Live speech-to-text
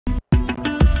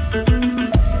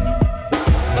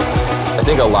I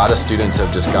think a lot of students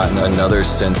have just gotten another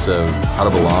sense of how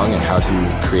to belong and how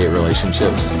to create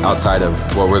relationships outside of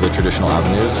what were the traditional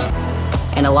avenues.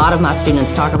 And a lot of my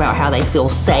students talk about how they feel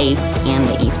safe in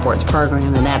the esports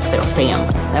program, and that's their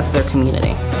family, that's their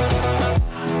community.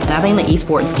 And I think that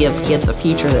esports gives kids a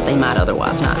future that they might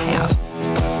otherwise not have.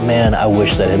 Man, I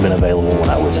wish that had been available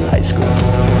when I was in high school.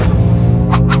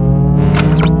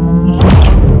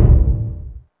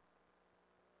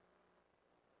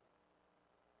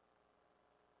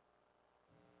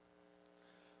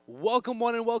 Welcome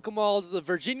one and welcome all to the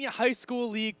Virginia High School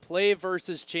League Play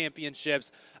vs.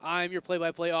 Championships. I'm your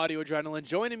play-by-play audio adrenaline.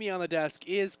 Joining me on the desk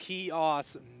is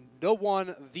Kios, the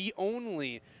one, the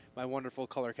only, my wonderful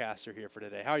color caster here for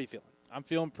today. How are you feeling? I'm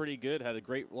feeling pretty good. Had a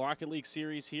great Rocket League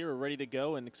series here. We're ready to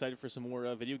go and excited for some more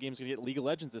video games. Going to get League of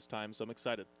Legends this time, so I'm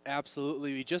excited.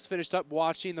 Absolutely. We just finished up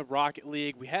watching the Rocket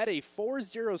League. We had a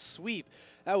 4-0 sweep.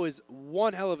 That was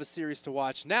one hell of a series to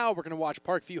watch. Now we're going to watch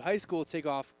Parkview High School take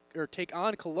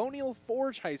on Colonial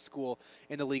Forge High School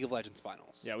in the League of Legends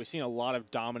finals. Yeah, we've seen a lot of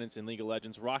dominance in League of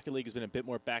Legends. Rocket League has been a bit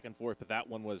more back and forth, but that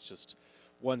one was just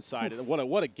one-sided.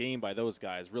 What a game by those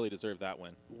guys. Really deserved that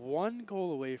win. One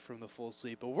goal away from the full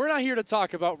sweep, but we're not here to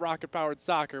talk about rocket-powered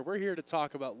soccer. We're here to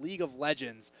talk about League of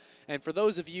Legends. And for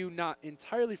those of you not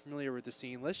entirely familiar with the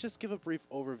scene, let's just give a brief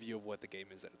overview of what the game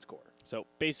is at its core. So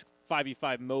basic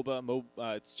 5v5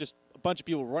 MOBA. It's just a bunch of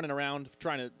people running around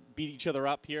trying to beat each other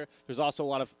up here. There's also a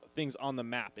lot of things on the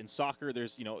map. In soccer,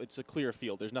 there's, it's a clear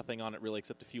field. There's nothing on it really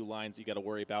except a few lines you got to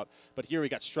worry about. But here we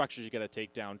got structures you got to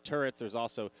take down, turrets. There's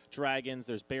also dragons.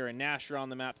 There's Baron Nashor on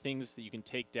the map, things that you can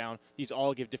take down. These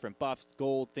all give different buffs,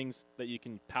 gold, things that you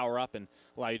can power up and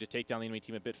allow you to take down the enemy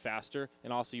team a bit faster.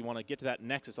 And also you want to get to that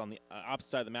nexus on the opposite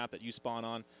side of the map that you spawn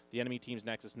on, the enemy team's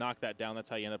nexus, knock that down. That's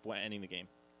how you end up ending the game.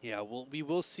 Yeah, well, we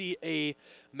will see a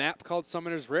map called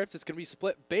Summoner's Rift. It's going to be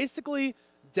split basically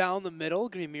down the middle,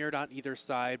 going to be mirrored on either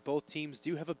side. Both teams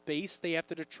do have a base they have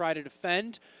to try to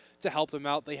defend to help them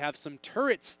out. They have some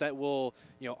turrets that will,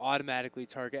 automatically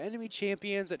target enemy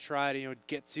champions that try to,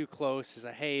 get too close. As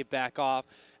a hey, back off.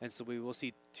 And so we will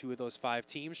see 2 of those 5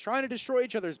 teams trying to destroy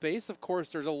each other's base. Of course,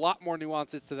 there's a lot more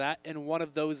nuances to that, and one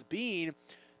of those being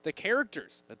the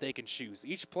characters that they can choose.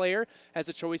 Each player has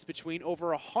a choice between over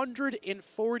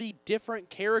 140 different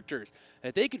characters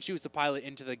that they can choose to pilot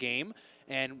into the game.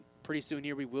 And pretty soon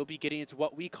here we will be getting into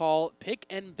what we call pick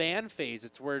and ban phase.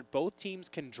 It's where both teams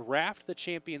can draft the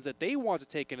champions that they want to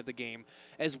take into the game,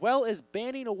 as well as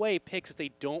banning away picks that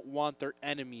they don't want their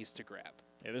enemies to grab.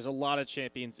 Yeah, there's a lot of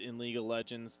champions in League of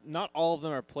Legends. Not all of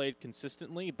them are played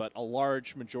consistently, but a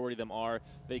large majority of them are.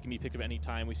 They can be picked up any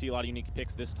time. We see a lot of unique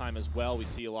picks this time as well. We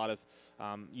see a lot of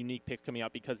unique picks coming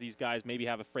out because these guys maybe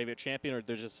have a favorite champion or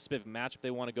there's just a specific matchup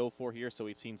they want to go for here. So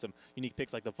we've seen some unique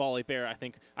picks like the Volley Bear.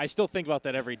 I still think about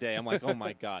that every day. I'm like, oh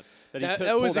my God.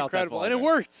 That was incredible. And it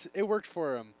worked. It worked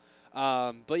for him.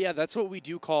 But yeah, that's what we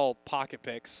do call pocket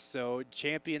picks. So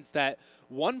champions that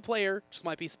one player just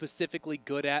might be specifically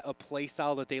good at, a play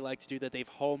style that they like to do, that they've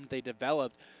honed, they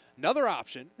developed. Another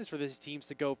option is for these teams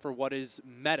to go for what is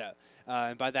meta.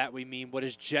 And by that we mean what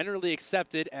is generally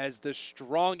accepted as the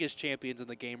strongest champions in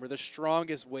the game, or the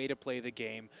strongest way to play the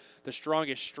game, the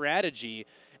strongest strategy.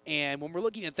 And when we're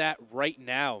looking at that right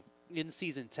now in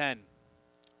Season 10,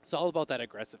 it's all about that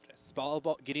aggressiveness. It's all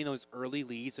about getting those early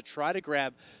leads to try to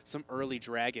grab some early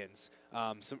dragons,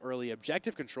 some early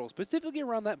objective control, specifically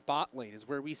around that bot lane is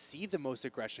where we see the most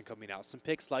aggression coming out. Some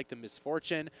picks like the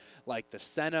Misfortune, like the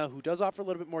Senna, who does offer a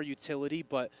little bit more utility,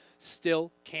 but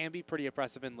still can be pretty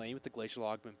oppressive in lane with the Glacial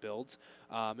Augment builds.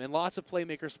 And lots of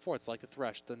playmaker supports like the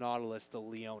Thresh, the Nautilus, the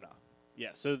Leona.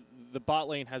 Yeah, so the bot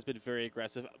lane has been very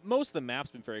aggressive. Most of the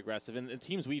map's been very aggressive, and the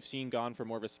teams we've seen gone for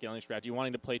more of a scaling strategy,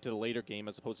 wanting to play to the later game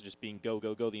as opposed to just being go,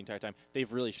 go, go the entire time.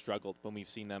 They've really struggled when we've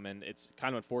seen them, and it's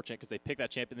kind of unfortunate because they pick that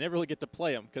champion. They never really get to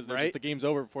play them because the game's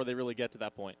over before they really get to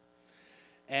that point.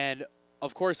 And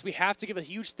of course, we have to give a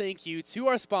huge thank you to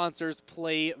our sponsors,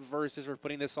 PlayVS, for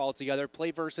putting this all together.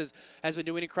 PlayVS has been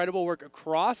doing incredible work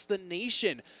across the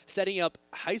nation, setting up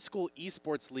high school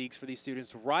esports leagues for these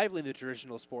students, rivaling the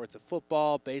traditional sports of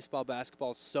football, baseball,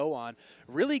 basketball, so on,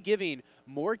 really giving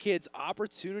more kids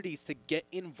opportunities to get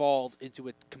involved into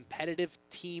a competitive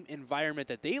team environment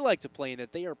that they like to play in,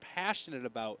 that they are passionate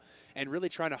about, and really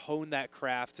trying to hone that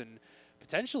craft and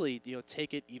potentially,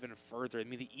 take it even further. I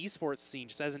mean, the esports scene,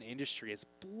 just as an industry, has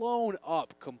blown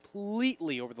up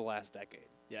completely over the last decade.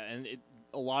 Yeah, and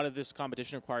a lot of this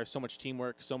competition requires so much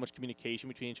teamwork, so much communication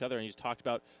between each other, and you just talked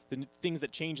about the things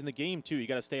that change in the game, too. You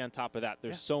got to stay on top of that.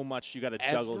 There's so much you got to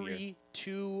juggle here. Every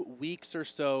 2 weeks or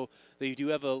so, they do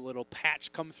have a little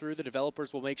patch come through. The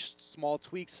developers will make small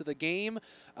tweaks to the game.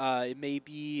 It may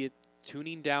be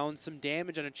tuning down some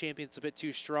damage on a champion that's a bit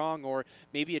too strong, or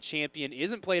maybe a champion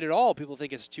isn't played at all. People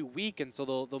think it's too weak, and so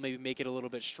they'll maybe make it a little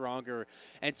bit stronger.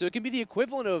 And so it can be the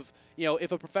equivalent of,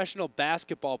 if a professional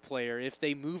basketball player, if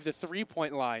they move the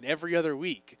three-point line every other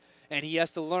week, and he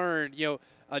has to learn,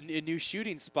 a new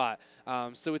shooting spot.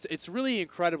 So it's really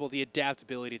incredible the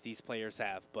adaptability that these players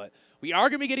have. But we are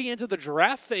going to be getting into the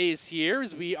draft phase here,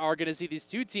 as we are going to see these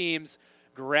two teams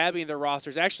grabbing their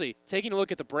rosters. Actually, taking a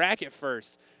look at the bracket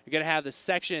first, you're going to have the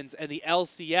sections and the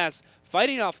LCS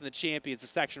fighting off in the champions. The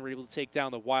section were able to take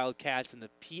down the Wildcats and the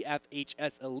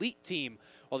PFHS Elite team,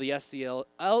 while the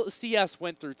LCS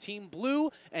went through Team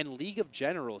Blue and League of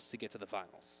Generals to get to the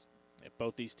finals.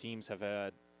 Both these teams have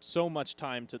had so much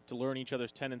time to learn each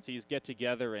other's tendencies, get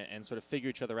together, and sort of figure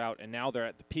each other out, and now they're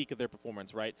at the peak of their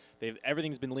performance, right?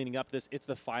 Everything's been leading up to this. It's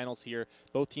the finals here.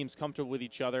 Both teams comfortable with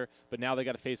each other, but now they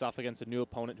got to face off against a new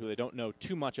opponent who they don't know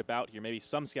too much about here. Maybe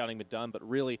some scouting been done, but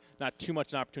really not too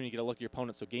much an opportunity to get a look at your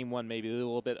opponent. So game one, maybe a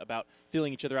little bit about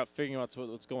feeling each other out, figuring out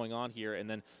what's going on here, and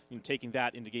then taking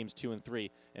that into games 2 and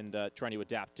 3 and trying to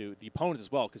adapt to the opponents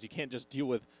as well, because you can't just deal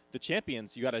with the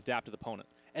champions. You got to adapt to the opponent.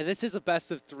 And this is a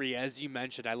best of 3, as you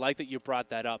mentioned. I like that you brought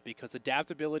that up, because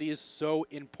adaptability is so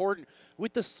important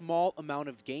with the small amount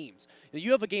of games.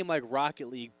 You have a game like Rocket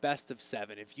League, best of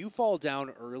 7. If you fall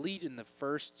down early in the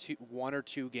first 1 or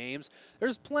 2 games,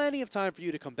 there's plenty of time for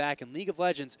you to come back. In League of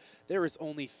Legends, there is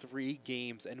only 3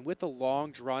 games. And with the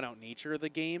long, drawn-out nature of the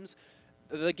games,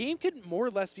 the game could more or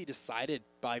less be decided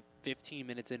by 15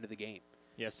 minutes into the game.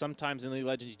 Yeah, sometimes in League of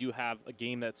Legends, you do have a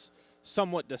game that's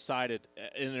somewhat decided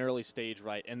in an early stage,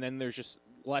 right? And then there's just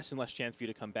less and less chance for you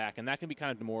to come back, and that can be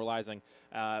kind of demoralizing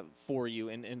for you.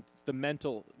 And the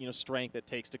mental, strength it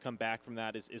takes to come back from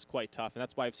that is quite tough. And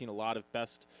that's why I've seen a lot of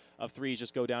best of 3s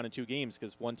just go down in 2 games,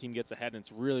 because one team gets ahead, and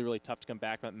it's really, really tough to come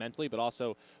back from it mentally. But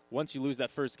also, once you lose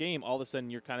that first game, all of a sudden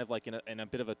you're kind of like in a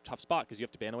bit of a tough spot, because you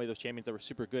have to ban away those champions that were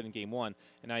super good in game 1,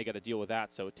 and now you got to deal with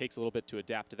that. So it takes a little bit to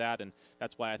adapt to that, and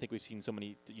that's why I think we've seen so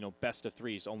many, best of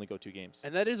 3s only go 2 games.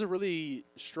 And that is a really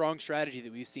strong strategy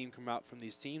that we've seen come out from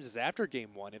these teams, is after game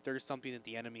 1, if there's something that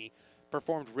the enemy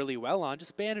performed really well on,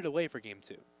 just ban it away for game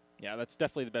 2. Yeah, that's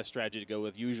definitely the best strategy to go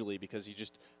with usually, because you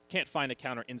just can't find a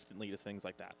counter instantly to things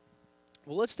like that.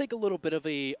 Well, let's take a little bit of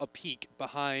a peek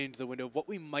behind the window of what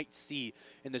we might see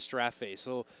in this draft phase.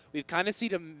 So we've kind of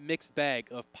seen a mixed bag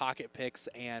of pocket picks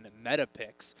and meta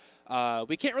picks.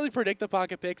 We can't really predict the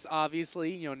pocket picks,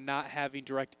 obviously, not having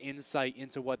direct insight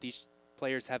into what these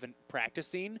players have been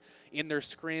practicing in their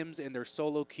scrims, in their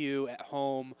solo queue, at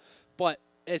home. But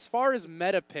as far as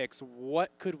meta picks,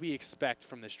 what could we expect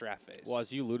from this draft phase? Well,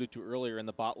 as you alluded to earlier in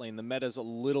the bot lane, the meta's a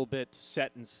little bit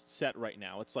set right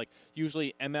now. It's like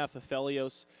usually MF,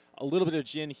 Aphelios, a little bit of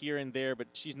Jhin here and there, but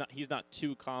he's not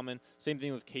too common. Same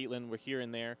thing with Caitlyn, we're here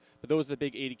and there. But those are the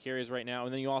big 80 carries right now.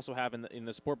 And then you also have in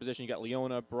the support position, you got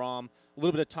Leona, Braum, a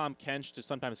little bit of Tom Kench to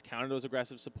sometimes counter those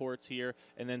aggressive supports here.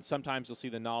 And then sometimes you'll see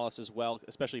the Nautilus as well,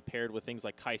 especially paired with things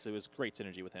like Kai'Sa. It was great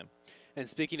synergy with him. And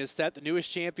speaking of set, the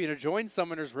newest champion to join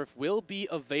Summoner's Rift will be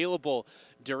available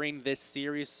during this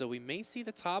series, so we may see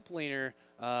the top laner,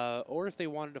 or if they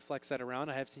wanted to flex that around,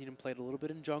 I have seen him played a little bit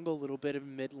in jungle, a little bit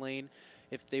in mid lane,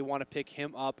 if they want to pick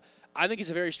him up. I think he's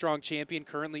a very strong champion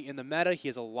currently in the meta. He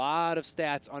has a lot of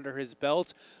stats under his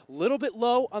belt. A little bit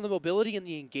low on the mobility and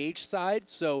the engage side,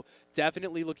 so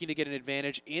definitely looking to get an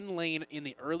advantage in lane in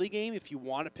the early game if you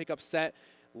want to pick up set.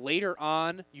 Later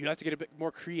on, you have to get a bit more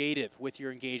creative with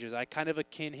your engages. I kind of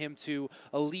akin him to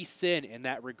a Lee Sin in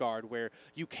that regard, where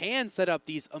you can set up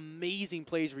these amazing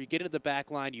plays where you get into the back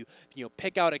line, you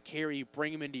pick out a carry, you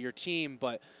bring him into your team,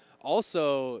 but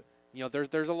also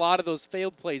there's a lot of those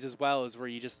failed plays as well, as where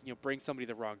you just bring somebody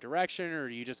the wrong direction, or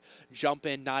you just jump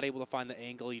in, not able to find the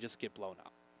angle, you just get blown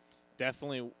up.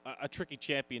 Definitely a tricky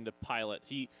champion to pilot.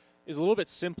 He is a little bit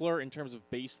simpler in terms of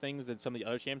base things than some of the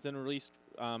other champions that have released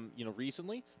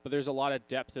recently, but there's a lot of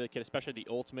depth to the kit, especially the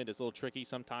ultimate is a little tricky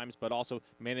sometimes, but also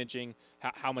managing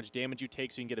how much damage you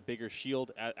take so you can get a bigger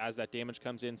shield as that damage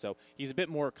comes in. So he's a bit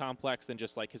more complex than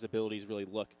just like his abilities really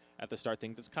look at the start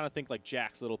thing. That's kind of think like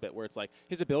Jax a little bit, where it's like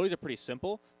his abilities are pretty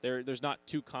simple. There's not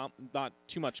too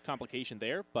much complication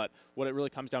there, but what it really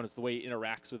comes down is the way he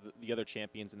interacts with the other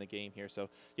champions in the game here. So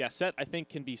yeah, Set I think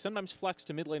can be sometimes flexed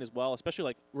to mid lane as well, especially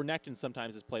like Renekton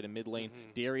sometimes is played in mid lane.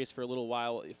 Darius for a little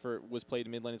while was played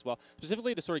in mid lane as well,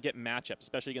 specifically to sort of get matchups,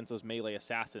 especially against those melee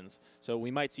assassins. So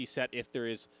we might see Set if there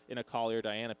is an Akali or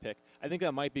Diana pick. I think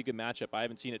that might be a good matchup. I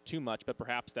haven't seen it too much, but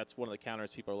perhaps that's one of the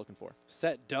counters people are looking for.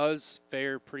 Set does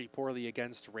fare pretty poorly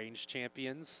against ranged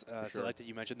champions. Sure. So like that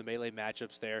you mentioned, the melee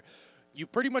matchups there. you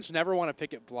pretty much never want to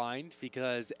pick it blind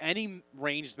because any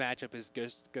ranged matchup is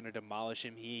just going to demolish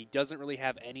him. He doesn't really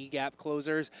have any gap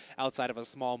closers outside of a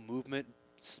small movement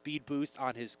speed boost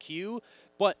on his Q.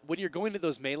 But when you're going to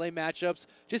those melee matchups,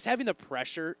 just having the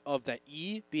pressure of that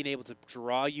E being able to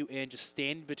draw you in, just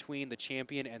standing between the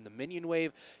champion and the minion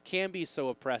wave can be so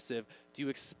oppressive. Do you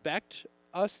expect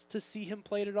us to see him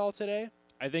played at all today?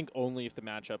 I think only if the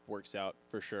matchup works out,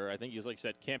 for sure. I think, like you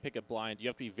said, can't pick it blind. You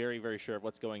have to be very, very sure of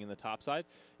what's going in the top side.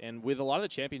 And with a lot of the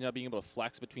champions now being able to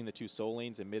flex between the two soul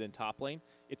lanes and mid and top lane,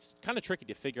 it's kind of tricky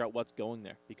to figure out what's going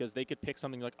there because they could pick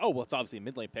something like, oh, well, it's obviously a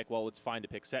mid lane pick. Well, it's fine to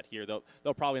pick set here.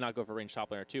 They'll probably not go for range top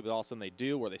lane or two, but all of a sudden they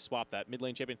do, or they swap that mid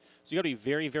lane champion. So you got to be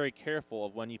very, very careful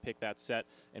of when you pick that set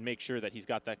and make sure that he's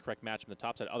got that correct match on the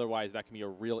top side. Otherwise, that can be a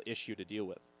real issue to deal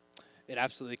with. It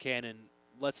absolutely can. And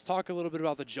let's talk a little bit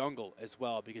about the jungle as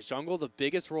well, because jungle, the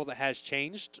biggest role that has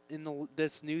changed in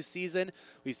this new season.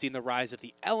 We've seen the rise of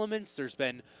the elements. There's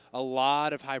been a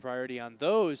lot of high priority on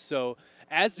those. So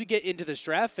as we get into this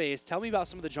draft phase, tell me about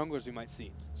some of the junglers we might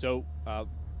see. So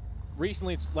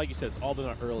recently, it's like you said, it's all been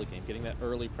an early game, getting that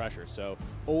early pressure. So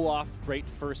Olaf, great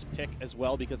first pick as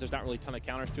well because there's not really a ton of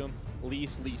counters to him. Lee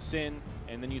Sin,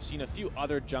 and then you've seen a few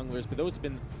other junglers, but those have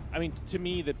been, I mean, to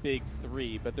me, the big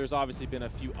three, but there's obviously been a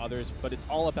few others, but it's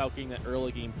all about getting that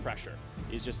early game pressure.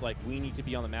 It's just like, we need to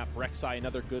be on the map. Rek'Sai,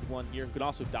 another good one here, who can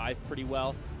also dive pretty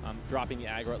well. Dropping the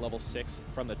aggro at level 6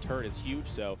 from the turret is huge,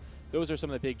 so those are some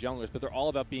of the big junglers, but they're all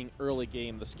about being early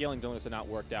game. The scaling junglers have not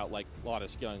worked out like a lot of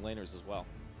scaling laners as well.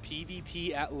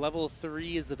 PvP at level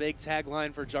 3 is the big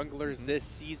tagline for junglers this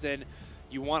season.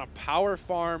 You want to power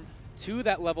farm to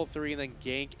that level 3 and then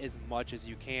gank as much as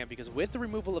you can, because with the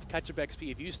removal of catch-up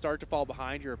XP, if you start to fall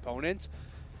behind your opponent,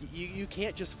 you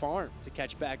can't just farm to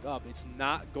catch back up. It's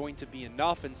not going to be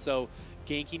enough, and so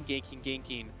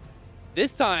ganking.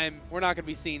 This time, we're not going to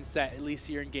be seeing set, at least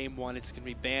here in Game 1. It's going to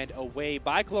be banned away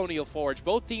by Colonial Forge.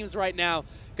 Both teams right now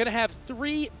going to have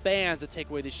 3 bans to take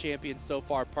away the champions so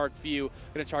far. Parkview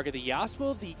going to target the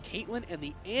Yasuo, the Caitlyn, and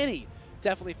the Annie.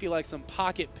 Definitely feel like some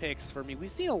pocket picks for me.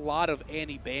 We've seen a lot of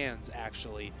Annie bans,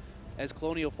 actually, as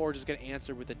Colonial Forge is going to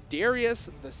answer with the Darius,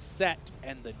 the Set,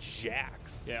 and the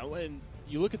Jax. Yeah, when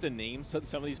you look at the names of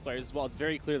some of these players as well, it's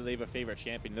very clear that they have a favorite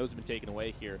champion. Those have been taken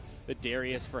away here. The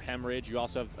Darius for Hemorrhage. You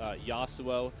also have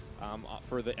Yasuo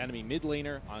for the enemy mid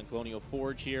laner on Colonial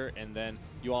Forge here. And then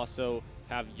you also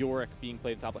have Yorick being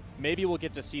played in top lane. Maybe we'll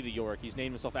get to see the Yorick. He's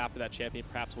named himself after that champion.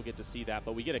 Perhaps we'll get to see that.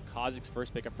 But we get a Kha'Zix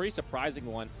first pick, a pretty surprising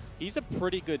one. He's a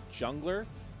pretty good jungler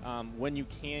when you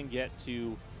can get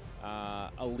to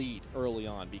a lead early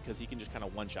on, because he can just kind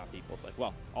of one-shot people. It's like,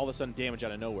 well, all of a sudden damage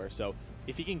out of nowhere. So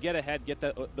if he can get ahead, get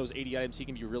those 80 items, he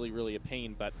can be really, really a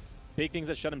pain. But big things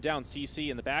that shut him down, CC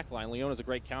in the back line. Leona's a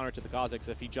great counter to the Kha'Zix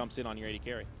if he jumps in on your 80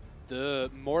 carry.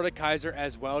 The Mordekaiser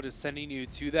as well, just sending you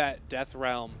to that Death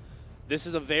Realm. This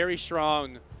is a very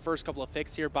strong first couple of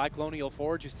picks here by Colonial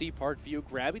Forge. You see Parkview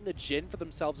grabbing the Jhin for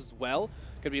themselves as well.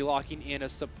 Going to be locking in a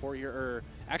support here, or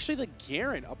actually the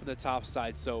Garen up in the top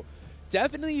side. So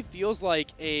definitely feels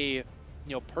like a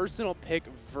personal pick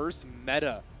versus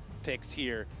meta picks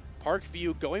here.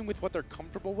 Parkview going with what they're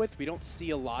comfortable with. We don't see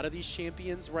a lot of these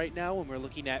champions right now when we're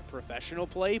looking at professional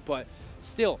play, but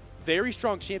still very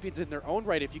strong champions in their own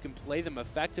right if you can play them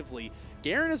effectively.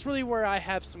 Garen is really where I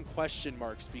have some question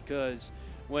marks, because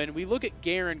when we look at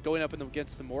Garen going up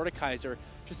against the Mordekaiser,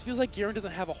 just feels like Garen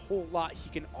doesn't have a whole lot he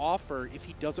can offer if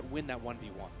he doesn't win that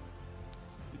 1v1.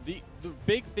 The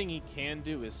big thing he can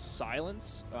do is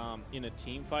silence in a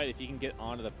team fight if he can get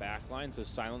onto the back line. So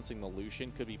silencing the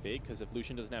Lucian could be big, because if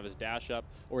Lucian doesn't have his dash up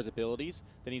or his abilities,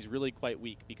 then he's really quite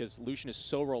weak, because Lucian is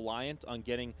so reliant on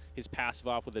getting his passive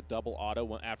off with a double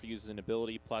auto after he uses an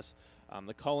ability. Plus,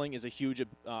 the culling is a huge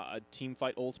team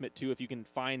fight ultimate too, if you can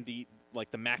find the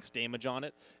max damage on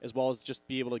it, as well as just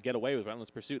be able to get away with Relentless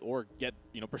Pursuit or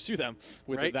pursue them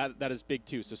with right. that is big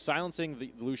too. So silencing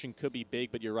the Lucian could be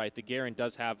big, but you're right, the Garen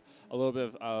does have a little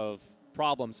bit of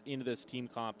problems into this team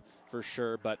comp for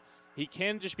sure, but he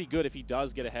can just be good if he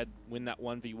does get ahead, win that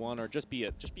 1v1, or just be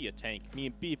a tank.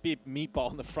 Be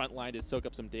meatball in the front line to soak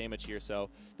up some damage here. So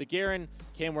the Garen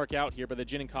can work out here, but the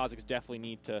Jhin and Kha'Zix definitely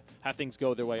need to have things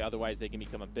go their way, otherwise they can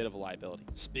become a bit of a liability.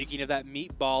 Speaking of that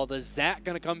meatball, the Zat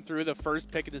going to come through the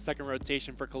first pick in the second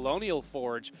rotation for Colonial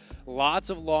Forge. Lots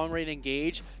of long range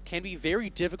engage, can be very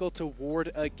difficult to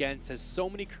ward against, has so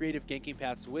many creative ganking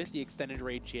paths with the extended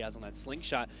range he has on that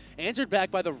slingshot. Answered back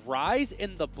by the Rise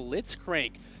and the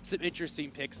Blitzcrank. Some interesting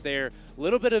picks there. A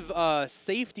little bit of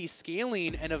safety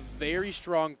scaling and a very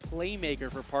strong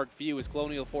playmaker for Parkview as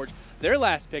Colonial Forge. Their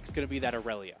last pick is going to be that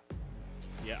Aurelia.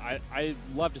 Yeah, I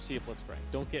love to see a Blitzcrank.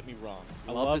 Don't get me wrong.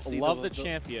 I love love the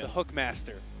champion. The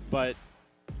Hookmaster. but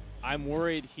I'm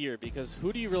worried here because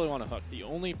who do you really want to hook? The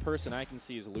only person I can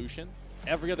see is Lucian.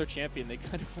 Every other champion, they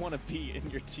kind of want to be in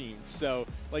your team. So,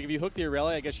 like, if you hook the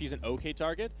Aurelia, I guess she's an okay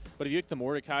target. But if you hook the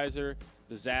Mordekaiser,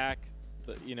 the Zac,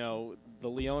 the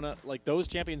Leona, like, those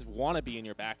champions want to be in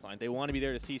your backline. They want to be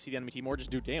there to CC the enemy team or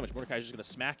just do damage. Mordekaiser's just going to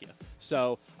smack you.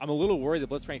 So, I'm a little worried that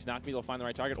Blitzcrank's not going to be able to find the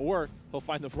right target, or he'll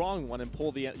find the wrong one and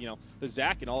pull the, the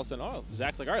Zac, and all of a sudden, oh,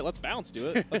 Zac's like, all right, let's bounce, do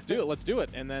it. Let's do it, let's do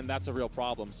it. And then that's a real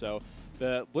problem. So,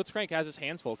 the Blitzcrank has his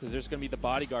hands full because there's going to be the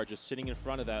bodyguard just sitting in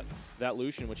front of that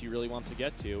Lucian, which he really wants to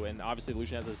get to. And obviously,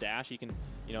 Lucian has his dash. He can,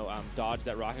 dodge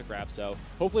that rocket grab. So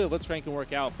hopefully, the Blitzcrank can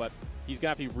work out. But he's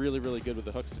got to be really, really good with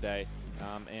the hooks today.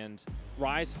 And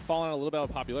Rise falling a little bit out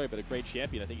of popularity, but a great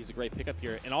champion. I think he's a great pickup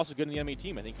here, and also good in the enemy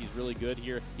team. I think he's really good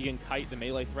here. He can kite the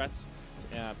melee threats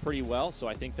pretty well. So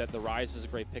I think that the Rise is a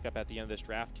great pickup at the end of this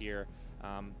draft here.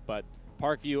 But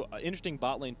Parkview, interesting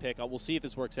bot lane pick. We'll see if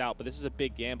this works out, but this is a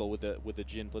big gamble with the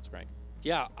Jhin Blitzcrank.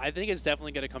 Yeah, I think it's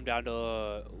definitely going to come down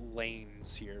to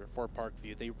lanes here for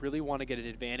Parkview. They really want to get an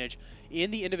advantage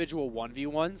in the individual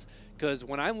 1v1s, because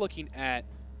when I'm looking at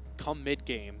come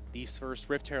mid-game, these first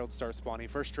Rift Heralds start spawning,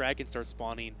 first Dragons start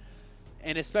spawning,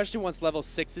 and especially once level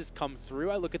 6s come through,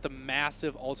 I look at the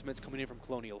massive ultimates coming in from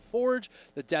Colonial Forge,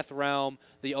 the Death Realm,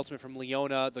 the ultimate from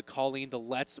Leona, the Colleen, the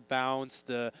Let's Bounce,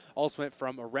 the ultimate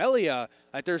from Aurelia.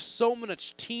 Like, there's so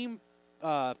much team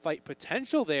fight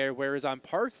potential there, whereas on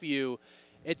Parkview,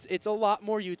 it's a lot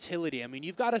more utility. I mean,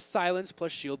 you've got a Silence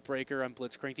plus Shield Breaker on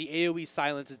Blitzcrank. The AoE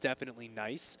Silence is definitely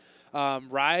nice.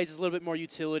 Rise is a little bit more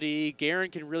utility.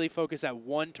 Garen can really focus at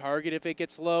one target if it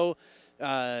gets low.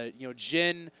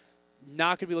 Jhin,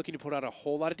 not going to be looking to put out a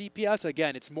whole lot of DPS.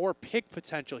 Again, it's more pick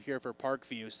potential here for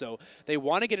Parkview. So they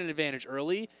want to get an advantage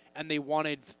early, and they want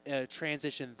to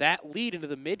transition that lead into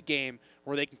the mid game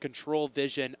where they can control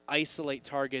vision, isolate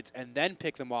targets, and then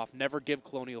pick them off. Never give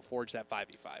Colonial Forge that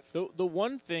 5v5. The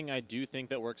one thing I do think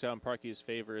that works out in Parkview's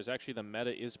favor is actually the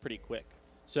meta is pretty quick.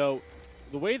 So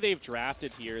the way they've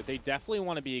drafted here, they definitely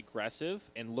want to be aggressive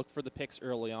and look for the picks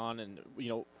early on, and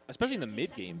especially in the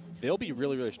mid game, they'll be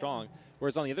really, really strong.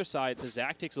 Whereas on the other side, the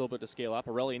Zac takes a little bit to scale up.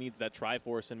 Aurelia needs that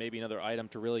Triforce and maybe another item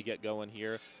to really get going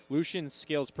here. Lucian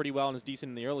scales pretty well and is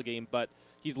decent in the early game, but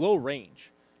he's low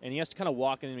range, and he has to kind of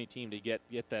walk in the enemy team to get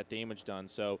that damage done.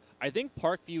 So I think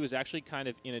Parkview is actually kind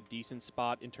of in a decent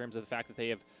spot in terms of the fact that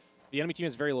the enemy team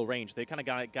has very low range. They kind of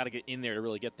got to get in there to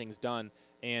really get things done.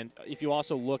 And if you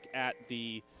also look at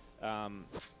the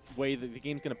way that the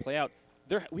game's going to play out,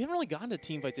 we haven't really gotten to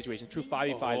team fight situations, true 5v5s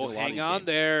in a lot of these hang on games.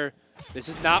 there. This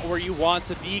is not where you want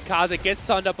to be. Kha'Zix gets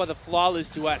stunned up by the Flawless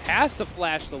Duet, has to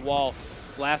flash the wall.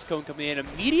 Blast Cone coming in.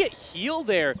 Immediate heal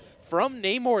there from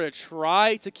Namor to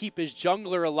try to keep his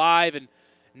jungler alive, and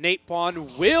Nate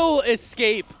Pond will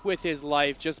escape with his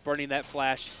life, just burning that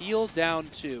flash. Heal down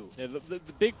 2. Yeah, the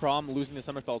big problem, losing the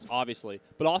Summer Spells, obviously,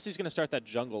 but also he's going to start that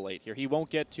jungle late here. He won't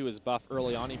get to his buff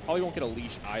early on. He probably won't get a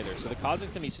leash either, so the Kha'Zix's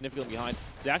going to be significantly behind.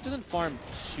 Zac doesn't farm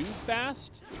too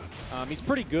fast. He's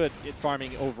pretty good at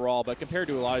farming overall, but compared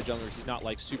to a lot of junglers, he's not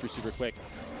like super, super quick.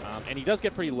 And he does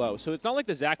get pretty low, so it's not like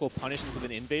the Zac will punish us with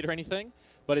an invade or anything,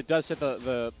 but it does set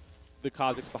the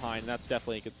Kha'Zix behind, and that's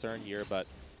definitely a concern here. But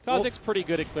Kha'Zix's pretty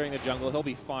good at clearing the jungle. He'll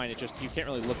be fine. It's just you can't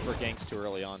really look for ganks too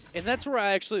early on. And that's where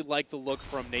I actually like the look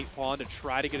from Nate Pond to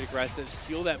try to get aggressive,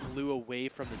 steal that blue away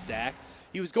from the Zac.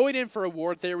 He was going in for a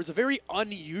ward there. It was a very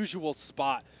unusual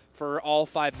spot for all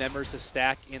 5 members to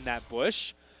stack in that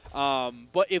bush.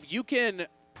 But if you can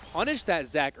punish that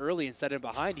Zac early and set him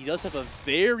behind, he does have a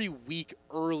very weak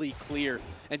early clear.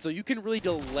 And so you can really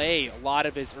delay a lot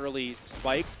of his early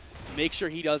spikes. Make sure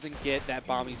he doesn't get that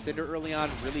bombing cinder early on.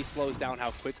 Really slows down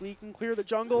how quickly he can clear the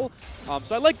jungle.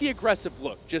 So I like the aggressive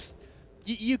look. Just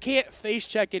you can't face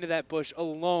check into that bush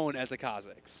alone as a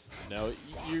Kha'Zix. No,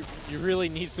 you really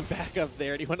need some backup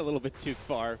there. And he went a little bit too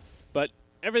far. But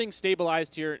everything's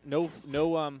stabilized here. No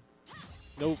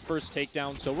first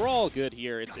takedown, so we're all good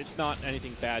here. It's not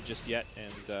anything bad just yet,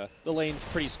 and the lane's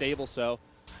pretty stable, so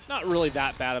not really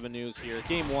that bad of a news here.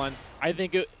 Game 1, I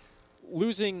think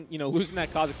losing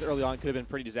that Kha'Zix early on could have been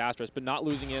pretty disastrous, but not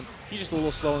losing him, he's just a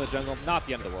little slow in the jungle. Not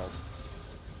the end of the world.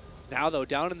 Now, though,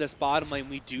 down in this bottom lane,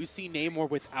 we do see Namor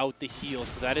without the heal,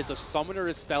 so that is a Summoner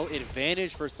to Spell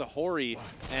advantage for Sahori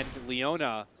and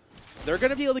Leona. They're going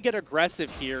to be able to get aggressive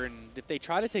here, and if they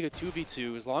try to take a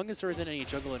 2v2, as long as there isn't any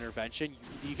jungle intervention,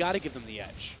 you got to give them the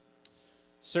edge.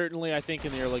 Certainly, I think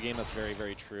in the early game that's very,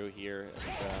 very true here.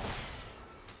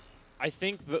 And, I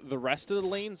think the rest of the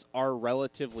lanes are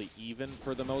relatively even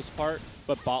for the most part,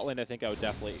 but bot lane I think I would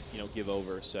definitely give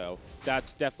over. So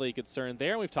that's definitely a concern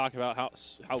there. And we've talked about how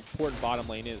important bottom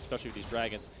lane is, especially with these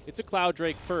dragons. It's a Cloud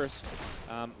Drake first.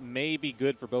 May be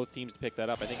good for both teams to pick that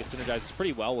up. I think it synergizes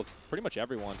pretty well with pretty much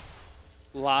everyone.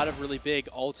 A lot of really big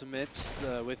ultimates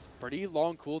with pretty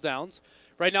long cooldowns.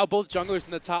 Right now, both junglers in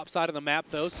the top side of the map,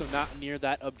 though, so not near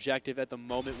that objective at the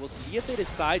moment. We'll see if they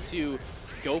decide to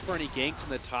go for any ganks in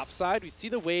the top side. We see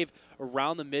the wave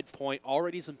around the midpoint.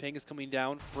 Already some pings coming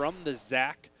down from the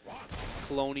Zac.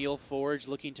 Colonial Forge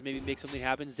looking to maybe make something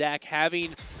happen. Zac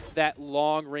having that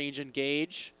long range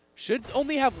engage. Should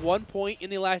only have 1 point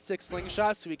in the elastic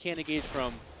slingshot, so we can't engage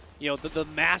from the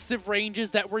massive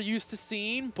ranges that we're used to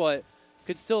seeing, but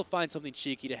could still find something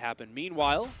cheeky to happen.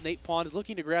 Meanwhile, Nate Pond is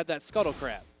looking to grab that Scuttle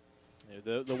Crab.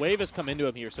 The wave has come into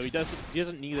him here, so he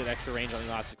doesn't need that extra range on the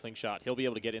elastic slingshot. He'll be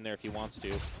able to get in there if he wants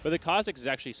to. But the Kha'Zix is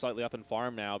actually slightly up in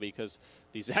farm now because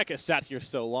the Zac has sat here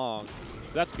so long.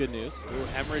 So that's good news. Ooh,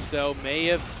 Hemorrhage, though, may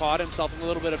have caught himself in a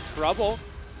little bit of trouble.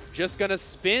 Just going to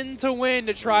spin to win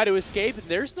to try to escape. And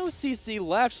there's no CC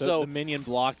left, so the minion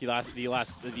blocked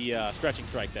the stretching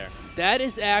strike there. That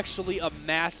is actually a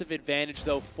massive advantage,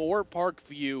 though, for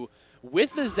Parkview.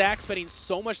 With the Zac spending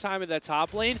so much time in that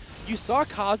top lane, you saw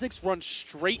Kha'Zix run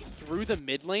straight through the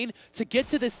mid lane to get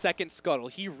to this second scuttle.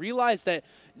 He realized that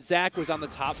Zac was on the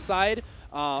top side,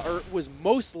 or was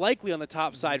most likely on the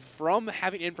top side from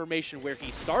having information where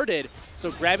he started. So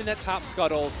grabbing that top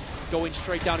scuttle, going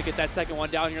straight down to get that second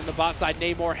one down here on the bot side.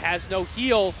 Namor has no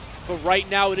heal, but right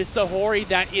now it is Sahori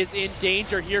that is in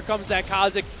danger. Here comes that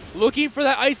Kha'Zix looking for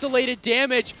that isolated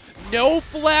damage. No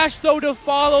flash, though, to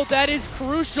follow. That is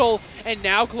crucial. And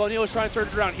now Colonial is trying to turn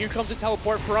it around. Here comes a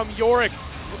teleport from Yorick.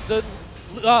 The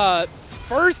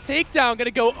first takedown going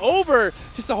to go over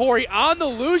to Sahori on the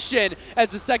Lucian, as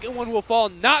the second one will fall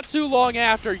not too long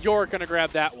after. Yorick going to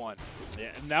grab that one. Yeah,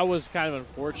 and that was kind of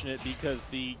unfortunate because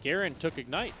the Garen took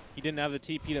Ignite. He didn't have the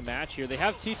TP to match here. They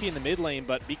have TP in the mid lane,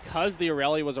 but because the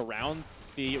Aurelia was around,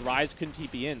 the Ryze couldn't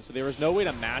TP in, so there was no way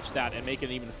to match that and make it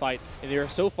an even fight. And they were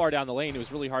so far down the lane, it was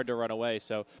really hard to run away.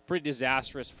 So pretty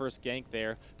disastrous first gank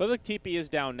there. But the TP is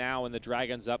down now, and the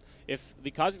Dragon's up. If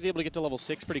the Kha'Zix is able to get to level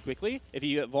 6 pretty quickly, if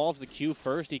he evolves the Q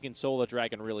first, he can soul the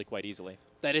Dragon really quite easily.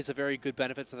 That is a very good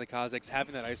benefit to the Kha'Zix,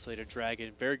 having that isolated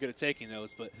Dragon. Very good at taking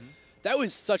those, but that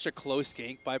was such a close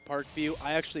gank by Parkview.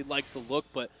 I actually liked the look,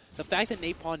 but the fact that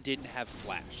Nate Pond didn't have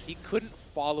flash, he couldn't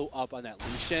follow up on that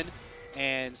Lucian.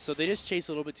 And so they just chased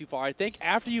a little bit too far. I think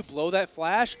after you blow that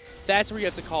flash, that's where you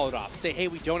have to call it off. Say, hey,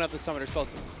 we don't have the summoner spells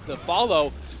to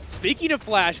follow. Speaking of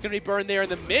flash, going to be burned there in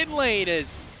the mid lane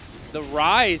as the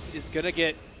Ryze is going to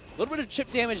get a little bit of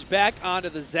chip damage back onto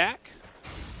the Zac.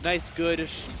 Nice, good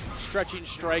stretching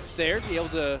strikes there to be able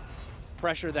to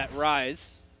pressure that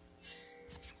Ryze.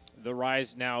 The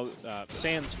Ryze now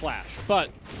sans flash, but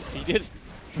he did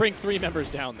bring 3 members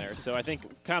down there, so I think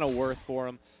kind of worth for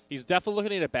him. He's definitely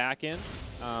looking at it back in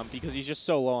because he's just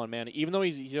so low on mana. Even though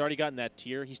he's already gotten that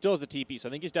tier, he still has the TP, so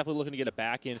I think he's definitely looking to get it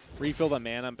back in, refill the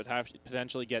mana, and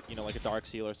potentially get like a Dark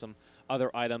Seal or some other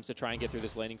items to try and get through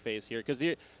this laning phase here. Because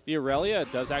the Aurelia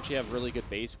does actually have really good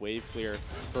base wave clear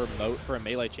for a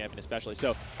melee champion especially.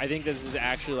 So I think this is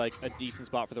actually like a decent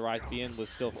spot for the Ryze to be in with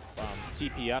still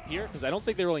TP up here, because I don't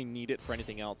think they really need it for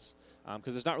anything else.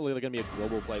 Because there's not really going to be a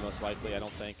global play most likely, I don't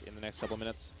think, in the next couple of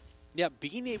minutes. Yeah,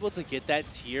 being able to get that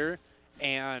tier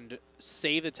and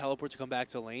save the teleport to come back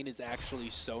to lane is actually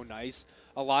so nice.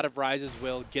 A lot of Ryzes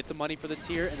will get the money for the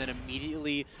tier and then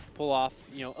immediately pull off,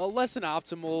 a less than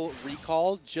optimal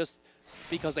recall just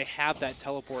because they have that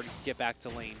teleport and get back to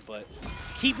lane. But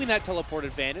keeping that teleport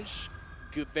advantage,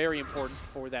 very important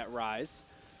for that Ryze.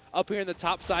 Up here in the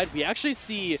top side, we actually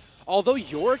see, although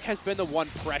Yorick has been the one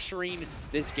pressuring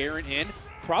this Garen in,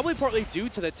 probably partly due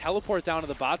to the teleport down to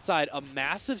the bot side, a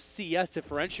massive CS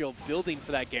differential building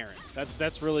for that Garen.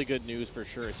 That's really good news for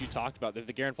sure. As you talked about, if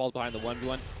the Garen falls behind the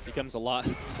 1v1, becomes a lot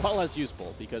less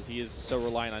useful because he is so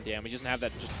reliant on damage. He doesn't have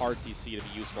that just hard CC to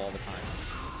be useful all the time.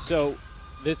 So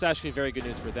this is actually very good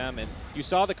news for them. And you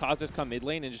saw the Kha'Zix come mid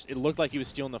lane, and it looked like he was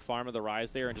stealing the farm of the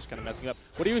Ryze there and just kind of messing up.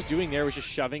 What he was doing there was just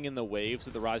shoving in the waves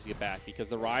of the Ryze to get back, because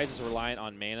the Ryze is reliant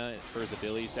on mana for his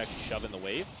abilities to actually shove in the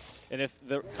wave. And if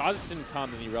the Kha'Zix didn't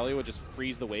come, then the Aurelia would just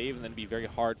freeze the wave, and then be very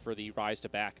hard for the Ryze to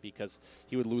back, because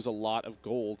he would lose a lot of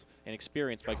gold and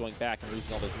experience by going back and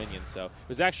losing all those minions. So it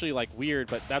was actually like weird,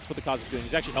 but that's what the Kha'Zix is doing.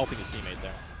 He's actually helping his teammate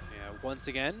there. Yeah, once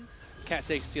again, Cat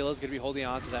Takes Seal is going to be holding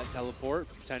on to that teleport,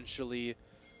 potentially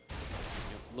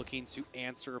looking to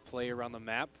answer a play around the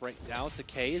map. Right now, it's a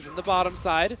K is in the bottom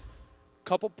side.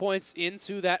 couple points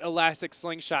into that elastic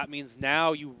slingshot means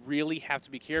now you really have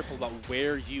to be careful about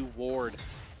where you ward.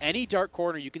 Any dark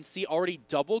corner, you can see already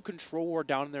double control ward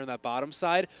down there on that bottom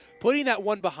side, putting that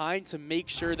one behind to make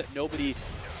sure that nobody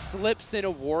slips in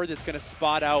a ward that's going to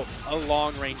spot out a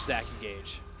long-range Zach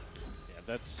engage. Yeah,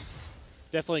 that's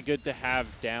definitely good to have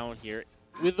down here.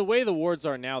 With the way the wards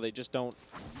are now, they just don't,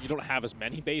 you don't have as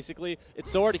many basically.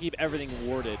 It's so hard to keep everything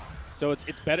warded. So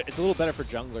it's better. It's a little better for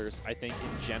junglers, I think,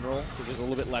 in general, because there's a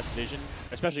little bit less vision,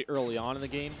 especially early on in the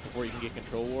game before you can get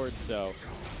control wards. So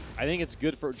I think it's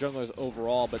good for junglers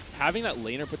overall, but having that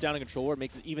laner put down a control ward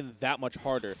makes it even that much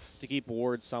harder to keep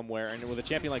wards somewhere. And with a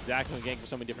champion like Zach who can gank from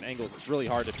so many different angles, it's really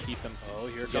hard to keep them. Oh,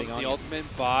 here comes the ultimate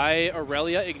by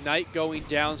Aurelia. Ignite going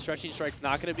down. Stretching Strike's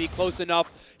not going to be close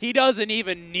enough. He doesn't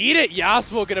even need it.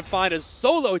 Yasuo going to find a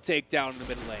solo takedown in the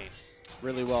mid lane.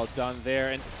 Really well done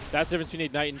there, and that's the difference between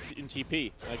Ignite and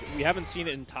TP. Like, we haven't seen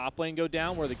it in top lane go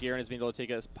down where the Garen has been able to take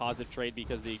a positive trade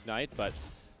because of the Ignite, but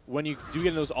when you do get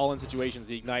in those all-in situations,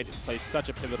 the Ignite plays such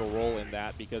a pivotal role in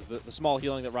that because the small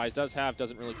healing that Ryze does have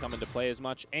doesn't really come into play as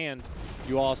much, and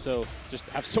you also just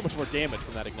have so much more damage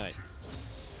from that Ignite.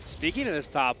 Speaking of this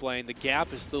top lane, the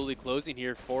gap is slowly closing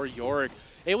here for Yorick,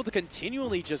 able to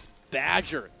continually just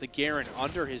badger the Garen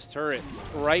under his turret.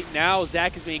 Right now,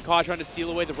 Zach is being caught trying to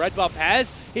steal away the red buff.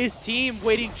 Has his team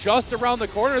waiting just around the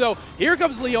corner, though. Here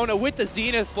comes Leona with the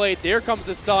Zenith Blade. There comes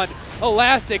the stun.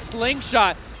 Elastic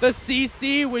Slingshot. The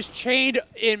CC was chained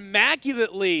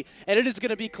immaculately, and it is going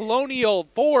to be Colonial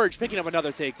Forge picking up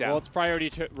another takedown. Well, it's priority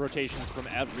rotations from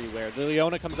everywhere. The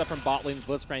Leona comes up from bot lane.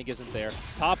 Blitzcrank isn't there.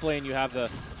 Top lane, you have the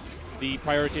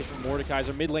prioritization from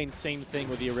Mordekaiser. Mid lane, same thing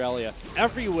with the Aurelia.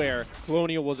 Everywhere,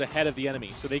 Colonial was ahead of the enemy,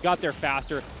 so they got there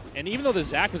faster. And even though the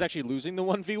Zac was actually losing the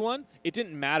 1v1, it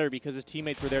didn't matter because his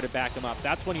teammates were there to back him up.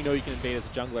 That's when you know you can invade as a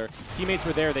jungler. Teammates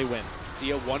were there, they win.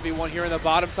 See a 1v1 here on the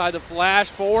bottom side. The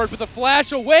flash forward, but the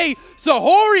flash away.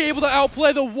 Sahori able to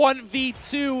outplay the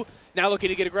 1v2. Now looking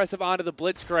to get aggressive onto the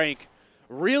Blitzcrank.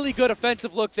 Really good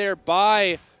offensive look there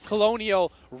by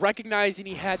Colonial, recognizing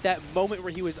he had that moment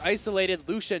where he was isolated.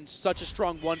 Lucian, such a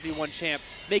strong 1v1 champ,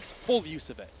 makes full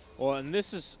use of it. Well, and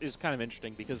this is kind of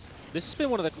interesting because this has been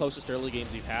one of the closest early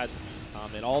games we've had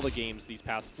in all the games these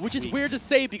past Which is week. weird to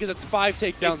say because it's 5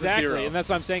 takedowns exactly, to 0. And that's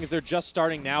what I'm saying is they're just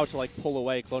starting now to like pull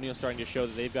away. Colonial's starting to show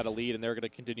that they've got a lead and they're going to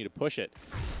continue to push it.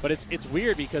 But it's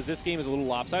weird because this game is a little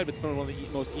lopsided, but it's been one of the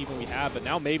most even we have. But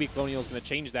now maybe Colonial's going to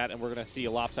change that and we're going to see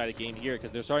a lopsided game here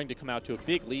because they're starting to come out to a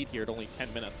big lead here at only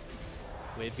 10 minutes.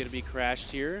 Wave going to be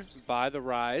crashed here by the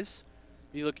Ryze.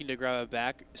 Be looking to grab it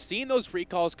back. Seeing those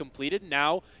recalls completed,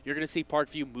 now you're going to see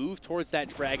Parkview move towards that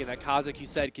dragon that Kazakh, you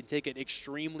said, can take it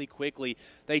extremely quickly.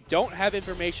 They don't have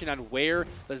information on where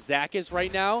the Zac is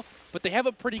right now, but they have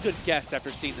a pretty good guess after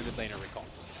seeing the mid laner recall.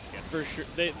 Yeah, for sure.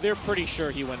 They're pretty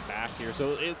sure he went back here,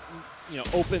 so it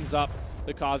opens up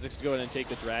the Kazakhs to go ahead and take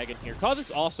the dragon here.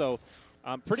 Kazakhs also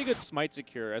pretty good smite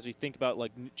secure as we think about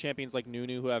like champions like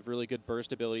Nunu who have really good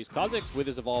burst abilities. Kazakhs with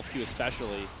his evolved Q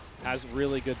especially has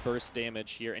really good burst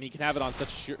damage here, and he can have it on such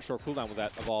a short cooldown with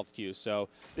that evolved Q. So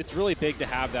it's really big to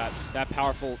have that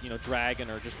powerful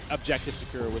dragon or just objective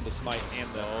secure with the smite and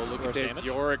the Look burst at this, damage.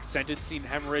 Yorick sentencing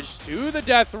Hemorrhage to the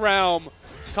Death Realm.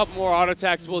 A couple more auto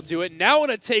attacks will do it. Now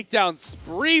in a takedown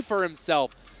spree for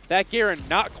himself. That Garen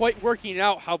not quite working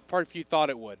out how Parkview thought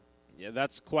it would. Yeah,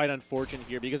 that's quite unfortunate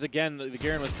here because, again, the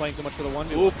Garen was playing so much for the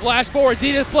 1v1. Ooh, flash forward,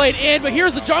 Zenith Blade in, but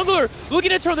here's the jungler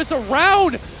looking to turn this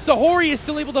around. Sahori is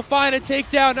still able to find a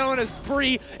takedown, now on a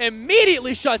spree,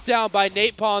 immediately shut down by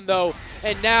Napalm, though.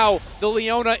 And now the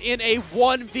Leona in a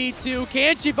 1v2.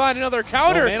 Can she find another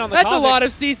counter? Oh, man, on the That's Kazakhs. a lot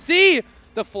of CC.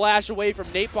 The flash away from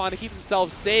Napalm to keep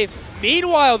himself safe.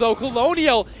 Meanwhile, though,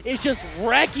 Colonial is just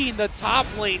wrecking the top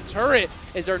lane turret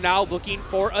as they're now looking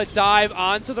for a dive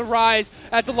onto the Ryze.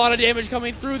 That's a lot of damage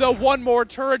coming through, though. One more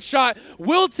turret shot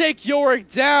will take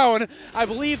Yorick down. I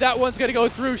believe that one's going to go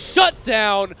through. Shut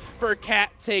down for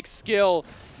Cat Takes Skill.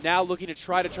 Now looking to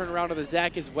try to turn around to the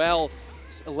Zac as well.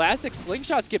 Elastic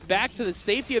Slingshots get back to the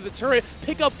safety of the turret,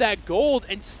 pick up that gold,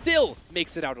 and still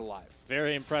makes it out alive.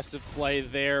 Very impressive play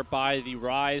there by the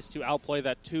Ryze to outplay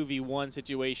that 2v1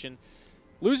 situation.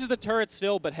 Loses the turret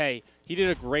still, but hey, he did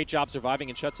a great job surviving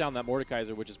and shuts down that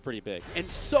Mordekaiser, which is pretty big. And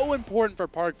so important for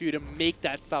Parkview to make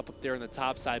that stop up there on the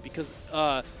top side because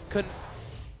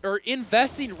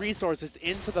investing resources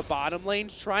into the bottom lane,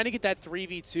 trying to get that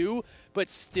 3v2, but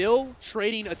still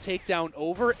trading a takedown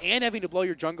over and having to blow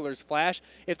your jungler's flash.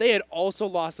 If they had also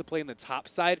lost the play on the top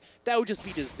side, that would just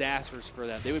be disastrous for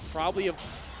them. They would probably have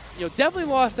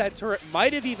definitely lost that turret,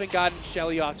 might have even gotten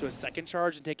Shelly off to a second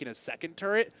charge and taken a second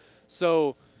turret.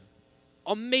 So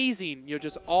amazing,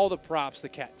 just all the props the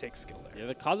Cat takes skill there. Yeah,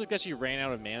 the Kha'Zix actually ran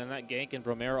out of mana in that gank, and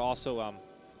Bromero also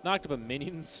knocked up a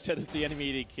minion instead of the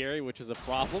enemy AD carry, which is a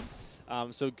problem.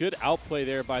 So good outplay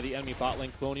there by the enemy bot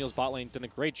lane. Colonial's bot lane done a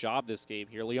great job this game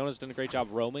here. Leona's done a great job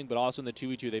roaming, but also in the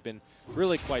 2v2 they've been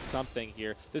really quite something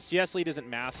here. The CS lead isn't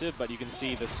massive, but you can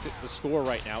see the score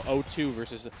right now, 0-2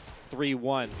 versus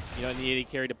 3-1, in the AD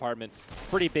carry department.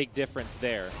 Pretty big difference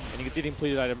there. And you can see the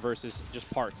completed item versus just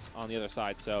parts on the other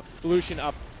side. So Lucian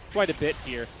up quite a bit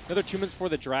here. Another 2 minutes for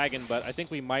the Dragon, but I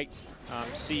think we might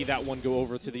see that one go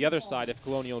over to the other side if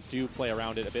Colonial do play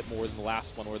around it a bit more than the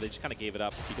last one, where they just kind of gave it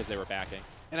up because they were backing.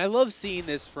 And I love seeing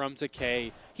this from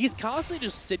Takei. He's constantly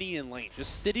just sitting in lane,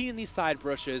 just sitting in these side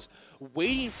brushes,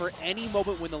 waiting for any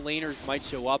moment when the laners might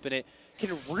show up, and it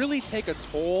can really take a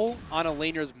toll on a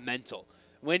laner's mental.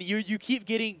 When you keep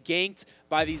getting ganked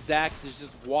by these Zac that's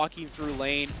just walking through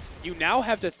lane, you now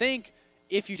have to think,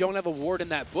 if you don't have a ward in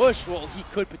that bush, well, he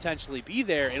could potentially be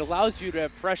there. It allows you to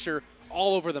have pressure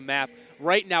all over the map.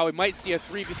 Right now, we might see a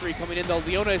 3v3 coming in, though.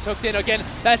 Leona is hooked in. Again,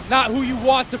 that's not who you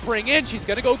want to bring in. She's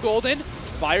going to go golden.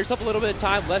 Buy herself a little bit of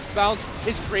time. Less bounce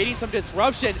is creating some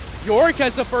disruption. Yorick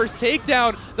has the first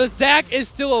takedown. The Zac is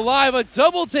still alive. A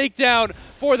double takedown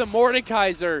for the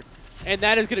Mordekaiser. And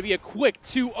that is going to be a quick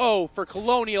 2-0 for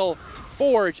Colonial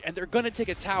Forge, and they're going to take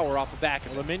a tower off the back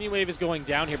of it. The minion wave is going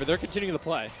down here, but they're continuing to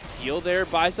play. Heal there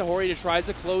by Sahori to tries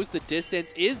to close the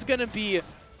distance. Is going to be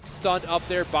stunned up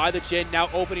there by the Jhin. Now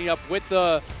opening up with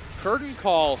the curtain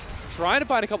call. Trying to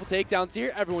find a couple takedowns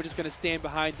here. Everyone just going to stand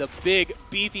behind the big,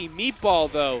 beefy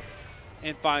meatball, though,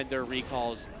 and find their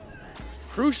recalls.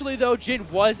 Crucially, though, Jhin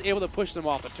was able to push them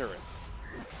off the turret.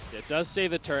 It does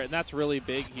save the turret, and that's really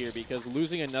big here because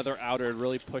losing another outer would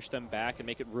really push them back and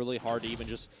make it really hard to even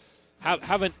just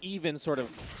have an even sort of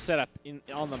setup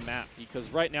on the map, because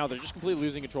right now they're just completely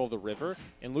losing control of the river,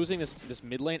 and losing this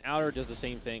mid lane outer does the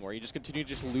same thing, where you just continue to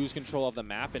just lose control of the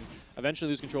map and eventually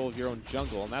lose control of your own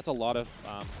jungle, and that's a lot of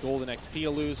golden XP to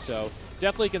lose. So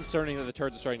definitely concerning that the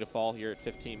turrets are starting to fall here at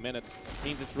 15 minutes. It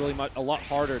means it's really a lot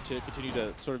harder to continue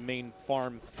to sort of main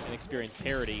farm and experience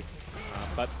parity.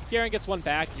 But Garen gets one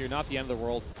back. You're not the end of the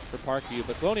world for Parkview,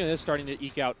 but Colonial is starting to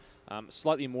eke out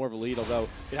slightly more of a lead, although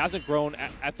it hasn't grown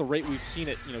at the rate we've seen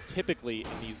it, typically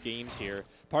in these games here.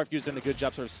 Parkview's done a good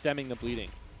job sort of stemming the bleeding.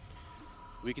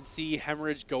 We can see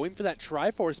Hemorrhage going for that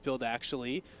Triforce build,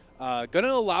 actually. Going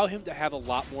to allow him to have a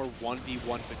lot more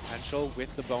 1v1 potential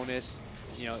with the bonus,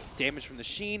 damage from the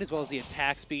Sheen, as well as the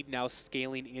attack speed now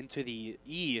scaling into the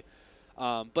E.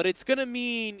 But it's going to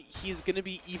mean he's going to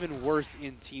be even worse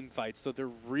in team fights. So they're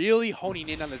really honing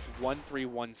in on this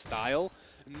 1-3-1 style,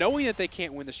 knowing that they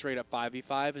can't win the straight-up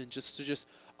 5v5 and just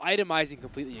itemizing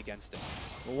completely against it.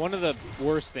 Well, one of the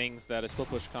worst things that a split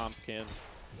push comp can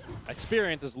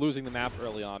experience is losing the map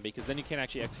early on, because then you can't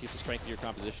actually execute the strength of your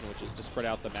composition, which is to spread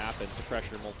out the map and to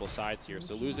pressure multiple sides here.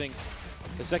 So losing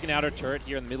the second outer turret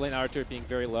here and the mid lane outer turret being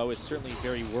very low is certainly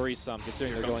very worrisome,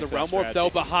 considering they're going the for Realm that Warp, though,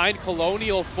 strategy. behind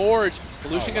Colonial Forge.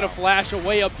 Lucian going to flash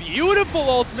away. A beautiful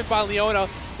ultimate by Leona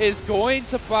is going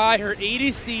to buy her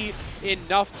ADC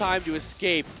enough time to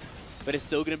escape. But it's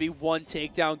still going to be one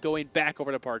takedown going back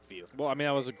over to Parkview. Well, I mean,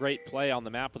 that was a great play on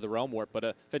the map with the Realm Warp, but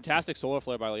a fantastic Solar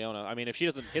Flare by Leona. I mean, if she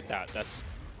doesn't hit that, that's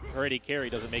her AD carry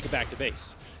doesn't make it back to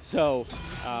base. So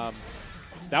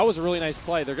that was a really nice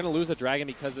play. They're going to lose the Dragon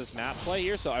because of this map play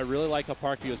here, so I really like how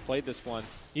Parkview has played this one.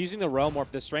 Using the Realm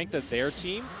Warp, the strength of their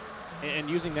team, and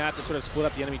using that to sort of split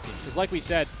up the enemy team. Because like we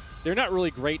said, they're not really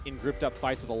great in grouped up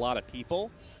fights with a lot of people,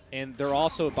 and they're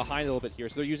also behind a little bit here.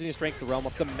 So they're using the strength of the Realm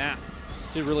Warp, the map,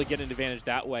 to really get an advantage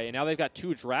that way. And now they've got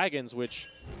 2 dragons, which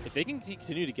if they can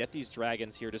continue to get these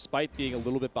dragons here despite being a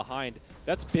little bit behind,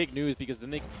 that's big news, because then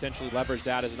they can potentially leverage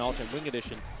that as an alternate wing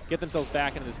addition, get themselves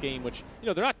back into this game, which,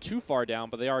 they're not too far down,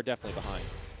 but they are definitely behind.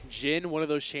 Jhin, one of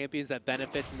those champions that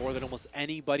benefits more than almost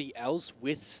anybody else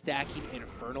with stacking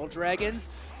Infernal Dragons,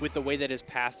 with the way that his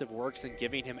passive works and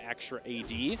giving him extra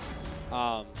AD.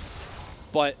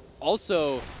 But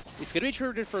also, it's going to be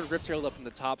triggered for Riptail up on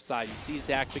the top side. You see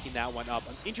Zac picking that one up.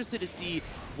 I'm interested to see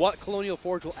what Colonial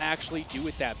Forge will actually do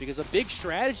with that, because a big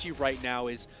strategy right now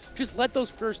is just let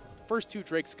those first 2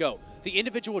 Drakes go. The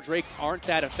individual Drakes aren't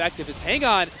that effective. Hang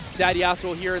on, Daddy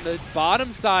Yasuo here in the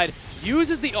bottom side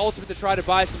uses the ultimate to try to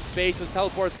buy some space with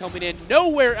teleports coming in.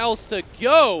 Nowhere else to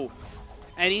go.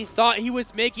 And he thought he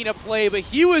was making a play, but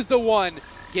he was the one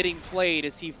getting played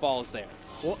as he falls there.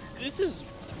 Well, this is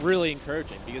really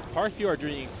encouraging, because Parkview are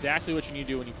doing exactly what you need to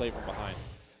do when you play from behind.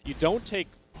 You don't take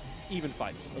even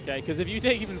fights, okay? Because if you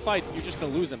take even fights, you're just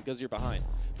going to lose them because you're behind.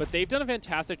 but they've done a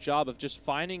fantastic job of just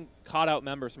finding caught-out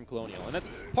members from Colonial. And that's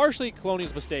partially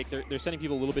Colonial's mistake. They're sending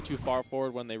people a little bit too far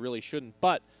forward when they really shouldn't.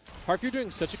 But Parkview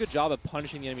doing such a good job of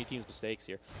punishing the enemy team's mistakes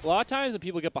here. A lot of times when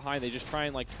people get behind, they just try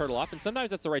and like turtle up, and sometimes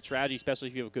that's the right strategy, especially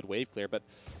if you have a good wave clear. But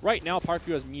right now,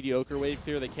 Parkview has mediocre wave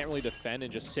clear. They can't really defend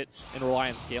and just sit and rely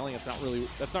on scaling. That's not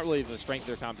really the strength of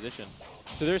their composition.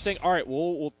 So they're saying, all right,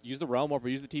 we'll use the Realm Warp,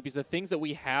 we'll use the TPs, the things that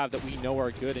we have that we know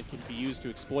are good and can be used to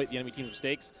exploit the enemy team's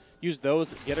mistakes. Use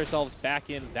those, get ourselves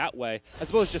back in that way, as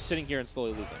opposed to just sitting here and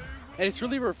slowly losing. And it's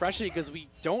really refreshing because we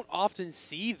don't often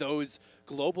see those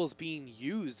globals being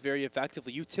used very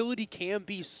effectively. Utility can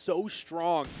be so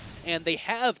strong, and they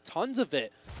have tons of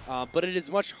it, but it is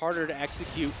much harder to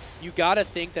execute. You gotta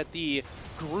think that the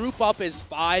group up as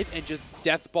 5 and just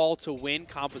death ball to win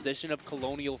composition of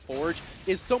Colonial Forge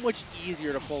is so much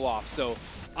easier to pull off. So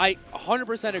I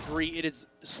 100% agree. It is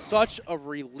such a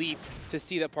relief to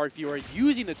see that Parkview are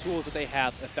using the tools that they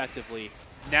have effectively.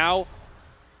 Now,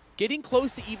 getting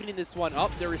close to evening this one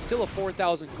up, there is still a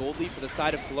 4,000 gold lead for the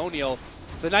side of Colonial.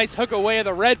 It's a nice hook away of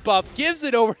the red buff, gives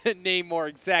it over to Namor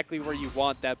exactly where you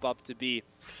want that buff to be.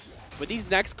 But these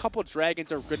next couple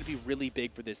dragons are going to be really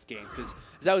big for this game because,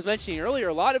 as I was mentioning earlier,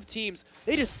 a lot of teams,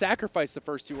 they just sacrifice the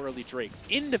first 2 early Drakes.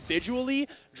 Individually,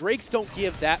 Drakes don't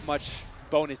give that much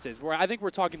bonuses, where I think we're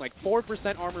talking like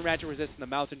 4% armor magic resist in the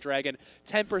Mountain Dragon,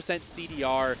 10%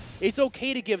 CDR. It's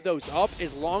okay to give those up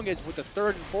as long as with the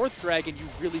 3rd and 4th dragon, you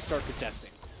really start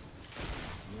contesting.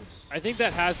 I think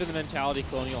that has been the mentality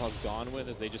Colonial has gone with,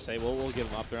 is they just say, well, we'll give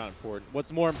them up, they're not important.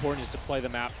 What's more important is to play the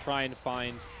map, try and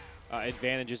find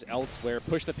advantages elsewhere,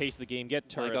 push the pace of the game, get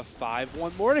turrets. Like a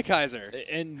 5-1 Mordekaiser.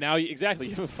 And now, exactly,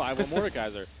 you have a 5-1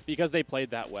 Mordekaiser because they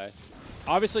played that way.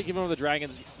 Obviously, giving over the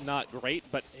Dragon's not great,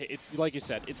 but it's, like you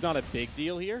said, it's not a big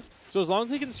deal here. So as long as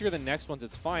they can secure the next ones,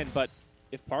 it's fine. But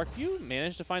if Parkview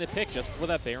managed to find a pick just before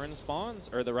that Baron spawns,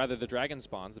 or rather the Dragon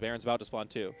spawns, the Baron's about to spawn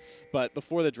too, but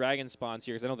before the Dragon spawns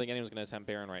here, because I don't think anyone's going to attempt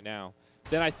Baron right now,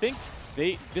 then I think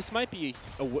this might be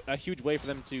a huge way for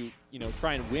them to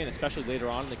try and win, especially later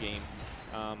on in the game.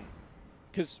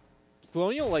 Because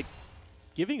Colonial, like,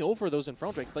 giving over those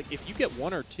Infernal Drakes, like, if you get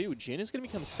 1 or 2, Jhin is going to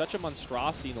become such a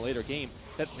monstrosity in the later game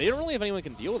that they don't really have anyone who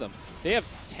can deal with them. They have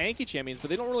tanky champions, but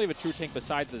they don't really have a true tank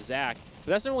besides the Zac.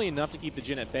 But that's not really enough to keep the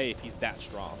Jhin at bay if he's that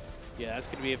strong. Yeah, that's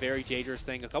going to be a very dangerous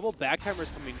thing. A couple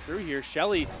backtimers coming through here.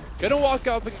 Shelly going to walk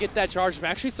up and get that charge. I'm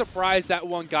actually surprised that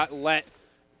one got let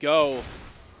go.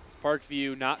 It's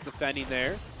Parkview not defending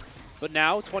there. But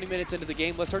now, 20 minutes into the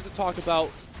game, let's start to talk about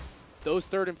those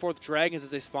 3rd and 4th dragons as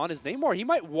they spawn. As Namor, he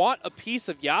might want a piece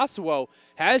of Yasuo.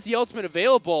 Has the ultimate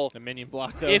available. The minion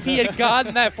block, though. If he had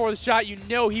gotten that 4th shot, you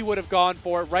know he would have gone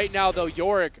for it. Right now, though,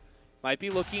 Yorick might be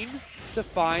looking to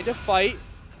find a fight.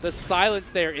 The silence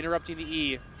there interrupting the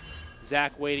E.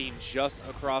 Zac waiting just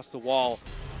across the wall.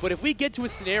 But if we get to a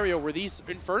scenario where these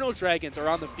Infernal Dragons are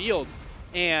on the field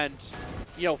and,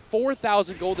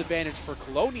 4,000 gold advantage for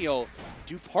Colonial,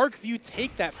 do Parkview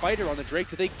take that fighter on the Drake?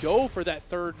 Do they go for that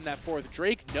 3rd and that 4th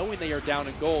Drake, knowing they are down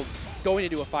in gold, going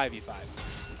into a 5v5?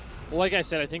 Well, like I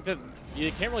said, I think that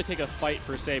you can't really take a fight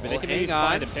per se, but they can maybe hang on.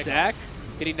 find a pick. Zac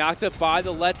getting knocked up by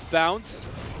the Let's Bounce.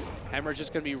 Hemorrhage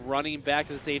just going to be running back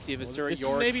to the safety of his turret. This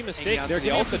is maybe a mistake. They're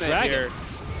the ultimate dragon here.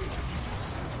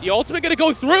 The ultimate going to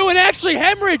go through, and actually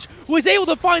Hemorrhage was able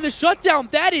to find the shutdown.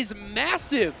 That is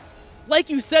massive. Like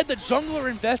you said, the jungler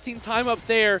investing time up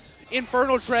there.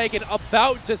 Infernal Dragon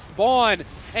about to spawn,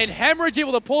 and Hemorrhage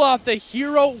able to pull off the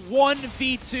hero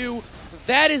 1v2.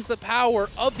 That is the power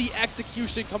of the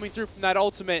execution coming through from that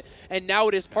ultimate, and now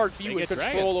it is Parkview with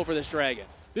control over this dragon.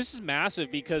 This is massive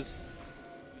because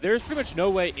there's pretty much no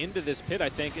way into this pit, I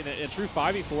think. In a true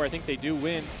 5v4, I think they do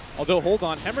win. Although, hold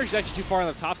on, Hemorrhage is actually too far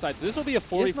on the top side, so this will be a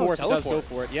 4v4 if he does go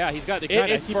for it. Yeah, he's got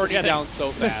it's burning down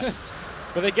so fast.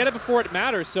 But they get it before it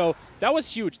matters, so that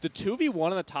was huge. The 2v1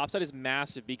 on the top side is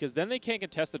massive because then they can't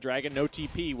contest the dragon, no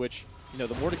TP, which, the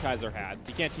Mordekaiser had.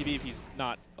 He can't TP if he's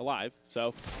not alive,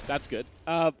 so that's good.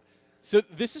 So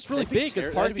this is really big because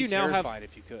Parkview now have...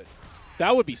 if you could.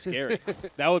 That would be scary.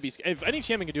 That would be scary. If any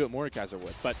champion could do it, Mordekaiser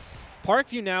would. But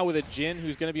Parkview now with a Jhin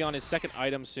who's going to be on his 2nd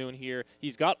item soon here.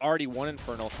 He's got already 1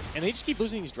 Infernal, and they just keep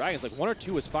losing these dragons. Like 1 or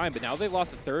 2 is fine, but now they've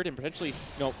lost the 3rd, and potentially,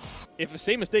 if the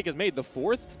same mistake is made, the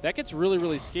 4th, that gets really,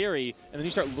 really scary. And then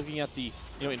you start looking at the,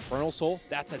 Infernal Soul.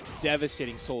 That's a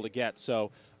devastating soul to get.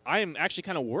 So I am actually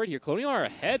kind of worried here. Colonial are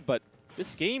ahead, but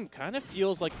this game kind of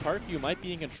feels like Parkview might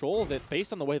be in control of it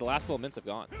based on the way the last 12 minutes have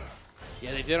gone.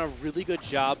 Yeah, they've done a really good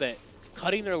job at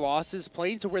cutting their losses,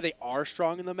 playing to where they are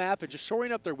strong in the map, and just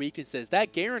shoring up their weaknesses.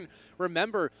 That Garen,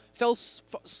 remember, fell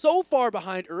so far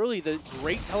behind early. The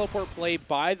great teleport play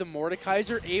by the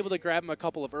Mordekaiser, able to grab him a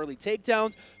couple of early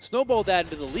takedowns, snowballed that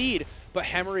into the lead, but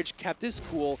Hemorrhage kept his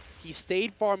cool. He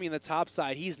stayed farming the top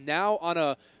side. He's now on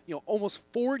a almost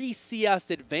 40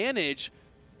 CS advantage,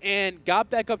 and got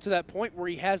back up to that point where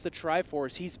he has the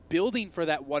Triforce. He's building for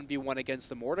that 1v1 against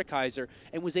the Mordekaiser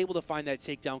and was able to find that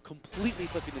takedown, completely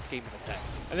flipping this game in the 10.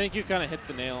 I think you kind of hit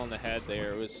the nail on the head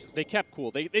there. They kept cool.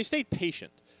 They stayed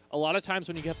patient. A lot of times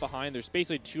when you get behind, there's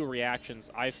basically two reactions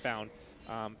I've found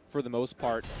for the most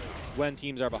part when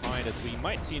teams are behind, as we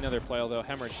might see another play, although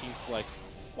Hemorrhage seems to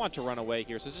want to run away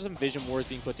here. So there's some vision wars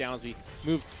being put down as we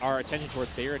move our attention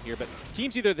towards Baron here. But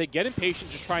teams either they get impatient,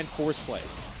 just try and force plays,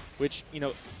 which,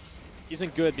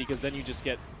 isn't good because then you just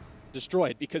get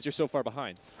destroyed because you're so far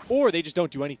behind. Or they just don't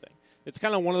do anything. It's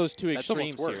kind of one of those two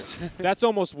extremes here. That's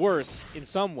almost worse in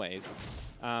some ways,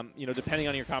 depending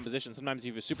on your composition. Sometimes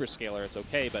you have a super scaler, it's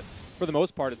okay, but for the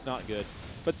most part, it's not good.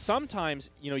 But sometimes,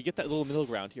 you get that little middle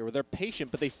ground here where they're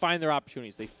patient, but they find their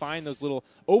opportunities. They find those little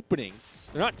openings.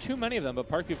 There are not too many of them, but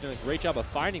Parkview have done a great job of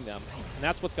finding them, and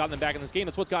that's what's gotten them back in this game.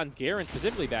 That's what's gotten Garen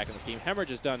specifically back in this game.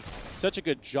 Hemorrhage has done such a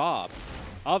good job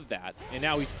of that, and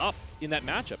now he's up in that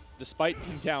matchup, despite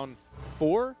being down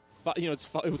 4. But, he's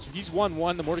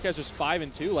 1-1. The Mordekaiser's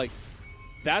 5-2.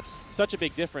 That's such a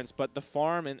big difference, but the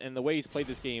farm and the way he's played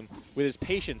this game with his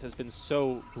patience has been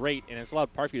so great, and it's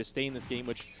allowed Parkview to stay in this game,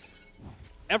 which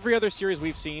every other series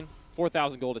we've seen,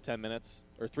 4,000 gold at 10 minutes,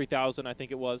 or 3,000, I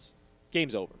think it was,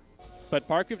 game's over. But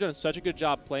Parkview have done such a good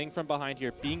job playing from behind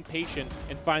here, being patient,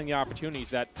 and finding the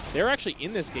opportunities that they're actually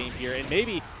in this game here, and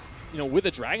maybe, with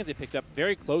the Dragons they picked up,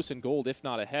 very close in gold, if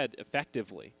not ahead,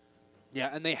 effectively. Yeah,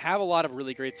 and they have a lot of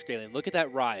really great scaling. Look at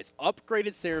that Rise.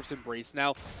 Upgraded Seraph's Embrace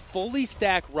now. Fully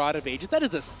stacked Rod of Ages. That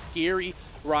is a scary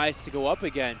Rise to go up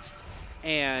against.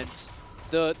 And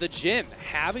the Gym,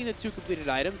 having the 2 completed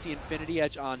items, the Infinity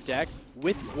Edge on deck,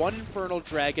 with 1 Infernal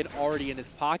Dragon already in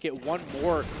his pocket, 1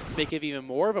 more to make him even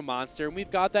more of a monster. And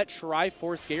we've got that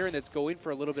Triforce Garen that's going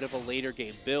for a little bit of a later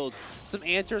game build. Some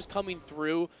answers coming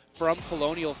through from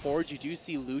Colonial Forge. You do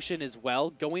see Lucian as well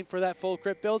going for that full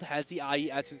crit build, has the IE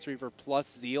Essence Reaver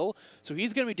plus Zeal. So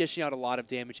he's going to be dishing out a lot of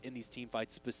damage in these team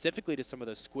fights, specifically to some of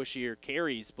the squishier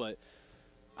carries. But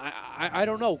I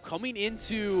don't know, coming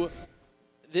into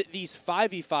these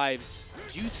 5v5s,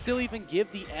 do you still even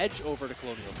give the edge over to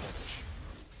Colonial Forge?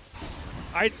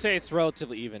 I'd say it's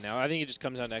relatively even now. I think it just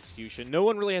comes down to execution. No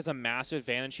one really has a massive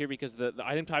advantage here because the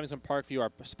item times on Parkview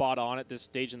are spot on at this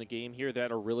stage in the game here. They're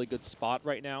at a really good spot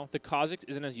right now. The Kha'Zix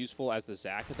isn't as useful as the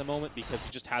Zac at the moment because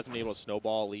he just hasn't been able to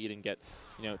snowball a lead and get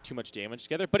too much damage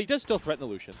together, but he does still threaten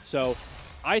the Lucian. So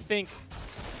I think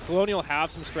Colonial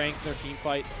have some strengths in their team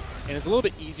fight, and it's a little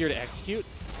bit easier to execute.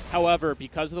 However,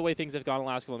 because of the way things have gone in the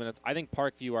last couple of minutes, I think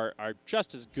Parkview are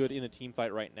just as good in the team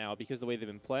fight right now because of the way they've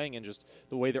been playing and just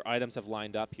the way their items have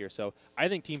lined up here. So I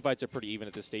think team fights are pretty even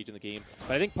at this stage in the game.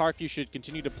 But I think Parkview should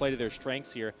continue to play to their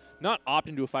strengths here, not opt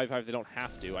into a 5v5 if they don't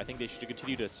have to. I think they should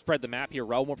continue to spread the map here.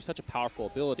 Realm Warp is such a powerful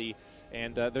ability,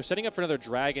 and they're setting up for another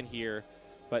Dragon here.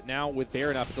 But now with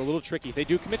Baron up, it's a little tricky. If they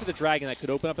do commit to the Dragon, that could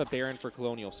open up a Baron for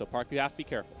Colonial. So Parkview have to be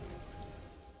careful.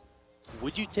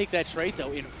 Would you take that trade,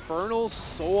 though? Infernal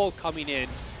Soul coming in.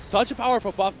 Such a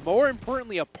powerful buff. More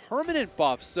importantly, a permanent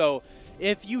buff. So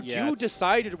if you do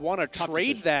decide to want to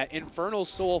trade that Infernal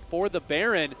Soul for the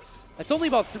Baron, that's only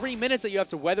about 3 minutes that you have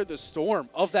to weather the storm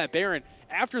of that Baron.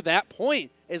 After that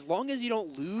point, as long as you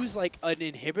don't lose like an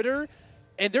inhibitor,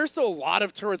 and there's still a lot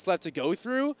of turrets left to go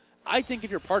through, I think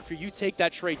if you're Parkview, you take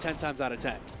that trade 10 times out of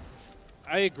 10.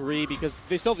 I agree because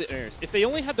they still have the inners. If they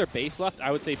only had their base left,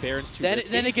 I would say Baron's too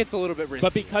risky. Then it gets a little bit risky.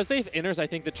 But because they have inners, I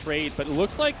think the trade, but it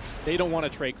looks like they don't want to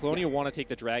trade. Colonial want to take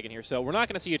the Dragon here. So we're not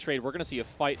going to see a trade. We're going to see a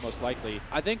fight most likely.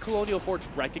 I think Colonial Forge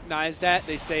recognize that.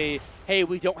 They say, hey,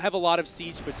 we don't have a lot of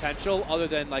siege potential other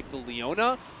than like the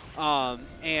Leona.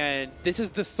 And this is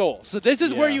the Soul. So this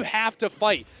is where you have to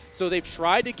fight. So they've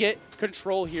tried to get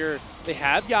control here. They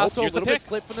have Yasuo a little bit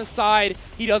slipped from the side.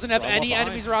 He doesn't have any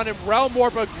enemies around him. Realm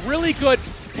Warp, a really good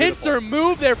pincer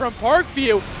move there from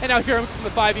Parkview. And now here comes the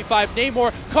 5v5.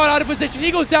 Namor caught out of position.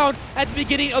 He goes down at the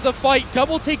beginning of the fight.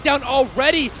 Double takedown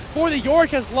already for the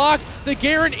Yorick, has locked the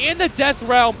Garen and the Death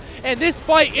Realm. And this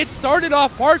fight, it started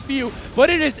off Parkview, but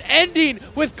it is ending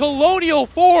with Colonial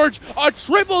Forge. A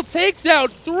triple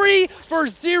takedown, 3 for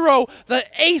 0. The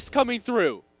ace coming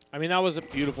through. I mean, that was a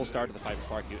beautiful start to the fight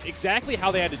for Parkview. Exactly how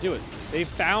they had to do it. They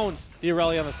found the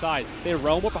Aurelia on the side. They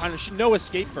roam up behind her. She no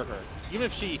escape for her. Even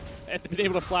if she had been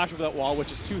able to flash over that wall,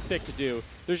 which is too thick to do,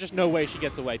 there's just no way she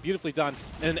gets away. Beautifully done,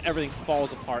 and then everything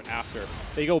falls apart after.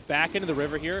 They go back into the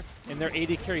river here, and their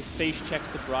AD carry face checks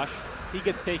the brush. He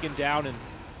gets taken down, and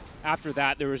after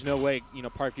that, there was no way,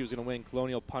 Parkview was going to win.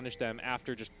 Colonial punished them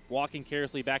after just walking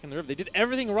carelessly back in the river. They did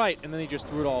everything right, and then they just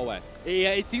threw it all away.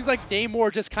 Yeah, it seems like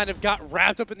Namor just kind of got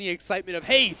wrapped up in the excitement of,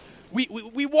 hey,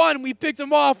 we won, we picked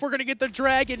him off, we're going to get the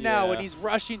dragon now, and he's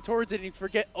rushing towards it, and you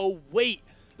forget, oh, wait,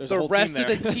 the rest of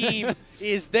the team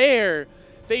is there.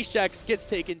 Facechecks gets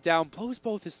taken down, blows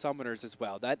both his summoners as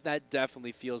well. That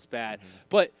definitely feels bad.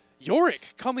 But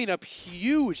Yorick coming up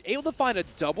huge, able to find a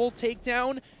double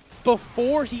takedown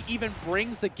before he even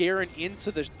brings the Garen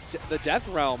into the Death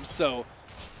Realm. So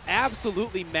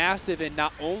absolutely massive, and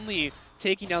not only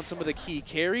taking down some of the key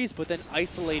carries, but then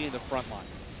isolating the front line.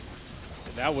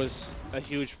 That was a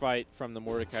huge fight from the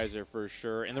Mordekaiser for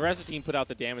sure. And the rest of the team put out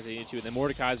the damage they needed to. And the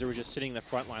Mordekaiser was just sitting in the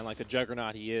front line like the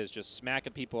juggernaut he is, just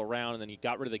smacking people around. And then he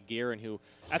got rid of the Garen, who,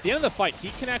 at the end of the fight,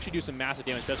 he can actually do some massive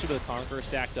damage, especially with the Conqueror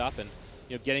stacked up and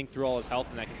getting through all his health,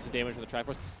 and that gets the damage from the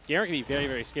Triforce. Garen can be very,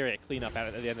 very scary at cleanup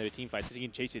at the end of the team fights because he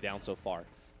can chase you down so far.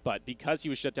 But because he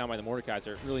was shut down by the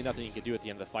Mordekaiser, really nothing he could do at the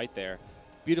end of the fight there.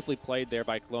 Beautifully played there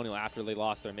by Colonial after they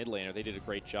lost their mid laner. They did a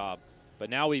great job. But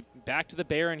now we back to the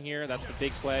Baron here. That's the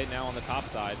big play now on the top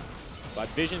side. But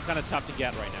Vision's kind of tough to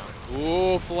get right now.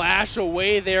 Ooh, flash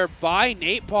away there by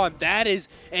Napalm. That is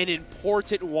an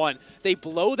important one. They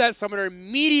blow that summoner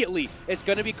immediately. It's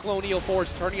going to be Colonial Forge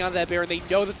turning on that Baron. They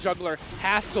know that the jungler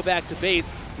has to go back to base.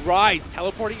 Rise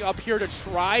teleporting up here to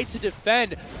try to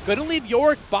defend. Gonna leave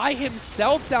Yorick by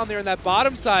himself down there in that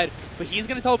bottom side, but he's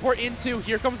gonna teleport into,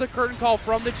 here comes the curtain call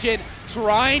from the Jhin,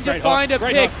 trying to find a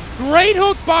pick. Great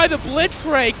hook by the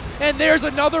Blitzcrank, and there's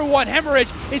another one. Hemorrhage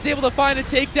is able to find a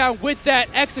takedown with that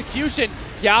execution.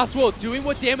 Yasuo doing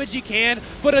what damage he can,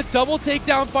 but a double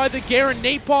takedown by the Garen.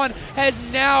 Napalm has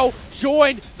now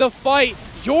joined the fight.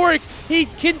 Yorick, he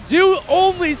can do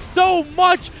only so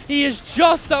much. He is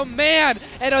just a man,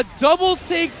 and a double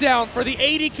takedown for the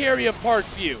AD carry of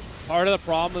Parkview. Part of the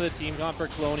problem with the team comp for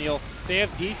Colonial, they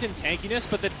have decent tankiness,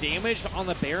 but the damage on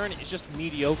the Baron is just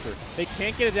mediocre. They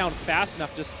can't get it down fast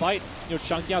enough despite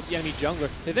chunking out the enemy jungler.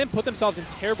 They then put themselves in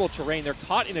terrible terrain. They're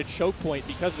caught in a choke point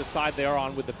because of the side they are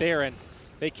on with the Baron.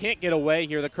 They can't get away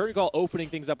here. The curtain call opening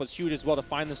things up was huge as well to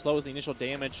find the slows, the initial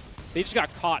damage. They just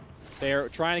got caught. They're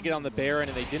trying to get on the Baron,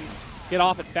 and they didn't get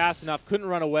off it fast enough, couldn't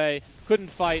run away,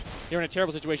 couldn't fight. They're in a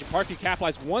terrible situation. Parkview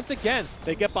capitalized once again.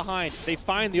 They get behind. They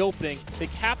find the opening. They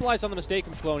capitalize on the mistake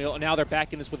from Colonial, and now they're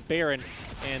back in this with Baron,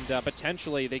 and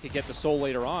potentially they could get the soul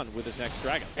later on with this next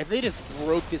dragon. And they just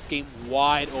broke this game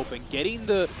wide open, getting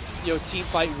the team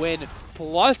fight win,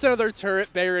 plus another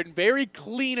turret Baron. Very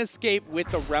clean escape with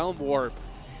the Realm Warp.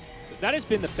 That has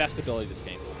been the best ability of this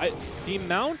game. The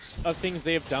amount of things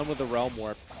they have done with the Realm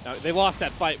Warp, now they lost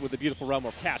that fight with the beautiful Realm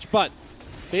Warp catch, but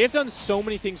they have done so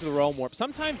many things with the Realm Warp.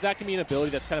 Sometimes that can be an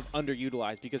ability that's kind of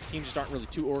underutilized because teams just aren't really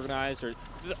too organized or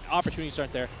the opportunities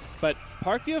aren't there. But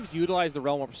Parkview have utilized the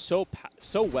Realm Warp so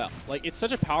well. Like, it's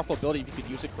such a powerful ability if you could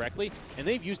use it correctly, and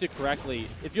they've used it correctly.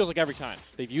 It feels like every time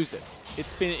they've used it.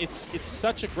 It's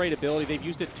such a great ability. They've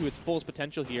used it to its fullest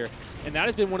potential here, and that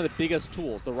has been one of the biggest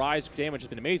tools. The Rise damage has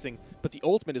been amazing, but the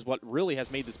ultimate is what really has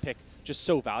made this pick just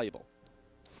so valuable.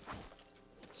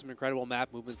 Some incredible map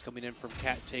movements coming in from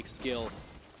Cat Take's skill.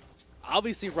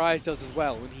 Obviously, Rise does as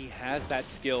well when he has that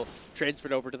skill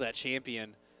transferred over to that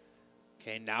champion.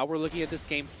 Okay, now we're looking at this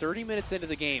game 30 minutes into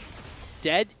the game.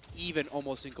 Dead even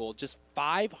almost in gold. Just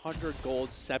 500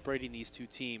 gold separating these two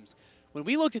teams. When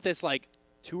we looked at this like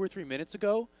 2 or 3 minutes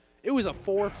ago, it was a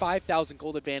 4,000 or 5,000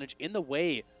 gold advantage in the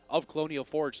way of Colonial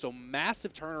Forge. So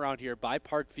massive turnaround here by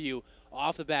Parkview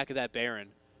off the back of that Baron.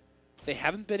 They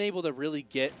haven't been able to really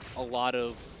get a lot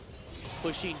of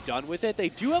pushing done with it. They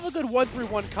do have a good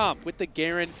 1-3-1 comp with the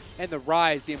Garen and the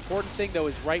Rise. The important thing, though,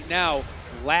 is right now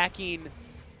lacking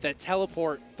that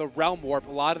teleport, the Realm Warp,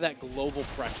 a lot of that global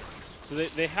pressure. So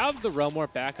they have the Realm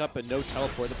Warp backup but no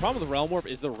teleport. The problem with the Realm Warp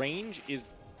is the range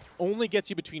only gets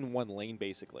you between one lane,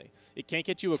 basically. It can't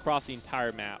get you across the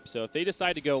entire map. So if they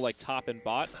decide to go like top and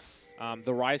bot,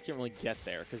 the Rise can't really get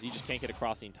there because you just can't get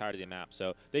across the entirety of the map.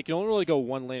 So they can only really go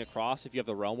one lane across if you have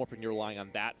the Realm Warp and you're relying on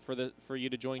that for you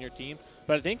to join your team.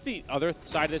 But I think the other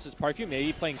side of this is Parkview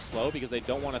maybe playing slow because they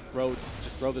don't want to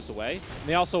just throw this away. And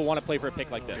they also want to play for a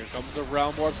pick like this. Here comes the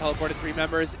Realm Warp, teleported 3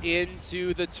 members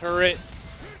into the turret.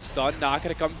 Stun not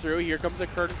going to come through. Here comes a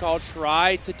curtain call.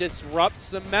 Try to disrupt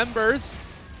some members.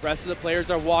 Rest of the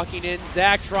players are walking in.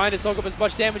 Zach trying to soak up as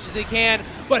much damage as he can,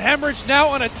 but Hemorrhage now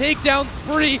on a takedown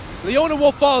spree. Leona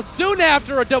will fall soon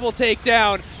after a double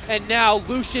takedown, and now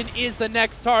Lucian is the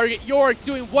next target. Yorick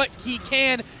doing what he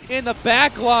can in the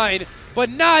back line, but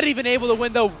not even able to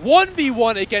win the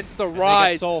 1v1 against the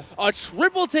Rise. A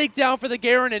triple takedown for the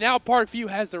Garen, and now Parkview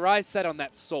has the Rise set on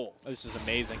that Soul. This is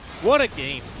amazing. What a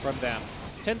game from them.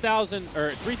 10,000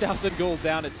 or 3,000 gold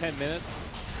down at 10 minutes.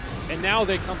 And now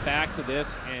they come back to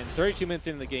this, and 32 minutes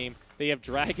into the game, they have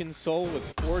Dragon Soul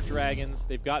with 4 dragons.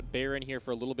 They've got Baron here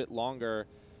for a little bit longer.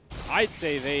 I'd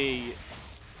say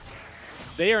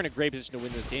they are in a great position to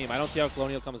win this game. I don't see how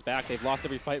Colonial comes back. They've lost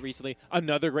every fight recently.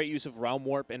 Another great use of Realm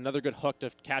Warp, another good hook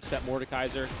to catch that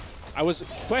Mordekaiser. I was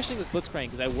questioning the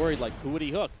Blitzcrank because I worried, like, who would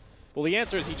he hook? Well, the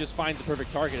answer is he just finds the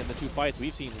perfect target in the 2 fights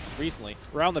we've seen recently.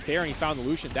 Around the Baron, he found the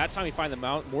Lucian. That time he found the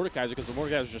Mordekaiser because the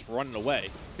Mordekaiser was just running away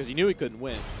because he knew he couldn't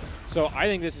win. So I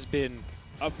think this has been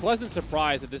a pleasant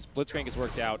surprise that this Blitzcrank has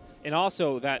worked out, and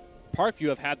also that Parkview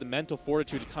have had the mental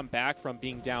fortitude to come back from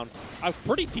being down a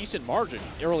pretty decent margin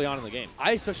early on in the game.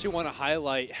 I especially want to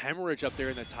highlight Hemorrhage up there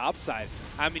in the top side.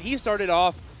 I mean, he started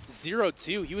off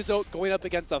 0-2. He was going up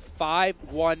against a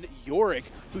 5-1 Yorick,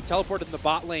 who teleported in the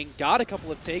bot lane, got a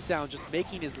couple of takedowns, just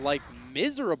making his life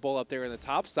miserable up there in the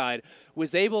top side,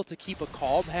 was able to keep a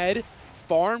calm head,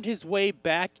 farmed his way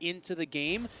back into the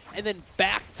game, and then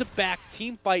back-to-back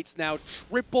team fights now,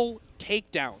 triple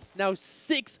takedowns. Now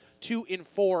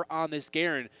 6-2-4 on this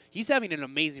Garen. He's having an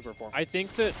amazing performance. I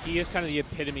think that he is kind of the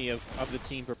epitome of the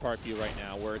team for Parkview right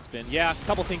now, where it's been, yeah, a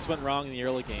couple things went wrong in the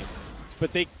early game,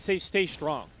 but they stay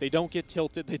strong. They don't get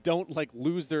tilted. They don't, like,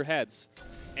 lose their heads.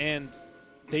 And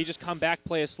they just come back,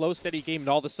 play a slow, steady game, and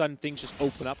all of a sudden things just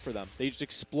open up for them. They just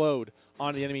explode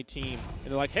on the enemy team.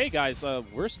 And they're like, hey, guys,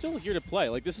 we're still here to play.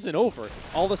 Like, this isn't over.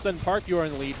 All of a sudden, Parkview are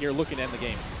in the lead here, looking to end the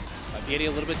game. Getting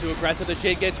a little bit too aggressive. The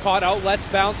Jade gets caught out. Let's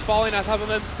bounce, falling on top of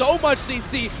him. So much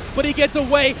CC, but he gets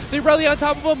away. They rally on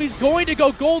top of him. He's going to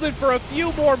go golden for a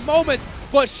few more moments,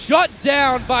 but shut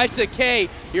down by Decay.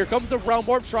 Here comes the Realm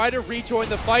Warp, trying to rejoin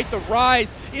the fight. The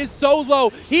Rise is so low.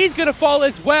 He's going to fall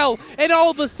as well, and all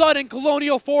of a sudden,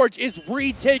 Colonial Forge is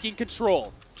retaking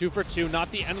control. 2 for 2,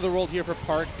 not the end of the world here for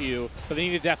Parkview, but they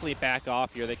need to definitely back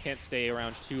off here. They can't stay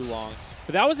around too long.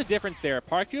 But that was the difference there.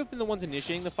 Parkview have been the ones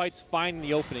initiating the fights, finding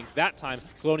the openings. That time,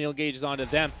 Colonial engages onto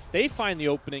them. They find the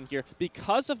opening here.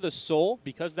 Because of the Soul,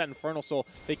 because of that Infernal Soul,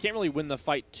 they can't really win the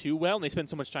fight too well, and they spend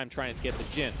so much time trying to get the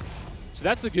Jhin. So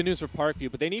that's the good news for Parkview,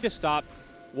 but they need to stop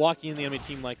walking in the enemy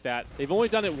team like that. They've only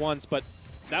done it once, but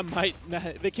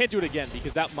they can't do it again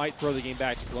because that might throw the game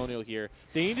back to Colonial here.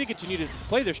 They need to continue to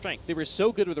play their strengths. They were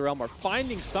so good with the Realm Warp,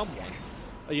 finding someone,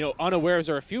 you know, unawares,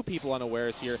 or a few people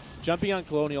unawares here, jumping on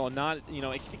Colonial and not, you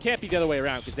know, it can't be the other way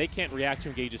around because they can't react to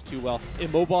engages too well.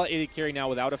 Immobile 80 carry now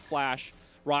without a flash.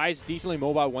 Rise decently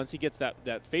mobile once he gets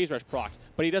that phase rush proc,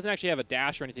 but he doesn't actually have a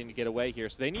dash or anything to get away here,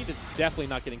 so they need to definitely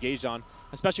not get engaged on,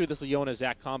 especially with this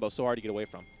Leona-Zac combo, so hard to get away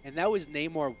from. And that was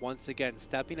Namor once again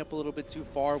stepping up a little bit too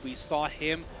far. We saw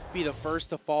him be the first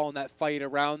to fall in that fight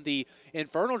around the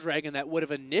Infernal Dragon that would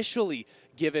have initially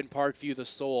given Parkview the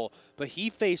Soul, but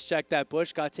he face-checked that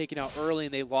bush, got taken out early,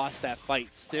 and they lost that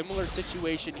fight. Similar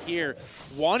situation here,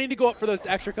 wanting to go up for those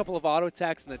extra couple of auto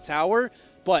attacks in the tower,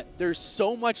 but there's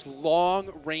so much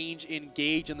long-range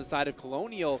engage on the side of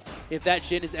Colonial. If that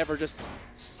Jhin is ever just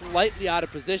slightly out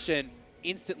of position,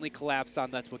 instantly collapsed on,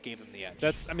 that's what gave them the edge.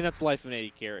 That's life of an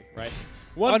 80 carry, right?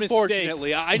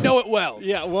 Unfortunately, mistake. I know it well.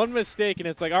 Yeah, one mistake, and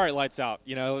it's like, all right, lights out.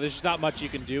 You know, there's just not much you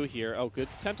can do here. Oh, good.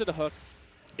 Tempted a hook.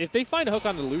 If they find a hook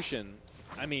on the Lucian,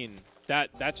 I mean,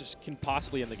 that just can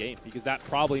possibly end the game, because that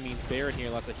probably means Baron here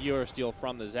unless a hero steal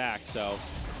from the Zac, so...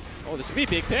 Oh, this could be a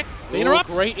big pick. They interrupt.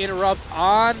 Great interrupt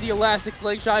on the Elastic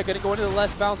Slingshot. Going to go into the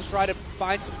left bounce to try to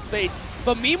find some space.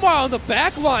 But meanwhile, on the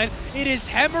back line, it is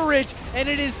Hemorrhage and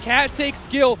it is Cat Take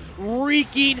Skill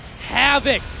wreaking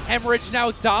havoc. Hemorrhage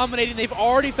now dominating. They've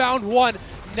already found one.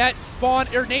 Nate Spawn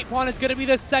is going to be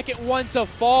the second one to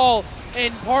fall.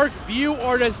 And Parkview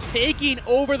are just taking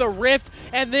over the Rift,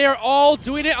 and they are all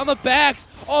doing it on the backs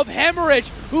of Hemorrhage,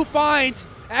 who finds,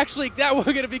 actually, that we're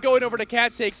going to be going over to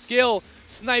Cat Take Skill.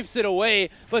 Snipes it away,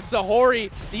 but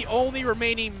Sahori, the only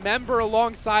remaining member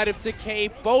alongside of Decay,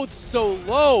 both so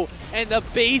low, and the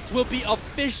base will be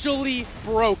officially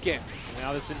broken.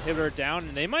 Now this inhibitor down,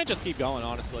 and they might just keep going,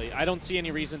 honestly. I don't see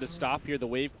any reason to stop here. The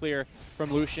wave clear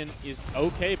from Lucian is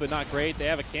okay, but not great. They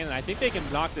have a cannon. I think they can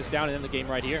knock this down and end the game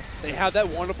right here. They have that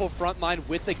wonderful front line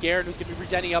with the Garen, who's going to be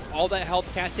regenning up all that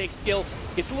health. Cat Take Skill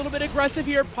gets a little bit aggressive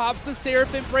here, pops the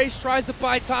Seraph Embrace, tries to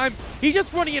buy time. He's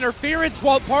just running interference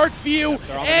while Parkview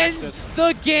ends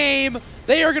the game.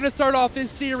 They are going to start off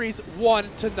this series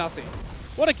 1-0.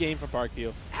 What a game from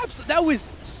Parkview. Absolutely. That was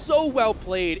so well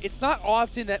played. It's not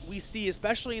often that we see,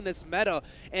 especially in this meta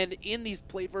and in these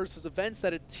play versus events,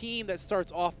 that a team that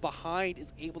starts off behind is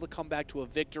able to come back to a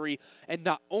victory. And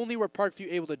not only were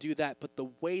Parkview able to do that, but the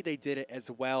way they did it as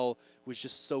well was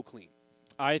just so clean.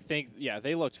 I think, yeah,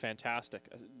 they looked fantastic.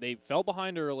 They fell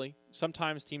behind early.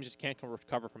 Sometimes teams just can't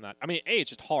recover from that. I mean, A, it's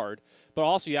just hard, but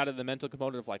also you added the mental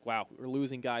component of like, wow, we're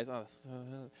losing guys.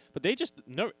 But they just,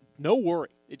 no worry.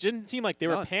 It didn't seem like they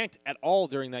were panicked at all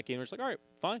during that game. They're just like, all right,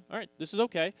 fine, all right, this is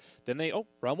okay. Then they,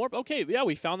 Realm Warp, okay, yeah,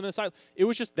 we found them inside. It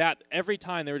was just that every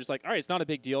time they were just like, all right, it's not a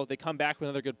big deal. They come back with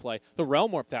another good play. The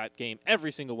Realm Warp that game,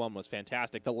 every single one was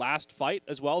fantastic. The last fight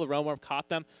as well, the Realm Warp cut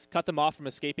them off from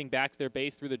escaping back to their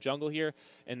base through the jungle here.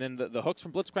 And then the hooks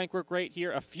from Blitzcrank were great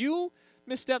here. A few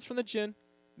missteps from the Jhin.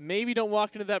 Maybe don't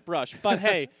walk into that brush. But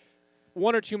hey,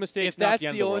 one or two mistakes, if that's not the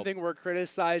end the of the only world. thing we're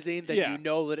criticizing, then you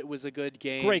know that it was a good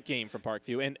game. Great game from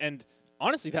Parkview. And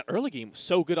honestly, that early game was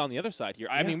so good on the other side here.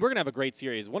 I mean, we're going to have a great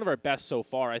series. One of our best so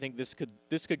far. I think this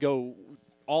could go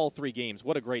all 3 games.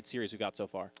 What a great series we got so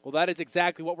far. Well, that is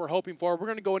exactly what we're hoping for. We're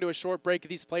going to go into a short break.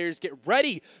 These players get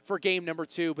ready for game number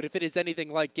 2. But if it is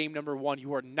anything like game number 1,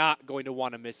 you are not going to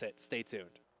want to miss it. Stay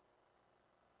tuned.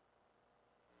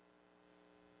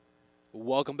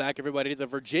 Welcome back, everybody, to the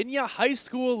Virginia High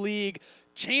School League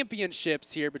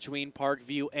Championships here between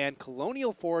Parkview and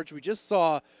Colonial Forge. We just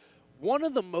saw one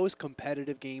of the most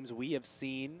competitive games we have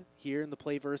seen here in the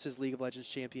PlayVS League of Legends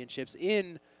Championships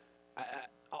in,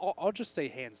 I'll just say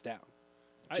hands down,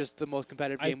 just the most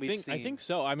competitive game we've seen. I think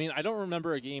so. I mean, I don't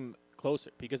remember a game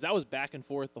closer because that was back and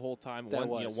forth the whole time.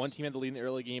 One team had the lead in the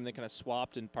early game, they kind of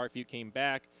swapped, and Parkview came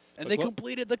back. And they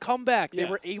completed the comeback. They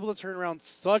were able to turn around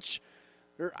such,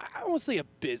 I won't say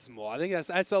abysmal. I think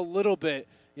that's a little bit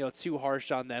too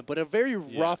harsh on them, but a very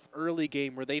rough early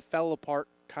game where they fell apart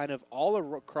kind of all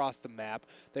across the map.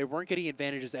 They weren't getting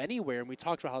advantages anywhere, and we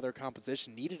talked about how their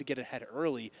composition needed to get ahead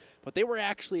early, but they were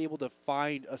actually able to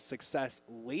find a success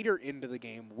later into the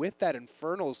game with that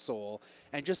Infernal Soul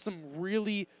and just some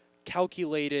really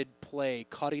calculated play,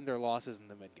 cutting their losses in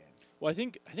the mid game. Well, I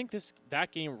think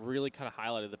that game really kind of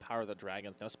highlighted the power of the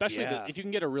Dragons now, especially if you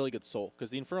can get a really good soul, because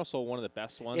the Infernal Soul, one of the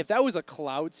best ones. If that was a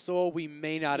Cloud Soul, we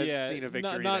may not have seen a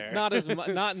victory there.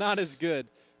 Not as good.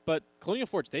 But Colonial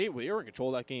Forge, they were in control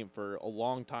of that game for a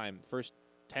long time. First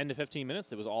 10 to 15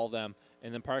 minutes, it was all them.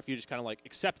 And then Parkview just kind of like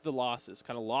accepted the losses,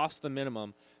 kind of lost the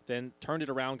minimum, then turned it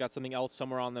around, got something else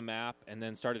somewhere on the map, and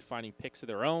then started finding picks of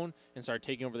their own and started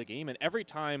taking over the game. And every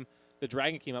time the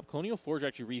Dragon came up, Colonial Forge were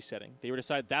actually resetting. They were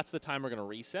decided that's the time we're going to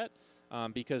reset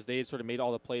because they had sort of made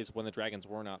all the plays when the Dragons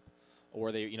weren't up,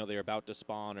 or they're about to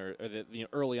spawn, or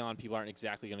early on people aren't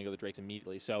exactly going to go to the Drakes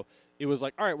immediately. So it was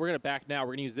like, all right, we're going to back now. We're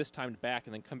going to use this time to back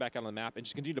and then come back out on the map and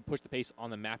just continue to push the pace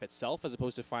on the map itself as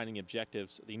opposed to finding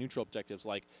objectives, the neutral objectives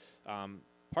like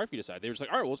Parkview decided. They were just like,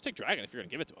 all right, well, let's take Dragon if you're going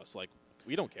to give it to us. Like,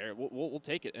 we don't care. We'll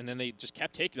take it. And then they just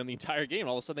kept taking them the entire game. And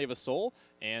all of a sudden they have a soul,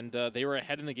 and they were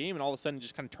ahead in the game, and all of a sudden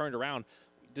just kind of turned around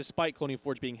despite Colonial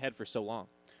Forge being ahead for so long.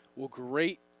 Well,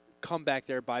 great comeback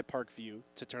there by Parkview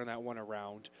to turn that one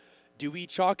around. Do we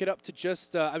chalk it up to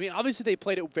just, I mean, obviously they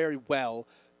played it very well,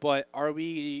 but are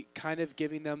we kind of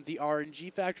giving them the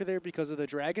RNG factor there because of the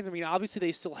Dragons? I mean, obviously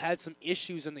they still had some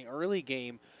issues in the early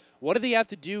game. What do they have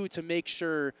to do to make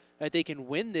sure that they can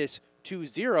win this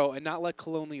 2-0 and not let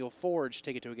Colonial Forge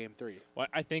take it to a game 3? Well,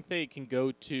 I think they can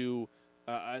go to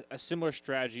a similar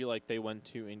strategy like they went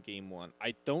to in game 1.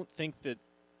 I don't think that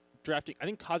drafting, I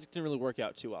think Kazik didn't really work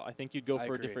out too well. I think you'd go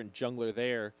for a different jungler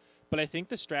there. But I think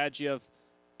the strategy of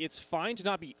it's fine to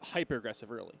not be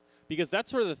hyper-aggressive early, because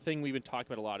that's sort of the thing we've been talking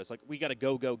about a lot. Is like, we got to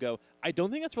go, go, go. I don't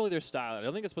think that's really their style. I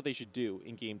don't think that's what they should do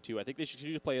in Game 2. I think they should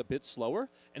continue to play a bit slower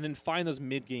and then find those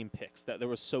mid-game picks that they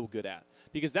were so good at.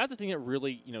 Because that's the thing that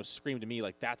really, screamed to me,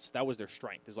 like, that was their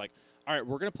strength. Is like, all right,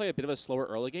 we're going to play a bit of a slower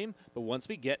early game, but once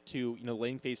we get to, the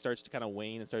lane phase starts to kind of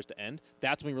wane and starts to end,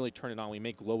 that's when we really turn it on. We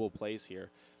make global plays here.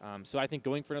 So I think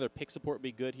going for another pick support would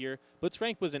be good here.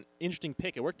 Blitzcrank was an interesting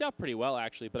pick. It worked out pretty well,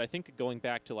 actually, but I think going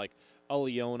back to, like, a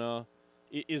Leona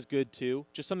is good, too.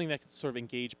 Just something that can sort of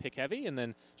engage pick heavy, and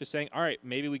then just saying, all right,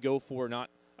 maybe we go for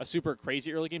not a super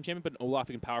crazy early game champion, but an Olaf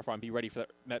who can power farm and be ready for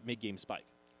that mid-game spike.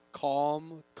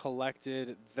 Calm,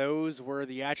 collected. Those were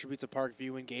the attributes of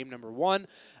Parkview in game number 1.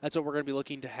 That's what we're going to be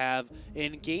looking to have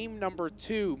in game number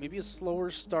 2. Maybe a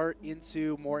slower start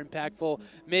into more impactful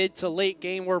mid to late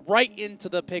game. We're right into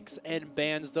the picks and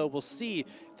bans, though. We'll see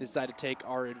if they decide to take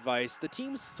our advice. The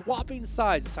team's swapping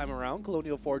sides this time around.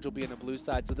 Colonial Forge will be on the blue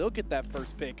side, so they'll get that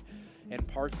first pick and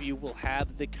Parkview will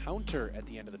have the counter at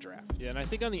the end of the draft. Yeah, and I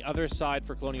think on the other side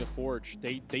for Colonial Forge,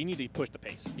 they need to push the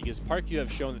pace because Parkview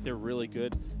have shown that they're really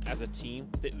good as a team.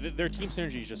 Their team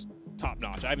synergy is just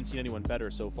top-notch. I haven't seen anyone better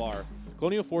so far.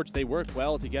 Colonial Forge, they work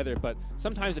well together, but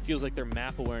sometimes it feels like their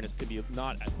map awareness could be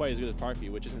not quite as good as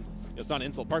Parkview, which isn't, it's not an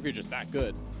insult. Parkview is just that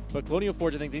good. But Colonial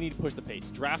Forge, I think they need to push the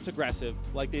pace. Draft aggressive,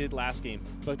 like they did last game,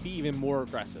 but be even more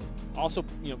aggressive. Also,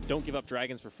 don't give up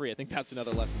dragons for free. I think that's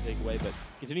another lesson to take away, but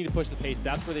continue to push the pace.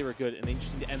 That's where they were good, and they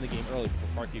just need to end the game early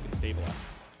before Parkview can stabilize.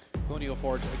 Colonial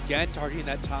Forge, again, targeting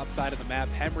that top side of the map.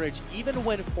 Hemorrhage, even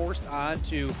when forced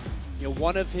onto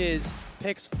one of his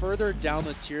picks further down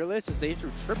the tier list, as they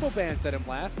threw triple bans at him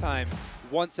last time.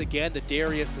 Once again, the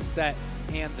Darius, the Set,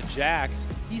 and the Jax.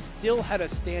 He still had a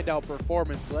standout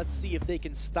performance. So let's see if they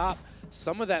can stop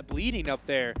some of that bleeding up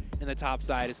there in the top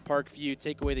side as Parkview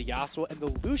take away the Yasuo and the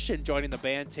Lucian joining the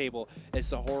ban table, as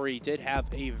Sahori did have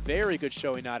a very good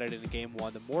showing at it in the game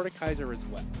one. The Mordekaiser as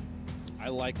well. I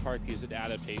like Parkview's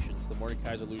adaptations. The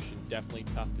Mordekaiser Lucian definitely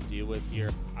tough to deal with here.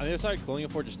 On the other side, Colonial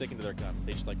Forge just sticking to their guns.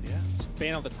 They just just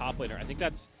ban out the top laner. I think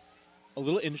that's a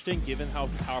little interesting given how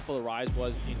powerful the Rise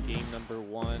was in game number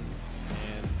one.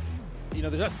 And,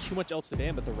 there's not too much else to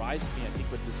ban, but the Rise to me, I think,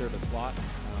 would deserve a slot.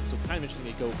 So kind of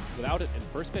interesting to go without it. And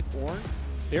first pick Ornn,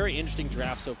 very interesting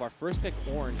draft so far. First pick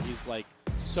Ornn is like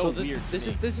so weird to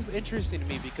me. This is interesting to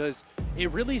me because it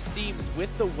really seems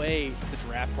with the way the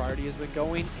draft priority has been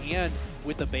going and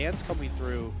with the bans coming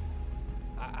through,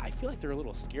 I feel like they're a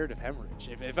little scared of Hemorrhage.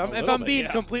 If I'm being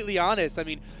completely honest, I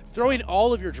mean, throwing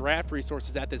all of your draft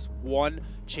resources at this one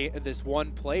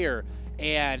player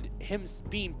and him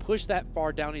being pushed that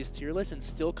far down his tier list and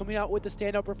still coming out with the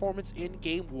standout performance in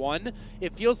game one,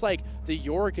 it feels like the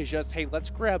Yorick is just, hey, let's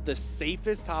grab the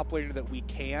safest top laner that we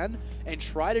can and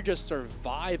try to just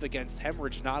survive against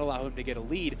Hemorrhage, not allow him to get a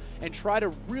lead, and try to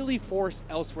really force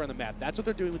elsewhere on the map. That's what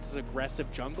they're doing with this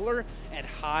aggressive jungler and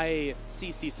high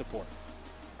CC support.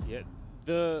 Yeah,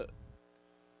 the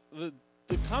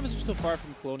composition so far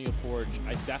from Colonial Forge,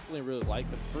 I definitely really like.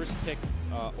 The first pick,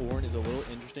 Ornn, is a little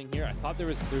interesting here. I thought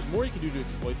there's more you could do to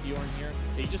exploit the Ornn here.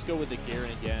 They just go with the Garen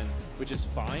again, which is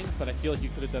fine, but I feel like you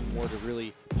could have done more to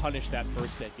really punish that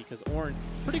first pick because Ornn,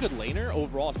 pretty good laner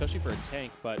overall, especially for a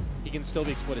tank, but he can still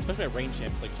be exploited, especially by range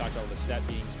champions, like you talked about with the Set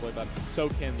being exploited, but so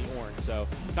can the Ornn. So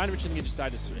kind of interesting to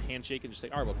decide to sort of handshake and just say,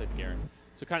 all right, we'll take the Garen.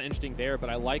 So kind of interesting there, but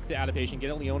I like the adaptation.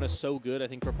 Getting Leona so good, I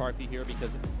think, for Parkview here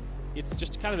because it's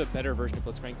just kind of a better version of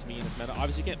Blitzcrank to me in this meta.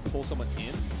 Obviously, you can't pull someone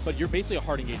in, but you're basically a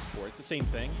hard engaged support. It's the same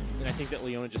thing, and I think that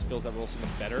Leona just fills that role so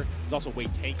much better. It's also way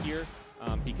tankier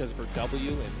because of her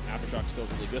W, and Aftershock's still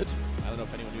really good. I don't know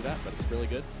if anyone knew that, but it's really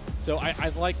good. So I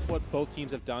like what both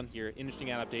teams have done here. Interesting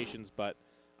adaptations, but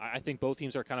I think both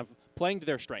teams are kind of playing to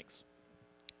their strengths.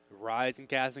 Rise and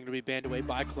Casting to be banned away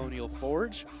by Colonial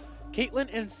Forge. Caitlyn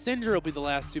and Syndra will be the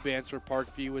last two bans for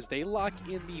Parkview as they lock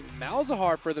in the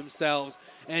Malzahar for themselves.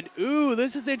 And ooh,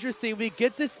 this is interesting. We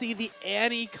get to see the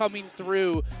Annie coming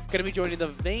through. Going to be joining the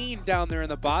Vayne down there on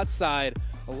the bot side.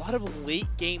 A lot of late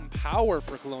game power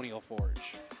for Colonial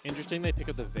Forge. Interesting they pick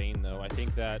up the Vayne though. I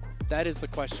think that is the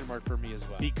question mark for me as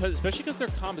well. Especially because their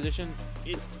composition,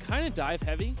 it's kind of dive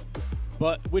heavy,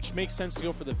 but which makes sense to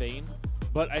go for the Vayne.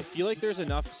 But I feel like there's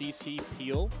enough CC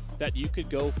peel that you could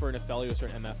go for an Aphelios or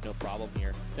an MF no problem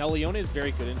here. Now, Leona is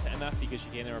very good into MF because she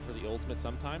can interrupt for the ultimate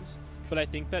sometimes. But I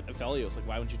think that Aphelios, like,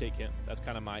 why wouldn't you take him? That's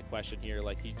kind of my question here.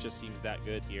 Like, he just seems that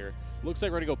good here. Looks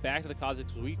like we're going to go back to the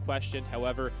Kha'Zix we questioned.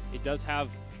 However, it does have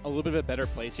a little bit of a better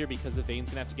place here because the Vayne's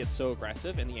going to have to get so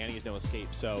aggressive and the Annie is no escape.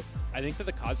 So I think that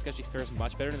the Kha'Zix actually fares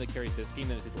much better than the carries this game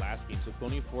than it did last game. So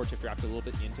Colonial Forge have drafted a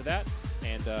little bit into that.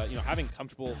 And, having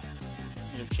comfortable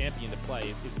champion to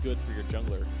play is good for your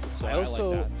jungler.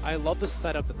 So I love the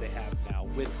setup that they have now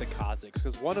with the Kha'Zix,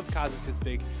 because one of Kha'Zix's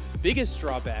biggest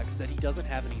drawbacks that he doesn't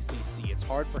have any CC. It's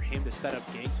hard for him to set up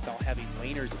ganks without having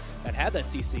laners that have that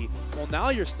CC. Well, now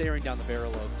you're staring down the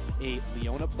barrel of a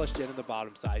Leona plus Jen on the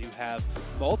bottom side who have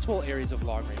multiple areas of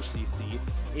long range CC,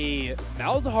 a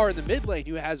Malzahar in the mid lane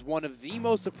who has one of the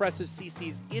most oppressive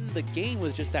CCs in the game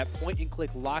with just that point and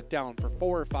click lockdown for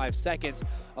 4 or 5 seconds,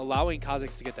 allowing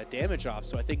Kha'Zix to get that damage off.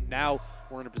 So I think now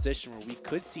we're in a position where we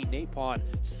could see Napon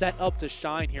set up to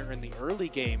shine here in the early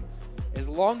game, as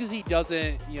long as he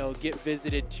doesn't, get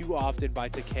visited too often by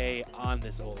Takei on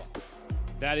this Olaf.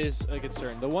 That is a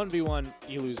concern. The 1v1,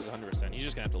 he loses 100%. He's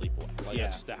just going to have to leap away.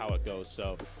 That's just how it goes.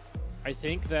 So I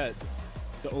think that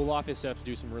the Olaf is set up to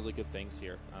do some really good things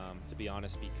here, to be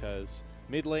honest, because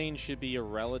mid lane should be a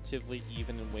relatively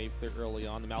even and wave clear early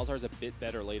on. The Malzahar is a bit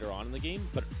better later on in the game,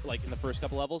 but like in the first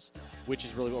couple levels, which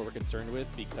is really what we're concerned with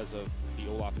because of the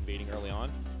Olaf invading early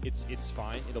on. it's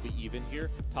fine. It'll be even here.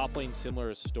 Top lane,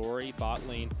 similar story. Bot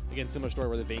lane, again, similar story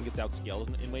where the Vayne gets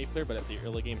outscaled in wave clear, but at the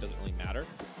early game, it doesn't really matter.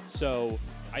 So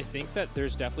I think that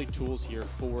there's definitely tools here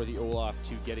for the Olaf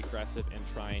to get aggressive and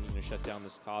try and shut down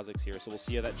this Kha'Zix here. So we'll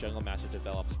see how that jungle matchup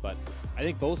develops. But I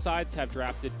think both sides have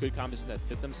drafted good combos that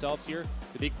fit themselves here.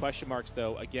 The big question marks,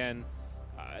 though, again,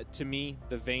 to me,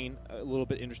 the Vayne, a little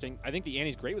bit interesting. I think the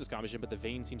Annie's great with this combination, but the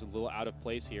Vayne seems a little out of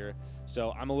place here.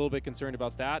 So I'm a little bit concerned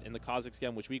about that. And the Kha'Zix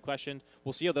again, which we questioned.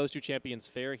 We'll see how those two champions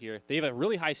fare here. They have a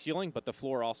really high ceiling, but the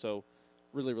floor also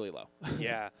really, really low.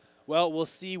 Yeah. Well, we'll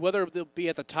see whether they'll be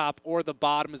at the top or the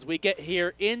bottom as we get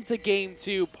here into Game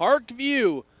 2.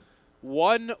 Parkview,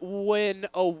 one win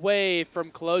away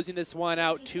from closing this one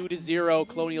out 2-0.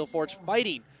 Colonial Forge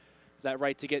fighting that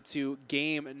right to get to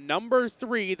game number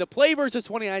 3, the PlayVS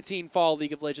 2019 Fall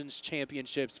League of Legends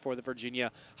Championships for the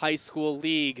Virginia High School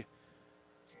League.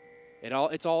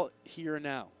 It's all here and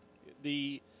now.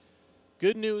 The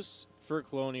good news for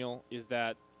Colonial is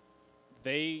that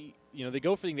they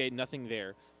go for the invade, nothing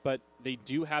there, but they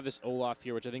do have this Olaf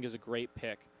here, which I think is a great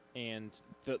pick. And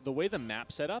the way the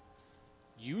map set up,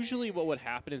 usually what would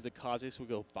happen is the Kha'Zix would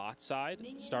go bot side,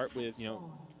 start with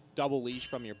double leash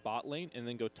from your bot lane, and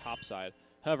then go top side.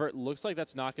 However, it looks like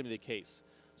that's not going to be the case.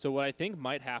 So what I think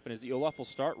might happen is the Olaf will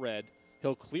start red,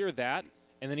 he'll clear that,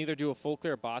 and then either do a full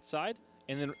clear bot side,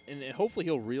 and then hopefully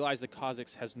he'll realize the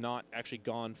Kha'Zix has not actually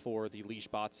gone for the leash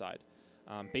bot side,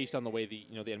 based on the way the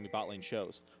enemy bot lane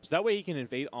shows. So that way he can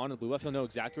invade on the blue buff. He'll know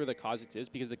exactly where the Kha'Zix is,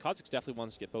 because the Kha'Zix definitely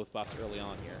wants to get both buffs early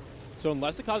on here. So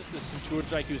unless the Kha'Zix does some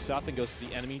 200 IQ stuff and goes to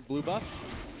the enemy blue buff,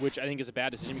 which I think is a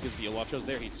bad decision because the Olaf shows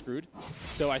there, he's screwed.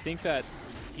 So I think that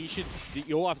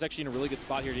the Olaf's actually in a really good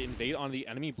spot here to invade on the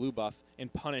enemy blue buff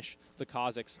and punish the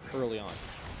Kha'Zix early on.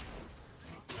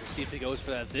 We'll see if he goes for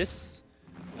that.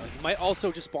 He might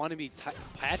also just want to be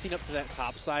pathing up to that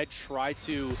top side, try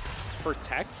to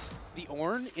protect the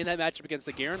Ornn in that matchup against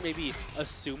the Garen, maybe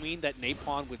assuming that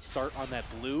Napon would start on that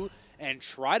blue and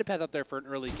try to path up there for an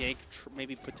early gank,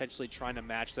 maybe potentially trying to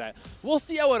match that. We'll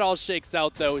see how it all shakes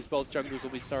out, though, as both junglers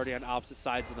will be starting on opposite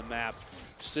sides of the map.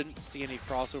 Shouldn't see any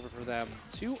crossover for them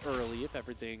too early if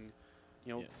everything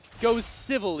goes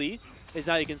civilly. As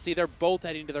now you can see they're both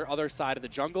heading to their other side of the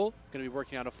jungle, going to be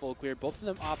working on a full clear. Both of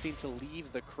them opting to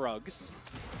leave the Krugs.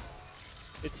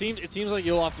 It seems like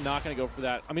Olaf's not going to go for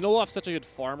that. I mean, Olaf's such a good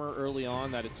farmer early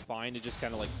on that it's fine to just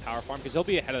kind of like power farm, because he'll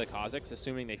be ahead of the Kha'Zix,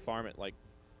 assuming they farm at like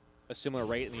a similar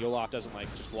rate, and the Olaf doesn't like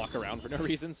just walk around for no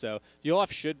reason. So the Olaf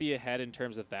should be ahead in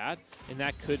terms of that, and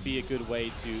that could be a good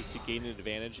way to gain an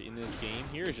advantage in this game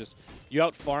here. Is just you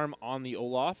out farm on the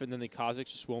Olaf, and then the Kha'Zix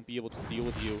just won't be able to deal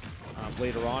with you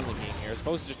later on in the game here, as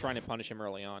opposed to just trying to punish him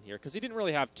early on here, because he didn't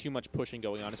really have too much pushing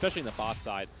going on, especially in the bot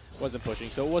side. Wasn't pushing,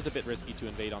 so it was a bit risky to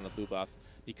invade on the blue buff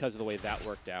because of the way that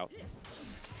worked out.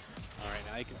 All right,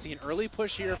 now you can see an early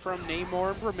push here from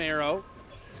Namor and Romero.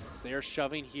 So they are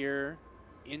shoving here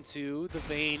into the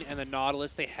Vayne and the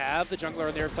Nautilus. They have the jungler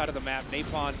on their side of the map.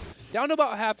 Napon down to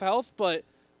about half health, but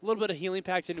a little bit of healing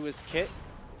packed into his kit.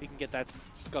 If he can get that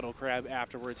Scuttle Crab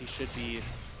afterwards, he should be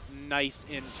nice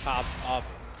and topped up.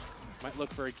 Might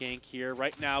look for a gank here.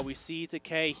 Right now we see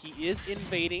Decay. He is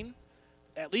invading,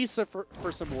 at least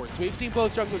for some more. So we've seen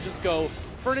both junglers just go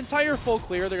for an entire full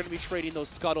clear. They're going to be trading those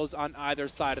Scuttles on either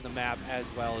side of the map, as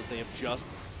well as they have just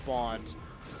spawned.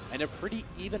 And a pretty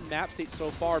even map state so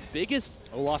far. Biggest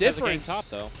Olaf difference. has a gank top,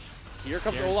 though. Here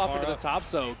comes Olaf into the top,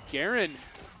 so Garen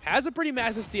has a pretty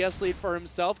massive CS lead for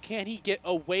himself. Can he get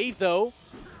away, though?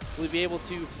 Will he be able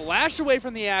to flash away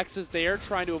from the axes there,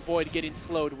 trying to avoid getting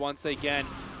slowed once again?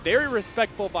 Very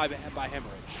respectful by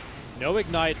Hemorrhage. No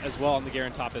ignite as well on the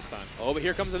Garen top this time. Oh, but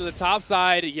here comes into the top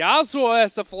side. Yasuo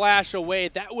has to flash away.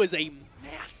 That was a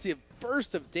massive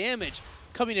burst of damage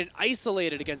coming in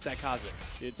isolated against that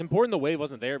Kha'Zix. It's important the wave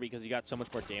wasn't there because he got so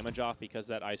much more damage off because of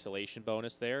that isolation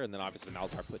bonus there, and then obviously the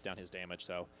Malzahar put down his damage.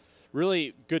 So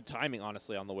really good timing,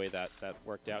 honestly, on the way that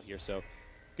worked out here. So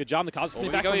good job. The Kha'Zix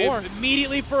coming back for more.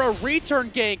 Immediately for a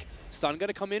return gank. Stun going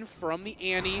to come in from the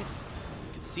Annie. You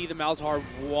can see the Malzahar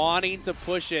wanting to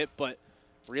push it, but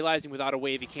realizing without a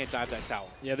wave he can't dive that tower.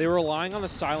 Yeah, they were relying on the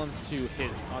silence to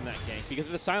hit on that gank, because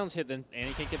if the silence hit, then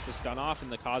Annie can't get the stun off,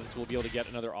 and the Kha'Zix will be able to get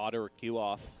another auto or Q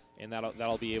off, and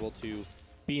that'll be able to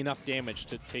be enough damage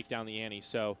to take down the Annie.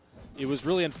 So it was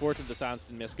really unfortunate the silence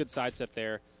didn't miss. Good sidestep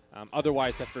there.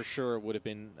 Otherwise, that for sure would have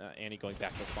been Annie going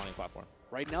back to the spawning platform.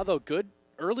 Right now, though, good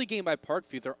early game by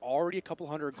Parkview. They're already a couple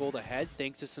hundred gold ahead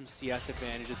thanks to some CS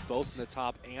advantages both in the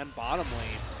top and bottom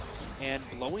lane. And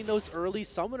blowing those early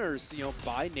summoners,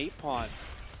 by Napon.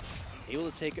 able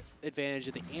to take advantage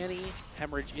of the Annie.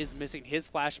 Hemorrhage is missing his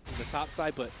flash from the top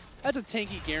side, but that's a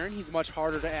tanky Garen. He's much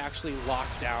harder to actually lock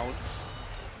down.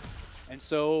 And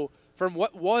so from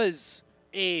what was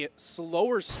a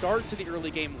slower start to the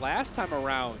early game last time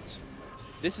around,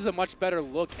 this is a much better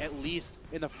look, at least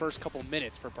in the first couple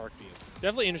minutes for Parkview.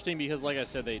 Definitely interesting because, like I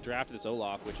said, they drafted this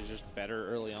Olaf, which is just better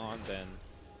early on than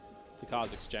the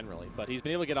Kazakhs generally. But he's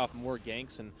been able to get off more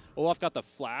ganks, and Olaf got the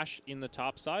flash in the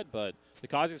top side, but the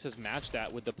Kazakhs has matched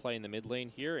that with the play in the mid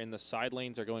lane here, and the side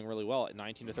lanes are going really well at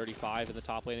 19 to 35 in the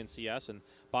top lane in CS, and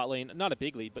bot lane, not a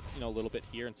big lead, but a little bit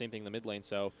here, and same thing in the mid lane.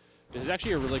 So this is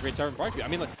actually a really great start from Parkview. I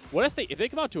mean, like, what if they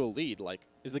come out to a lead? Like,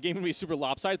 is the game going to be super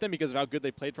lopsided then because of how good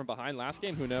they played from behind last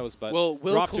game? Who knows? But will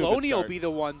Colonial be the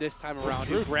one this time around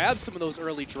who grabs some of those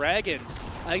early dragons?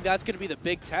 I think that's going to be the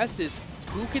big test, is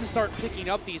who can start picking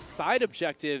up these side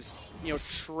objectives,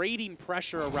 trading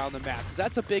pressure around the map. Because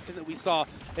that's a big thing that we saw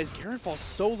as Garen falls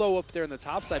so low up there in the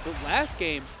top side. But last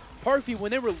game, Parkview,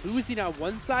 when they were losing on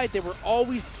one side, they were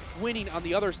always winning on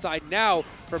the other side. Now,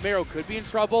 Romero could be in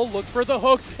trouble. Look for the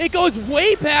hook. It goes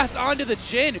way past onto the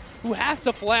Jhin, who has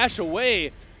to flash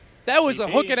away. That was a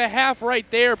hook and a half right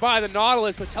there by the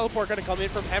Nautilus, but teleport going to come in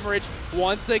from Hemorrhage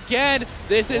once again.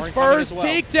 This is first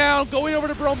takedown going over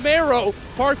to Romero.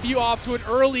 Parkview off to an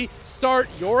early start.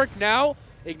 Yorick now.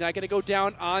 Ignite going to go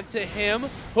down onto him.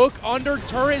 Hook under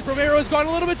turret. Romero's gone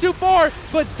a little bit too far,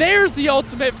 but there's the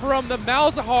ultimate from the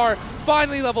Malzahar.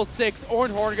 Finally level 6.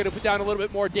 Ornhorn going to put down a little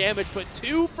bit more damage, but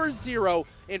 2 for 0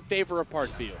 in favor of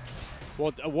Parkview.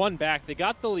 Well, one back. They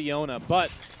got the Leona,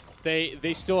 but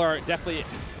they still are definitely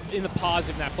in the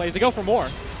positive in that play. They go for more.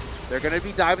 They're going to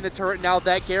be diving the turret now.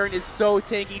 That Garen is so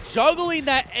tanky, juggling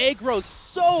that aggro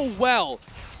so well,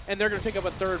 and they're going to pick up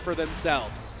a third for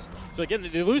themselves. So again,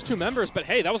 they lose 2 members, but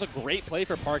hey, that was a great play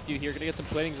for Parkview here. Going to get some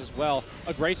platings as well.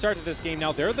 A great start to this game.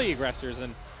 Now they're the aggressors,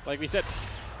 and like we said,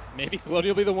 maybe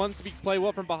Colonial will be the ones to play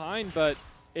well from behind, but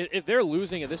if they're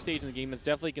losing at this stage in the game, it's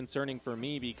definitely concerning for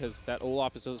me because that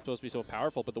Olaf is supposed to be so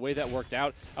powerful. But the way that worked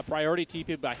out, a priority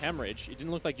TP by Hemorrhage. It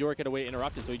didn't look like Yorick had a way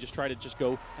interrupted, so he just tried to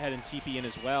go ahead and TP in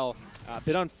as well. A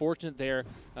bit unfortunate there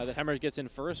that Hemorrhage gets in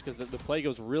first because the play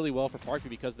goes really well for Parkview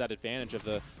because of that advantage of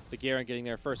the Garen getting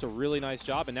there first. So really nice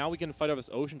job. And now we can fight over this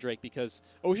Ocean Drake because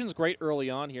Ocean's great early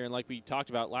on here. And like we talked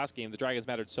about last game, the Dragons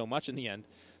mattered so much in the end.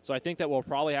 So I think that we'll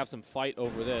probably have some fight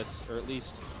over this, or at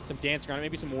least some dancing around it,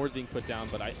 maybe some wards being put down.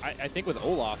 But I think with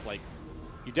Olaf, like,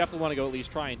 you definitely want to go at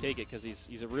least try and take it because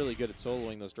he's really good at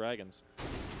soloing those dragons.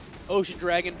 Ocean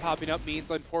Dragon popping up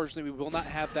means, unfortunately, we will not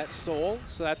have that soul.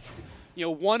 So that's,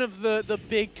 one of the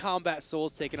big combat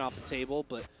souls taken off the table.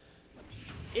 But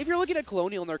if you're looking at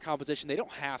Colonial in their composition, they don't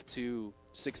have to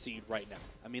succeed right now.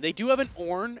 I mean, they do have an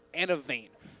Ornn and a Vayne.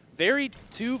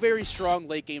 Two very strong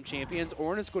late game champions.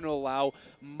 Ornn is going to allow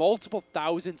multiple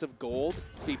thousands of gold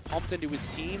to be pumped into his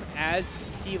team as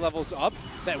he levels up.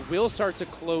 That will start to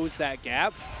close that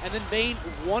gap. And then Vayne,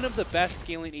 one of the best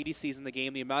scaling ADCs in the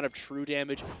game. The amount of true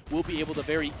damage will be able to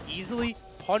very easily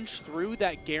punch through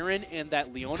that Garen and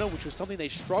that Leona, which was something they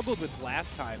struggled with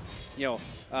last time.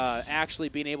 Actually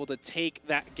being able to take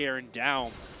that Garen down.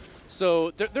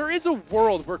 So there is a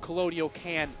world where Colonial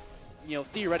can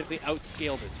theoretically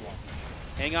outscale this one.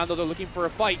 Hang on, though, they're looking for a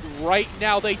fight right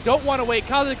now. They don't want to wait.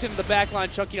 Kazakhstan in the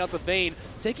backline, chunking out the Vayne,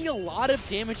 taking a lot of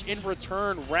damage in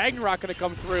return. Ragnarok going to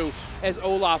come through as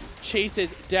Olaf chases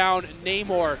down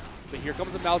Namor. But here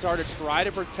comes the Malzahar to try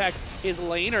to protect his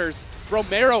laners.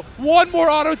 Romero, one more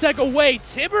auto tech away.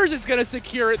 Timbers is going to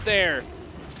secure it there.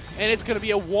 And it's going to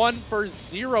be a 1 for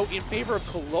 0 in favor of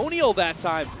Colonial that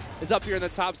time. As up here on the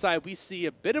top side, we see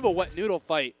a bit of a wet noodle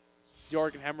fight.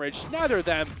 Yorick and Hemorrhage, neither of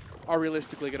them are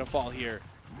realistically going to fall here.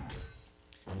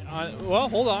 Well,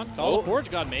 hold on. Call of Forge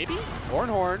God, maybe?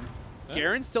 Ornhorn.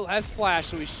 Garen still has flash,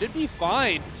 so he should be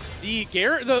fine. The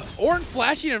Ornn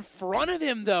flashing in front of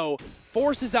him, though,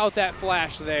 forces out that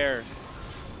flash there.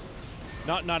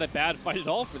 Not a bad fight at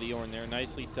all for the Ornn there.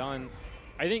 Nicely done.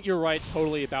 I think you're right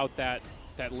totally about that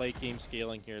late game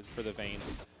scaling here for the Vayne.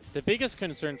 The biggest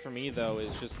concern for me, though,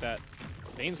 is just that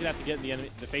Vayne's going to have to get in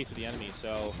the face of the enemy,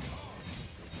 so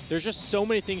there's just so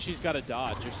many things she's got to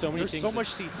dodge. There's so much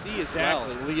CC as well.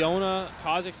 Exactly. Leona,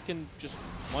 Kazakhs can just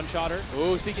one-shot her.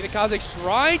 Oh, speaking of Kazakhs,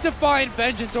 trying to find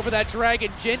vengeance over that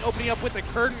dragon. Jhin opening up with the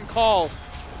curtain call.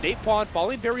 Napeon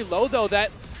falling very low, though.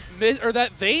 That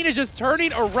Vayne is just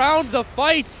turning around the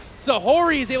fight.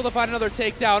 Sahori is able to find another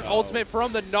takedown. Ultimate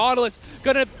from the Nautilus.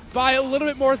 Gonna buy a little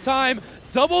bit more time.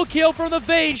 Double kill from the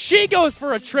Vayne. She goes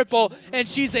for a triple, and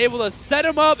she's able to set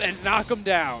him up and knock him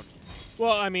down.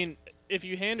 Well, I mean, if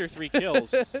you hand her 3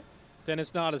 kills, then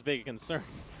it's not as big a concern.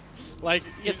 Like,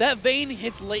 if that Vayne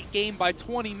hits late game by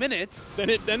 20 minutes, then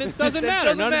it doesn't matter. doesn't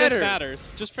None matter. of this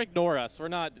matters. Just ignore us.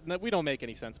 We don't make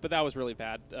any sense. But that was really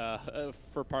bad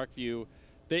for Parkview.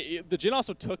 The Jin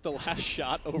also took the last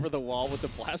shot over the wall with the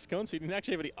blast cone, so he didn't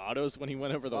actually have any autos when he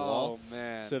went over the wall. Oh,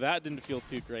 man. So that didn't feel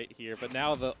too great here. But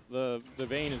now the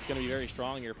Vayne is going to be very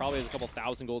strong here. Probably has a couple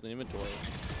thousand gold in inventory.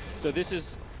 So this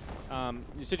is the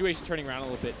situation turning around a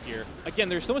little bit here. Again,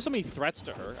 there's still so many threats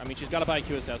to her. I mean, she's got to buy a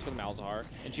QSS for the Malzahar,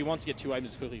 and she wants to get 2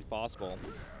 items as quickly as possible.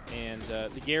 And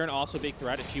the Garen also a big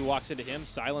threat. If she walks into him,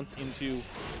 silence into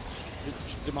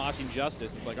Demacian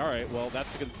Justice, it's like, all right, well,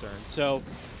 that's a concern. So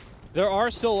there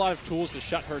are still a lot of tools to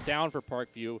shut her down for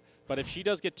Parkview, but if she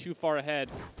does get too far ahead,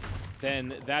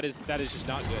 then that is just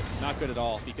not good at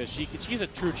all, because she's a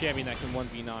true champion that can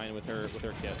 1v9 with her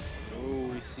kit.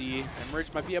 Oh, we see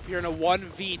Hemorrhage might be up here in a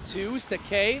 1v2.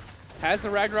 Stakay has the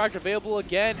Ragnarok available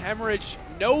again. Hemorrhage,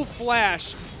 no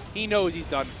flash. He knows he's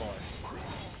done for.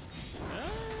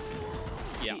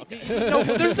 Yeah, okay. No,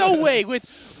 there's no way with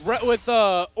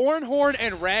Ornhorn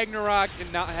and Ragnarok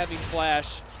and not having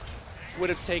flash would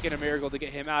have taken a miracle to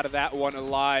get him out of that one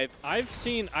alive. I've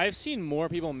seen more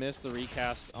people miss the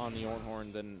recast on the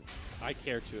Ornhorn than I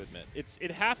care to admit. It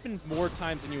happened more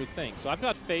times than you would think. So I've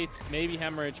got faith maybe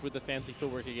Hemorrhage with the fancy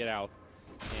footwork to get out,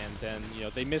 and then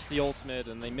they miss the ultimate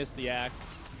and they miss the axe.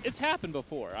 It's happened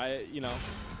before.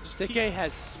 Stakay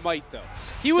has smite though.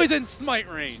 He was in smite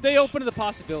range. Stay open to the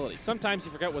possibility. Sometimes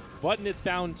you forget what button it's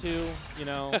bound to.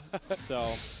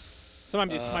 So.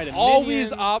 Sometimes you smite a always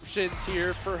minion. options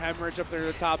here for Hemorrhage up there to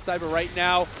the top side, but right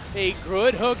now a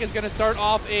good hook is going to start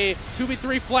off a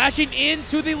 2v3 flashing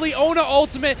into the Leona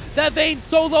ultimate. That Vayne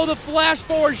solo, the flash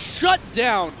forward shut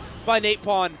down by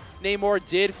Napon. Namor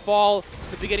did fall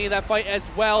at the beginning of that fight as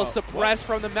well, suppressed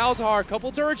from the Malzahar.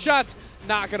 Couple turret shots,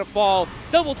 not going to fall.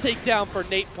 Double takedown for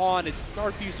Napon as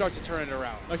Parkview starts to turn it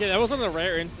around. Okay, that was one of the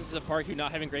rare instances of Parkview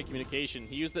not having great communication.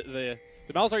 He used the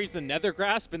Malzahar used the Nether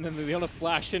Grasp, and then the Leona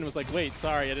flashed in and was like, wait,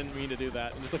 sorry, I didn't mean to do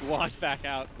that, and just like walked back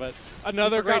out. But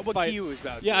another great what fight. Q was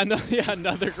about. Yeah,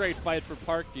 another great fight for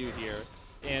Parkview here.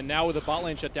 And now with the bot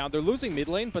lane shut down, they're losing mid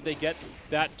lane, but they get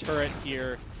that turret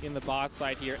here in the bot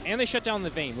side here, and they shut down the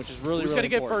Vayne, which is really, Who's really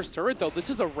going to get first turret, though? This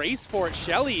is a race for it.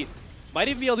 Shelly might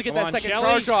even be able to get that second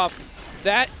charge off.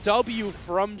 That W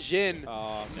from Jin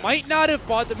might not have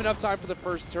bought them enough time for the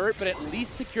first turret, but at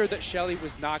least secured that Shelly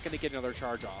was not going to get another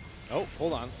charge off. Oh,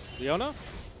 hold on. Leona?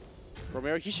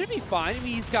 Romero, he should be fine. I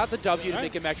mean, he's got the W to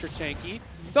make him extra tanky.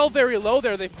 Fell very low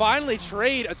there. They finally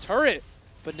trade a turret.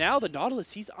 But now the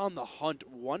Nautilus, he's on the hunt.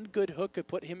 One good hook could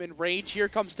put him in range. Here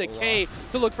comes Decay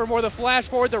to look for more of the flash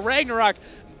forward. The Ragnarok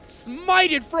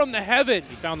smited from the heavens.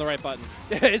 He found the right button.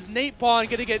 Is Napon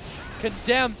going to get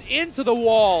condemned into the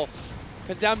wall?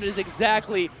 Condemned is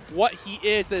exactly what he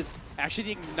is. As actually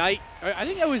the Ignite, I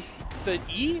think that was the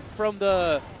E from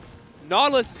the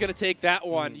Nautilus is going to take that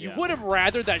one. Yeah. You would have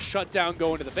rather that shutdown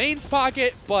go into the Vayne's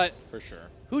pocket, but For sure.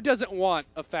 who doesn't want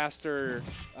a faster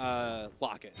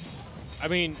Locket? I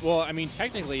mean,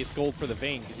 technically it's gold for the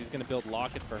Vayne because he's going to build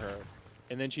Locket for her,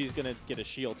 and then she's going to get a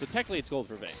shield. So technically it's gold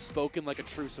for Vayne. Spoken like a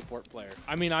true support player.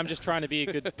 I mean, I'm just trying to be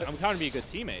a good. I'm trying to be a good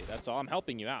teammate. That's all. I'm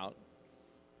helping you out.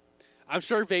 I'm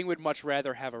sure Vayne would much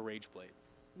rather have a Rage Blade.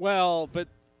 Well, but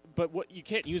what you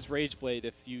can't use Rage Blade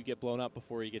if you get blown up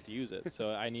before you get to use it.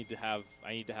 So I need to have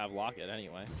Locket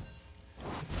anyway.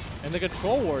 And the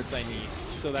control wards I need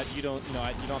so that you don't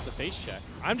have to face check.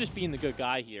 I'm just being the good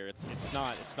guy here. It's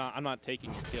not. I'm not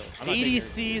taking your kill.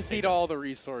 ADCs need all the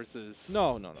resources.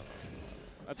 No.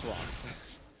 That's wrong.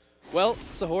 Well,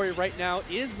 Sahori right now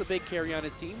is the big carry on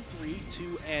his team. 3,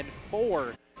 2, and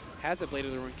 4. Has a Blade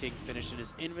of the Ruined King finished in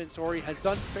his inventory. Has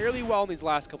done fairly well in these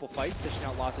last couple fights, dishing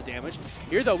out lots of damage.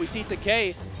 Here, though, we see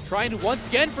Decay trying to once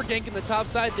again for gank in the top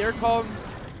side. There comes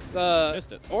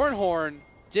Ornhorn.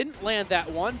 Didn't land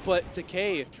that one, but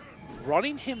Decay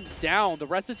running him down. The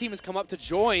rest of the team has come up to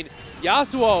join.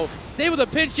 Yasuo is able to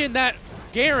pinch in that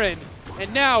Garen,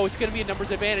 and now it's going to be a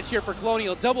numbers advantage here for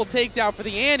Colonial. Double takedown for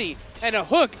the Annie, and a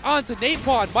hook onto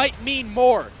Napon might mean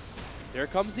more. There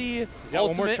comes the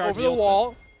ultimate over the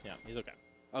wall. Yeah, he's okay.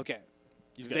 Okay.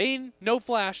 He's good. Vayne, no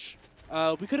flash.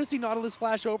 We could have seen Nautilus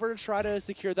flash over to try to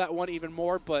secure that one even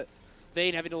more, but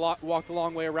Vayne having to walk the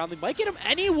long way around. They might get him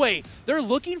anyway. They're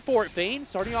looking for it. Vayne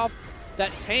starting off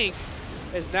that tank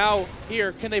is now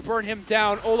here. Can they burn him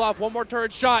down? Olaf, one more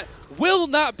turret shot. Will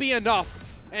not be enough.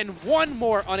 And one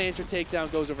more unanswered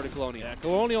takedown goes over to Colonial. Yeah,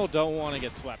 Colonial don't want to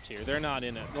get swept here. They're not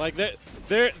in it. Like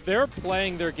they're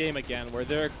playing their game again, where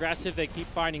they're aggressive. They keep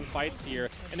finding fights here,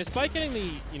 and despite getting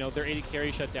the their AD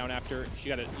carry shut down after she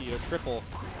got a triple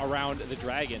around the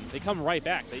dragon, they come right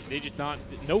back. They just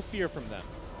no fear from them.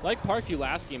 like Parkview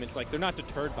last game, it's like they're not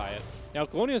deterred by it. Now,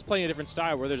 Colonial is playing a different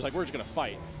style where they're just like, we're just going to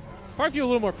fight. Parkview a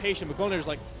little more patient, but Colonial is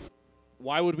like,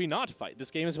 why would we not fight?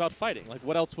 This game is about fighting. Like,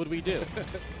 what else would we do?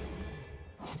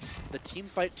 The team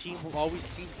fight team will always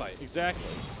team fight. Exactly.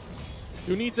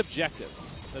 Who needs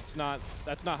objectives? That's not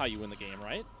how you win the game,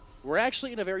 right? We're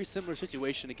actually in a very similar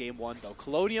situation to game 1, though.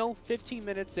 Colonial, 15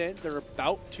 minutes in, they're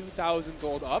about 2,000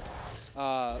 gold up,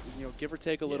 you know, give or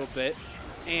take a little bit.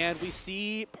 And we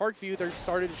see Parkview, they're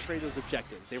starting to trade those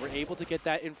objectives. They were able to get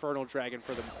that Infernal Dragon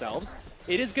for themselves.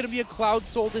 It is going to be a Cloud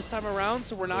Soul this time around,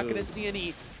 so we're not going to see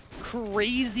any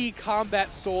crazy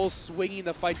combat souls swinging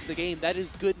the fights of the game. That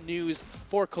is good news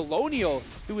for Colonial,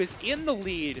 who is in the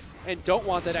lead and don't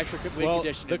want that extra win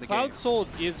condition in the Cloud game. Soul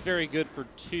is very good for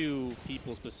 2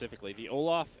 people specifically. The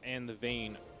Olaf and the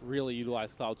Vayne really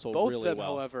utilize Cloud Soul Both really of them,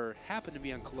 well. however, happen to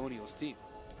be on Colonial's team.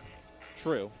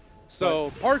 True.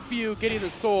 So Parkview getting the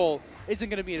soul isn't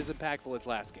going to be as impactful as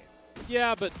last game.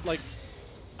 Yeah, but like,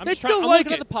 I'm They just trying. still I'm like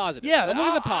looking it. at the positives. Yeah, I'm looking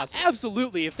at the positives.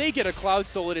 Absolutely. If they get a Cloud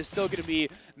Soul, it is still going to be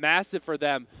massive for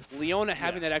them. Leona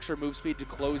having that extra move speed to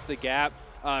close the gap.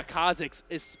 Kha'Zix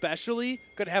especially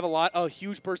going to have a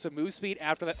huge burst of move speed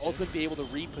after that ultimate, be able to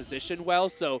reposition well.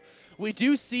 So we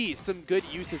do see some good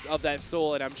uses of that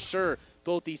soul, and I'm sure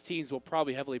both these teams will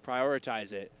probably heavily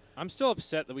prioritize it. I'm still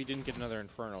upset that we didn't get another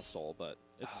Infernal Soul, but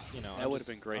it's, you know, That would have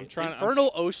been great. I'm trying,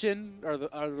 Infernal Ocean are the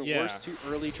Yeah. worst 2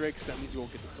 early drakes. That means you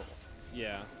won't get the soul.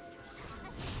 Yeah.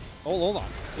 Oh, hold on.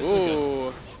 This is good.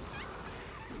 Ooh.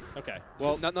 Okay.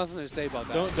 Well, Nothing to say about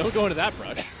that. don't go into that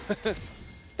brush.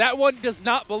 That one does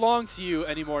not belong to you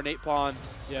anymore, Nate Pond.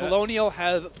 Yeah. Colonial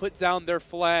have put down their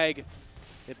flag.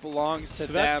 It belongs to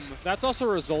So them. that's also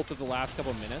a result of the last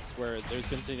couple minutes where there's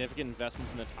been significant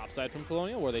investments in the top side from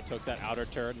Colonial, where they took that outer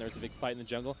turret and there was a big fight in the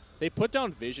jungle. They put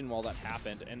down vision while that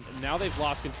happened, and now they've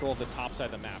lost control of the top side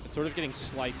of the map. It's sort of getting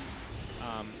sliced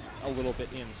a little bit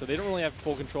in, so they don't really have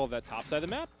full control of that top side of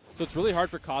the map. So it's really hard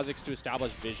for Kha'Zix to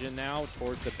establish vision now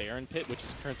towards the Baron pit, which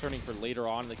is turning for later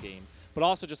on in the game. But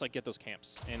also just like get those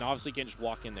camps, and obviously can't just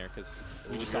walk in there because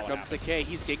we just saw Here what comes the happened. K.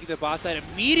 He's ganking the bot side.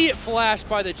 Immediate flash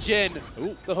by the Jhin.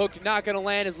 Ooh. The hook not going to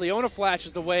land as Leona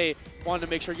flashes away. Wanted to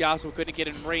make sure Yasuo couldn't get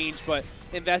in range, but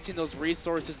investing those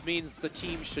resources means the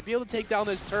team should be able to take down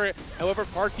this turret. However,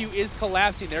 Parkview is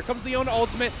collapsing. There comes Leona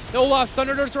ultimate. The Olaf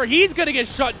Thunder Turret. He's going to get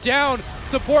shut down.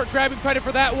 Support grabbing credit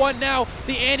for that one now.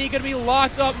 The Annie going to be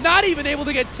locked up. Not even able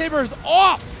to get Timbers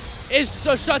off.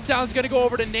 Shutdown's going to go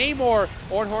over to Namor.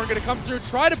 Ornhorn going to come through,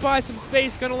 try to buy some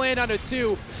space, going to land on a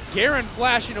 2. Garen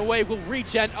flashing away, will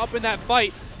regen up in that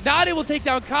fight. Not able to take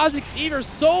down Kha'Zix either.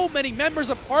 So many members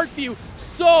of Parkview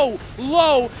so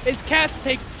low as Cat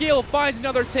takes skill, finds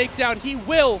another takedown. He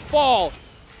will fall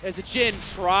as the Jhin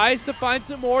tries to find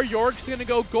some more. York's going to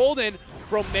go golden.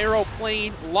 Romero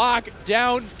playing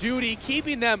lockdown duty,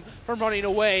 keeping them from running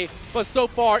away. But so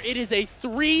far, it is a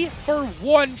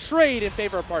 3-for-1 trade in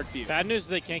favor of Parkview. Bad news is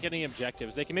they can't get any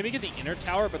objectives. They can maybe get the inner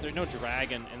tower, but there's no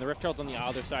dragon, and the Rift Herald's on the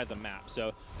other side of the map.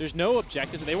 So there's no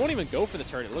objectives. They won't even go for the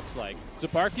turret, it looks like. So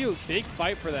Parkview, big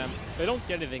fight for them. They don't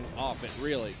get anything off it,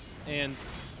 really. And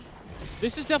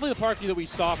this is definitely the Parkview that we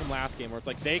saw from last game, where it's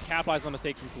like they capitalized on the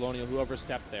mistakes from Colonial, who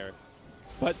overstepped there.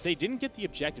 But they didn't get the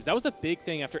objectives. That was the big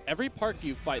thing. After every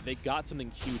Parkview fight, they got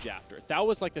something huge after it. That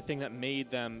was like the thing that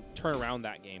made them turn around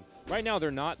that game. Right now, they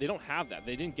don't have that.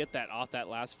 They didn't get that off that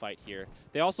last fight here.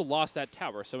 They also lost that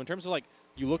tower. So in terms of like,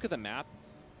 you look at the map,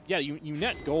 yeah, you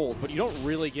net gold, but you don't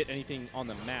really get anything on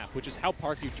the map, which is how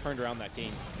Parkview turned around that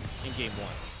game in game 1.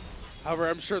 However,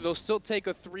 I'm sure they'll still take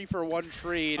a 3-for-1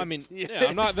 trade. I mean, yeah,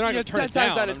 they're not going to turn it 10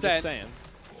 times down. out of I'm 10. just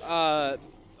saying.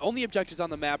 Only objectives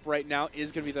on the map right now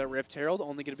is going to be the Rift Herald.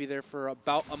 Only going to be there for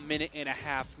about a minute and a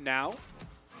half now.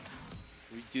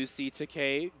 We do see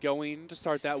Takei going to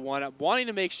start that one up, wanting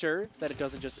to make sure that it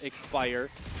doesn't just expire.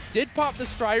 Did pop the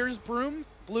Scryer's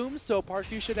bloom, so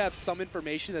Parkview should have some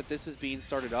information that this is being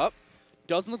started up.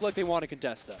 Doesn't look like they want to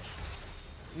contest, though.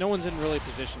 No one's in really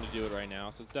position to do it right now,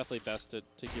 so it's definitely best to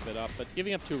give it up. But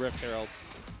giving up 2 Rift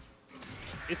Heralds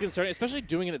is concerning, especially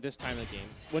doing it at this time of the game.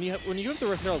 When you give the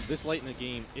Rift Herald this late in the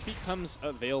game, it becomes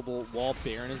available while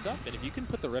Baron is up. And if you can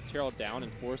put the Rift Herald down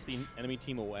and force the enemy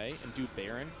team away and do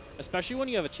Baron, especially when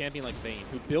you have a champion like Vayne,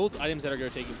 who builds items that are good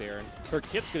at taking Baron, her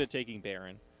kit's good at taking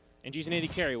Baron, and she's an AD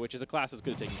carry, which is a class that's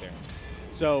good at taking Baron.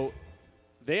 So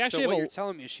they actually So what have you're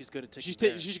telling me is she's good at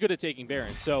taking she's good at taking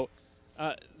Baron. So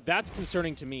that's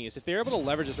concerning to me, is if they're able to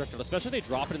leverage this Rift Herald, especially if they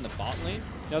drop it in the bot lane.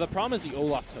 Now, the problem is the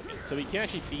Olaf took it, so he can't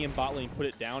actually be in bot lane, put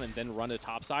it down, and then run to the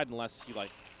top side unless he,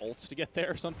 like, ults to get there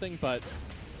or something. But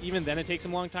even then, it takes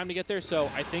him a long time to get there.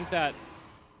 So I think that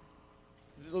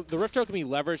the Rift Herald can be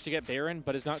leveraged to get Baron,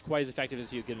 but it's not quite as effective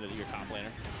as you get it at your top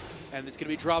laner. And it's going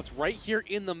to be dropped right here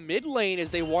in the mid lane as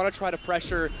they want to try to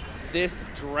pressure this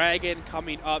dragon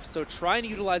coming up. So trying to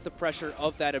utilize the pressure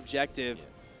of that objective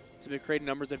to create a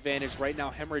numbers advantage. Right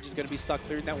now, Hemorrhage is going to be stuck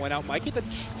clearing that one out. Might get the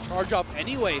charge off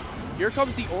anyway. Here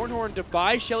comes the Ornhorn to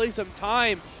buy Shelly some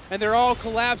time, and they're all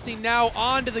collapsing now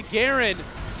onto the Garen.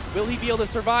 Will he be able to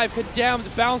survive? Condemned,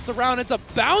 bounced around. It's a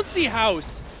bouncy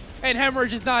house, and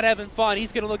Hemorrhage is not having fun.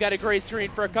 He's going to look at a gray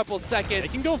screen for a couple seconds. They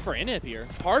can go for inhib here.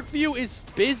 Parkview is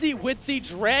busy with the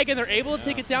dragon. They're able to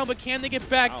take it down, but can they get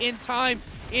back in time?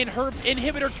 In her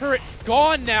inhibitor turret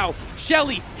gone now.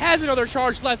 Shelly has another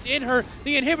charge left in her.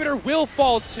 The inhibitor will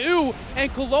fall too.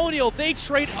 And Colonial, they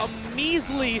trade a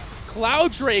measly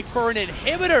Cloud Drake for an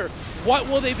inhibitor. What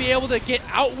will they be able to get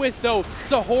out with though?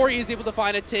 Sahori is able to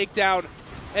find a takedown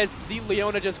as the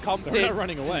Leona just comes in. They're not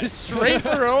running away. Straight for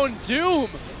her own doom.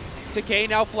 Takei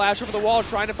now flash over the wall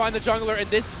trying to find the jungler, and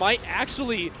this might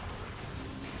actually...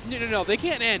 No, they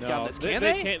can't end on this, can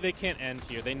they? They can't end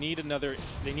here. They need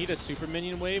a super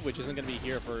minion wave, which isn't going to be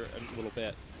here for a little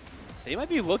bit. They might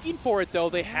be looking for it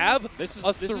though. They have a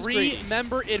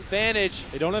 3-member advantage.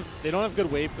 They don't have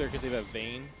good wave clear because they have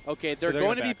Vayne. Okay, they're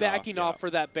going to be backing off for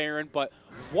that Baron, but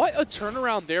what a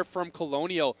turnaround there from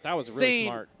Colonial. That was really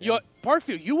smart. Yeah.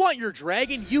 Parkview, you want your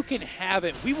dragon? You can have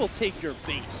it. We will take your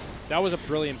base. That was a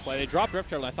brilliant play. They dropped Rift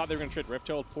Herald, and I thought they were going to trade Rift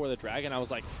Herald for the dragon. I was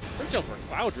like, Rift Herald for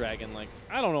Cloud Dragon? Like,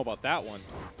 I don't know about that one.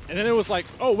 And then it was like,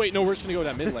 oh, wait, no, we're just going to go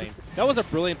down mid lane. That was a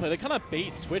brilliant play. They kind of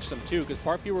bait switched them, too, because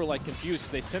Parkview were, like, confused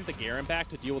because they sent the Garen back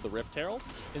to deal with the Rift Herald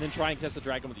and then try and test the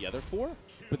dragon with the other 4.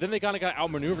 But then they kind of got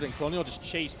outmaneuvered, and Colonial just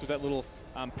chased through that little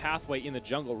pathway in the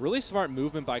jungle. Really smart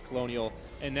movement by Colonial.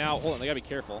 And now, hold on, they got to be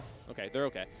careful. Okay, they're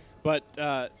okay. But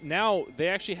now they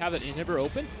actually have that inhibitor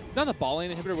open. It's not the ball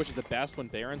lane inhibitor, which is the best when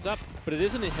Baron's up, but it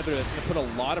is an inhibitor that's going to put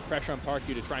a lot of pressure on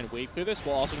Parkview to try and wave clear this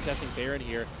while also contesting Baron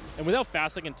here. And with how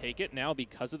fast they can take it now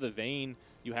because of the Vayne,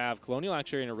 you have Colonial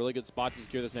actually in a really good spot to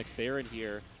secure this next Baron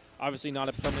here. Obviously not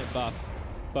a permanent buff,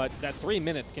 but that 3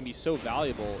 minutes can be so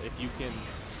valuable if you can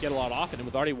get a lot off it. And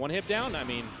with already 1 hit down, I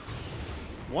mean,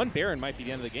 1 Baron might be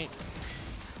the end of the game.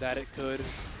 That it could.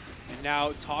 And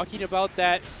now talking about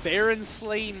that Baron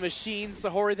slaying machine,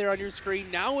 Sahori there on your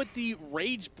screen, now with the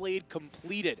Rage Blade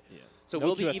completed. Yeah. So no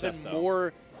will be QSS, even though.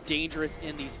 More dangerous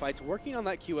in these fights. Working on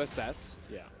that QSS.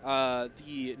 Yeah.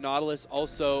 The Nautilus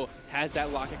also has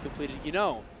that locket completed. You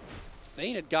know, if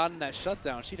Vayne had gotten that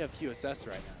shutdown, she'd have QSS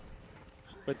right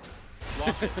now. But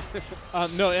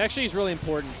no, it actually is really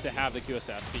important to have the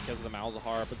QSS because of the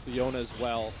Malzahar, but Leona as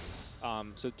well.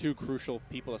 So 2 crucial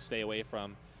people to stay away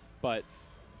from. But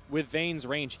with Vayne's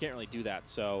range, you can't really do that.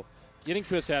 So getting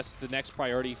QSS the next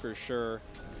priority for sure.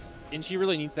 And she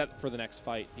really needs that for the next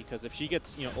fight because if she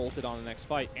gets, ulted on the next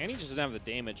fight, Annie just doesn't have the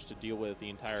damage to deal with the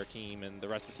entire team and the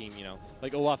rest of the team,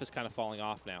 like Olaf is kind of falling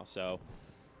off now. So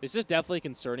this is definitely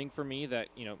concerning for me that,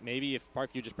 maybe if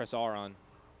Parkview just press R on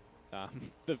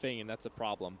the Vayne, that's a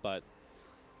problem. But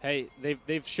hey,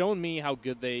 they've shown me how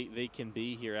good they can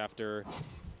be here after.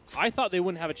 I thought they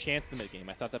wouldn't have a chance in the mid game.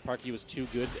 I thought that Parkview was too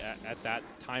good at that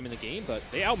time in the game, but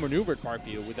they outmaneuvered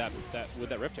Parkview with that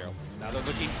Rift Herald. Now they're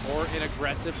looking for an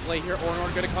aggressive play here.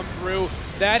 Ornhorn going to come through.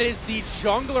 That is the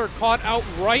jungler caught out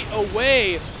right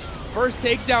away. First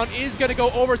takedown is going to go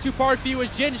over to Parkview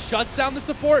as Jin shuts down the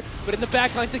support, but in the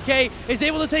backline, Takei is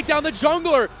able to take down the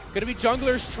jungler. Going to be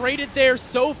junglers traded there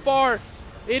so far.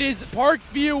 It is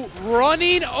Parkview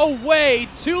running away,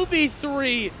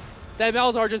 2v3. That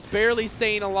Malzahar just barely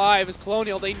staying alive as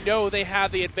Colonial, they know they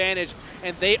have the advantage,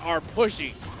 and they are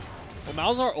pushing. Well,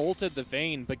 Malzahar ulted the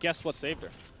Vayne, but guess what saved her?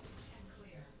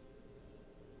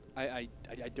 I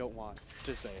don't want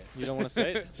to say it. You don't want to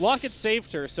say it? Locket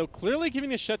saved her, so clearly giving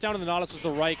the shutdown to the Nautilus was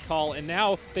the right call, and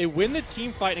now they win the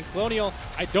team fight, and Colonial,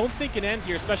 I don't think can end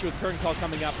here, especially with current call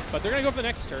coming up, but they're going to go for the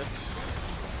Nexus turrets.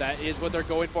 That is what they're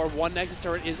going for. 1 Nexus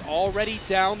turret is already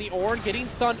down. The Ornn getting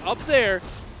stunned up there.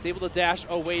 Is able to dash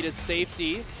away to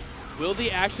safety. Will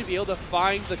they actually be able to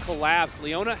find the collapse?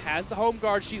 Leona has the home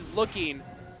guard. She's looking.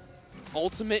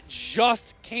 Ultimate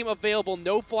just came available.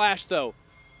 No flash, though.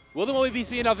 Will the Moe Beast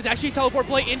be enough? It's actually teleport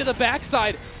play into the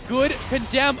backside. Good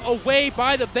condemn away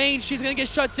by the Vayne. She's going to get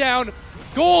shut down.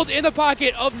 Gold in the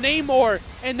pocket of Namor.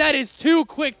 And that is 2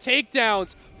 quick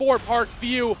takedowns for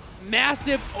Parkview.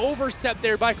 Massive overstep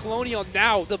there by Colonial.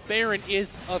 Now the Baron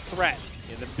is a threat.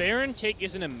 Yeah, the Baron take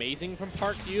isn't amazing from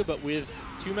Parkview, but with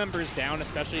 2 members down,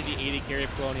 especially the AD carry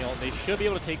of Colonial, they should be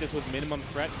able to take this with minimum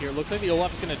threat here. Looks like the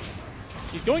Olaf is going to...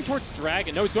 He's going towards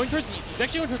Dragon. No, he's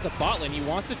actually going towards the bot lane. He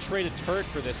wants to trade a turret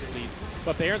for this at least,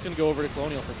 but Baron's going to go over to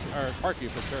Colonial or Parkview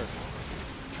for sure.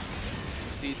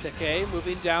 You see Takei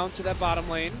moving down to that bottom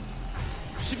lane.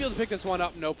 Should be able to pick this one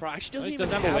up, no problem. She doesn't even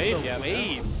have a wave yet.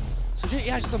 So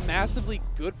yeah, just a massively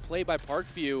good play by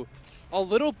Parkview. A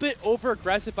little bit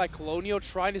over-aggressive by Colonial,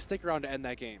 trying to stick around to end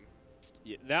that game.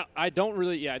 Yeah, I didn't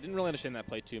really understand that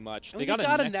play too much. I mean, they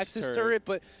got a Nexus turret,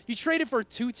 but you traded for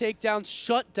 2 takedowns,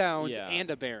 shutdowns, and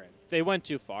a Baron. They went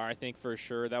too far, I think, for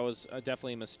sure. That was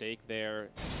definitely a mistake there.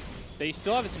 They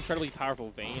still have this incredibly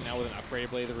powerful Vayne now with an upgrade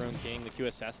Blade of the Ruined King, the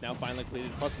QSS now finally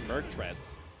completed, plus Merc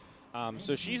Treads.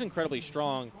 So she's incredibly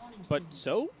strong, but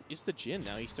so is the Jhin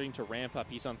now. He's starting to ramp up.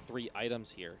 He's on 3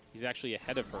 items here. He's actually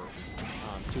ahead of her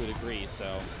to a degree.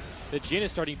 So the Jhin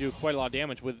is starting to do quite a lot of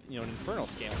damage with an Infernal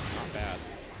scale. Not bad.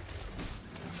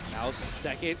 Now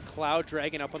second Cloud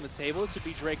Dragon up on the table. This would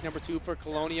be Drake number 2 for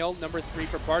Colonial, number 3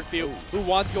 for Parkview, who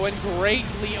wants to go in. Great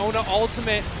Leona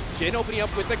ultimate. Jhin opening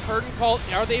up with the curtain call.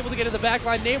 Are they able to get to the back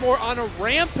line? Namor on a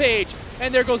rampage.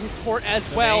 And there goes the support as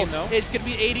well. It's going to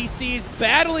be ADCs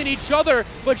battling each other,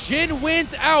 but Jhin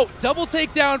wins out. Double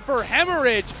takedown for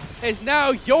Hemorrhage, as now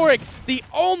Yorick, the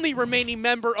only remaining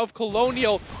member of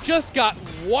Colonial, just got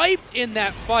wiped in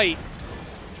that fight.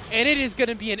 And it is going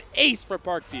to be an ace for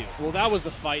Parkview. Well, that was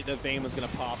the fight that Vayne was going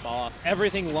to pop off.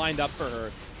 Everything lined up for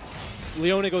her.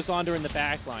 Leona goes on to her in the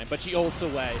back line, but she ults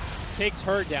away, takes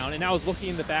her down, and now is looking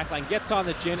in the back line, gets on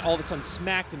the Jhin, all of a sudden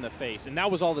smacked in the face. And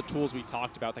that was all the tools we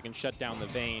talked about that can shut down the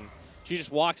Vayne. She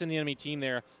just walks in the enemy team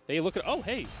there. They look at, oh,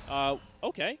 hey,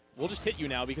 okay, we'll just hit you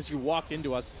now because you walked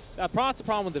into us. That's the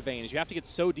problem with the Vayne, is you have to get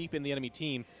so deep in the enemy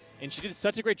team. And she did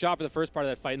such a great job for the first part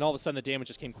of that fight, and all of a sudden the damage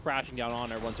just came crashing down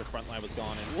on her once her front line was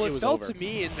gone, and well, it was felt over. To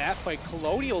me in that fight,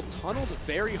 Colonial tunneled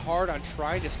very hard on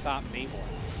trying to stop Namor.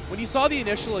 When you saw the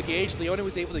initial engage, Leona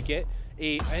was able to get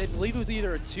I believe it was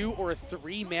either a 2 or a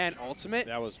 3-man ultimate.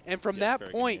 That was, and from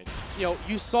that point,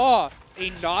 you saw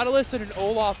a Nautilus and an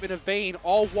Olaf and a Vayne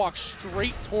all walk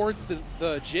straight towards the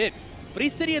Jhin. But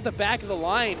he's sitting at the back of the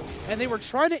line, and they were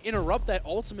trying to interrupt that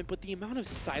ultimate, but the amount of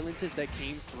silences that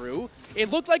came through, it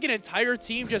looked like an entire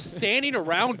team just standing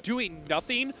around doing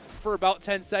nothing for about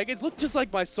 10 seconds. Looked just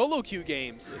like my solo queue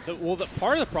games. Well,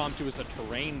 part of the problem, too, was the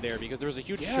terrain there, because there was a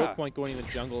huge choke point going in the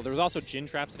jungle. There was also Jhin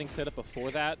traps, I think, set up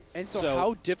before that. And so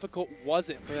how difficult was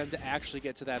it for them to actually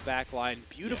get to that back line?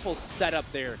 Beautiful setup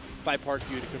there by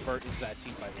Parkview to convert into that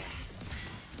team fight win.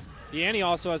 The Annie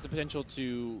also has the potential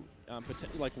to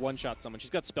like one-shot someone. She's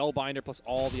got Spellbinder plus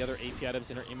all the other AP items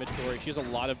in her inventory. She has a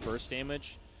lot of burst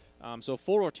damage. So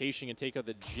full rotation can take out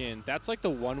the Jhin. That's like the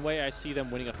one way I see them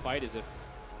winning a fight, is if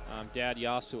Dad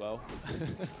Yasuo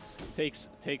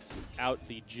takes out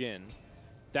the Jhin.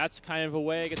 That's kind of a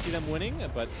way I can see them winning,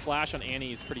 but Flash on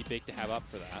Annie is pretty big to have up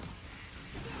for that.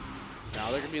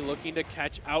 Now they're going to be looking to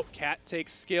catch out Cat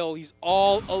Takes skill. He's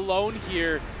all alone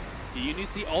here. He uses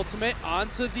the ultimate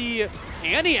onto the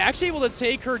Annie, actually able to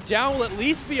take her down. Will at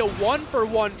least be a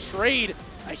 1-for-1 trade.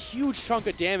 A huge chunk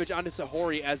of damage onto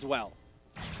Sahori as well.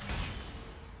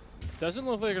 Doesn't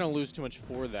look like they're going to lose too much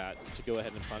for that to go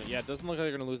ahead and fund it. Yeah, it doesn't look like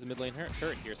they're going to lose the mid lane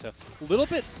turret here. So a little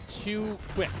bit too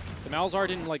quick. The Malzahar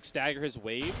didn't like stagger his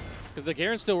wave, because the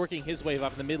Garen's still working his wave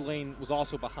up, and the mid lane was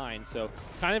also behind. So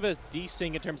kind of a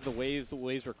desync in terms of the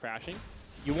waves were crashing.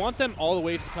 You want them, all the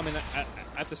waves, to come in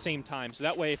at the same time. So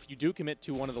that way, if you do commit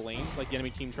to one of the lanes, like the enemy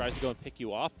team tries to go and pick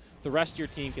you off, the rest of your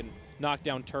team can knock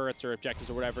down turrets or objectives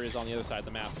or whatever is on the other side of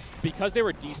the map. Because they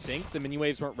were desynced, the mini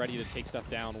waves weren't ready to take stuff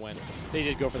down when they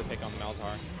did go for the pick on the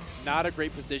Malzahar. Not a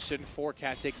great position for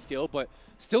Cat Take skill, but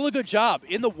still a good job.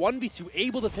 In the 1v2,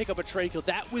 able to pick up a trade kill.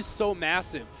 That was so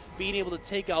massive. Being able to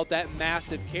take out that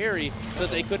massive carry so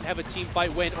that they couldn't have a team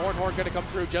fight win. Ornhorn going to come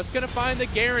through. Just going to find the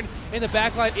Garen in the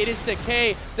backline. It is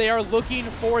Decay. They are looking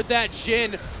for that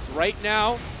Jhin right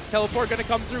now. Teleport going to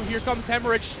come through. Here comes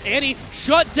Hemorrhage. Annie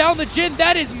shut down the Jhin.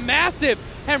 That is massive.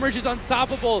 Hemorrhage is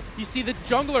unstoppable. You see the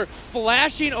jungler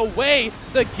flashing away.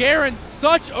 The Garen,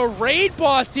 such a raid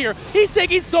boss here. He's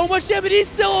taking so much damage. He's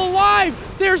still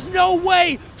alive. There's no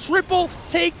way. Triple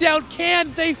takedown.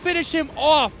 Can they finish him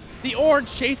off? The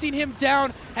Orange chasing him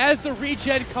down, has the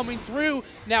regen coming through.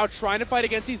 Now trying to fight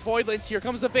against these Voidlands. Here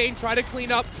comes the Vayne, trying to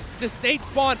clean up. The Snake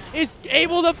Spawn is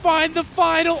able to find the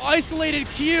final isolated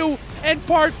Q, and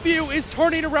Parkview is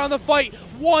turning around the fight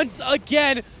once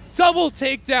again. Double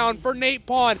takedown for Nate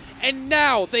Pawn, and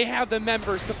now they have the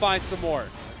members to find some more.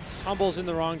 Tumbles in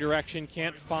the wrong direction,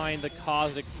 can't find the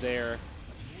Kha'Zix there.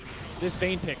 This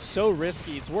Vayne pick, so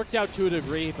risky. It's worked out to a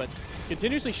degree, but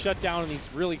continuously shut down in these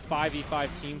really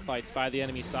 5v5 team fights by the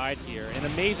enemy side here. An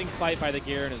amazing fight by the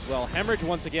Garen as well. Hemorrhage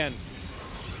once again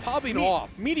popping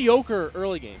off. Mediocre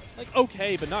early game. Like,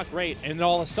 okay, but not great. And then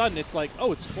all of a sudden, it's like,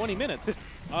 oh, it's 20 minutes.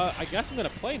 I guess I'm going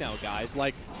to play now, guys.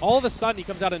 Like, all of a sudden, he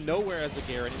comes out of nowhere as the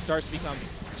Garen and starts to become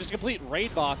just a complete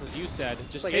raid boss, as you said,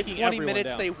 just like taking in 20 everyone minutes,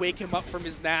 down. they wake him up from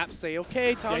his nap, say,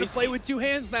 okay, time to play with 2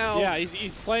 hands now. Yeah,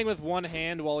 he's playing with one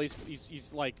hand while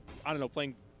he's like, I don't know,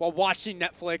 playing... While watching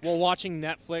Netflix. While watching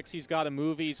Netflix, he's got a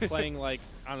movie. He's playing, like,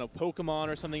 I don't know, Pokemon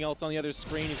or something else on the other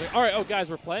screen. He's like, all right, oh,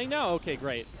 guys, we're playing now? Okay,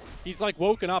 great. He's, like,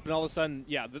 woken up, and all of a sudden,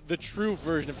 yeah, the true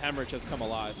version of Hemorrhage has come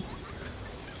alive.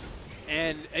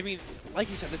 And, I mean,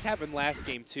 like you said, this happened last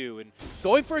game, too. And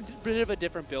going for a bit of a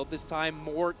different build this time,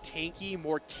 more tanky,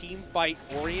 more team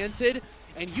fight-oriented.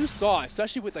 And you saw,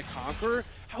 especially with the Conqueror,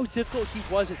 how difficult he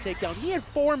was to take down. He had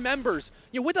 4 members,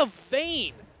 with a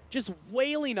Vayne just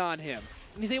wailing on him.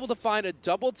 And he's able to find a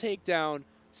double takedown,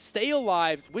 stay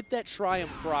alive with that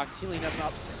Triumph Procs, healing him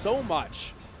up so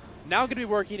much. Now going to be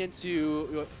working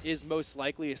into is most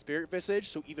likely a Spirit Visage,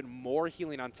 so even more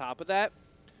healing on top of that.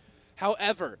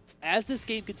 However, as this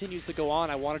game continues to go on,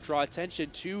 I want to draw attention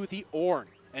to the Ornn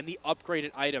and the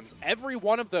upgraded items. Every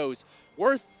one of those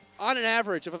worth, on an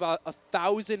average, of about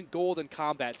 1,000 gold in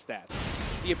combat stats.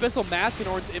 The Abyssal Mask in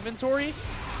Ornn's inventory,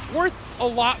 worth a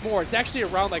lot more. It's actually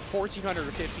around like 1,400 or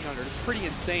 1,500. It's pretty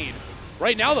insane.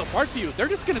 Right now, though, Parkview, they're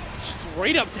just going to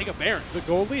straight up take a Baron. The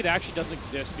gold lead actually doesn't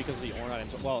exist because of the Ornn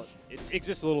items. Well, it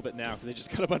exists a little bit now because they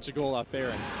just got a bunch of gold off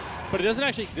Baron. But it doesn't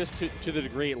actually exist to the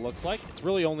degree it looks like. It's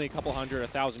really only a couple hundred,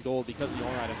 1,000 gold because of the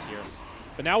Ornn items here.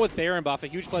 But now with Baron buff, a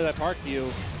huge play by Parkview,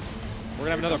 we're going to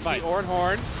have another fight. The Ornn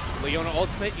Horn, Leona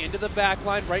ultimate into the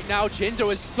backline. Right now,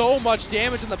 Jindo is so much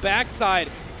damage on the backside,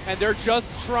 and they're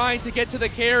just trying to get to the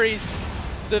carries.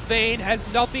 The Vayne has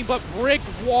nothing but brick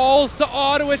walls to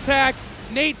auto-attack.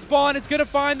 Nate Spawn is going to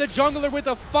find the jungler with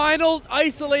a final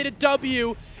isolated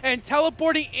W, and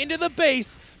teleporting into the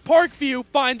base, Parkview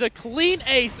find the clean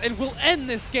ace and will end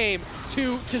this game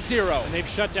 2-0. And they've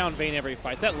shut down Vayne every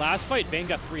fight. That last fight, Vayne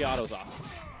got 3 autos off.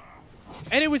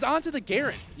 And it was onto the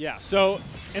Garen. Yeah, so,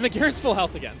 and the Garen's full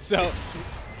health again. So,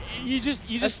 you just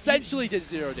essentially did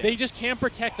 0 damage. They just can't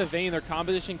protect the Vayne. Their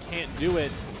composition can't do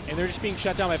it. And they're just being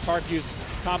shut down by Parkview's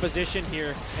composition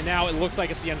here. And now it looks like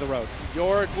it's the end of the road.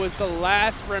 Yorick was the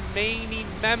last remaining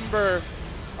member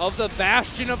of the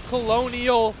Bastion of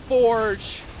Colonial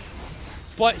Forge.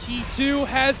 But he too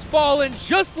has fallen,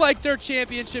 just like their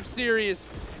championship series.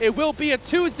 It will be a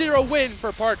 2-0 win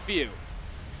for Parkview.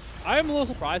 I am a little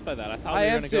surprised by that. I thought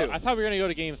we were going to go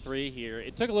to game 3 here.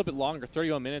 It took a little bit longer.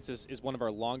 31 minutes is one of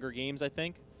our longer games, I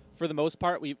think. For the most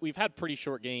part, we've had pretty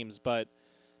short games, but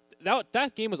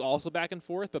that game was also back and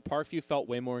forth, but Parkview felt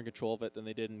way more in control of it than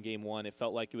they did in game 1. It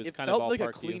felt like it was kind of all Parkview. It felt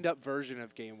like a cleaned up version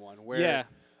of game 1, where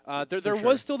there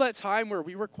was still that time where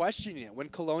we were questioning it, when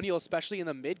Colonial, especially in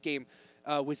the mid game,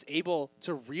 was able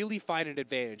to really find an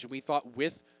advantage. And we thought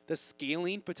with the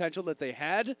scaling potential that they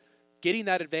had, getting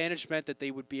that advantage meant that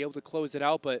they would be able to close it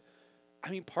out. But,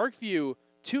 I mean, Parkview,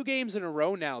 2 games in a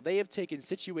row now, they have taken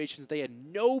situations they had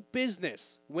no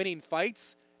business winning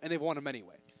fights, and they've won them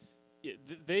anyway. Yeah,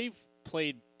 they've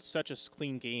played such a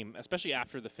clean game, especially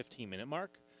after the 15-minute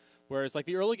mark, whereas, like,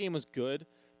 the early game was good,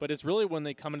 but it's really when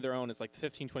they come into their own, it's like the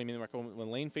 15, 20-minute mark, when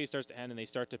lane phase starts to end and they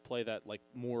start to play that, like,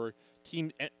 more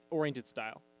team-oriented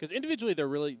style. Because individually, they're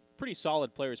really pretty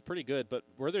solid players, pretty good, but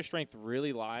where their strength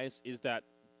really lies is that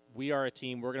we are a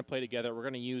team, we're going to play together, we're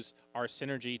going to use our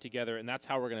synergy together, and that's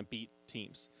how we're going to beat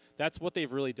teams. That's what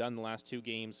they've really done in the last 2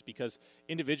 games, because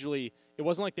individually, it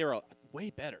wasn't like they were way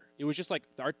better. It was just like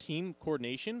our team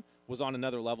coordination was on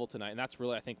another level tonight, and that's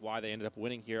really, I think, why they ended up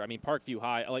winning here. I mean, Parkview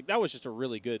High, like, that was just a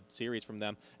really good series from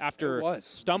them. After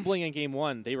stumbling in game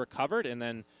 1, they recovered, and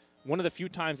then one of the few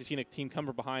times you've seen a team come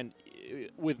from behind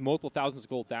with multiple thousands of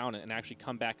gold down and actually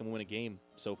come back and win a game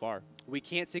so far. We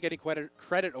can't take any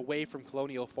credit away from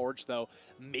Colonial Forge, though.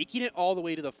 Making it all the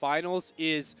way to the finals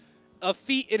is a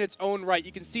feat in its own right.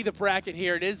 You can see the bracket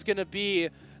here. It is going to be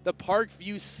the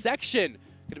Parkview section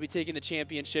going to be taking the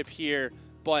championship here.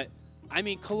 But, I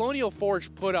mean, Colonial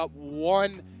Forge put up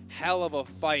one hell of a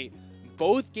fight.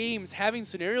 Both games having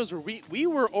scenarios where we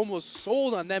were almost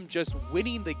sold on them just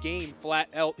winning the game flat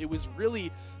out. It was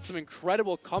really some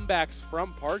incredible comebacks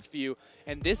from Parkview,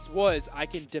 and this was, I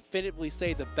can definitively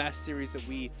say, the best series that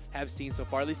we have seen so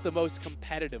far, at least the most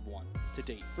competitive one to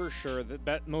date. For sure,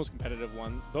 the most competitive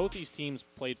one. Both these teams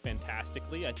played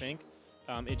fantastically, I think.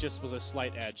 It just was a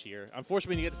slight edge here.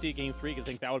 Unfortunately, we didn't get to see Game 3 because I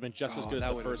think that would have been just as good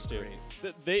as the first 2.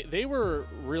 They were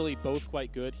really both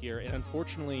quite good here, and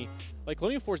unfortunately, like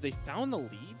Colonial Forge, they found the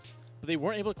leads, but they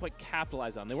weren't able to quite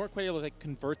capitalize on them. They weren't quite able to, like,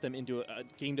 convert them into a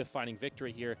game-defining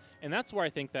victory here, and that's where I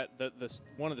think that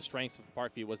one of the strengths of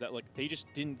Parkview was that, like, they just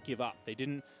didn't give up. They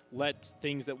didn't let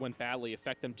things that went badly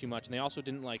affect them too much, and they also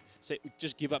didn't, like,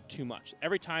 just give up too much.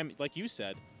 Every time, like you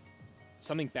said,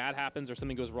 something bad happens or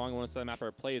something goes wrong on one side of the map or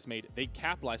a play is made, they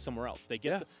capitalize somewhere else. They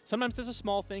get sometimes it's a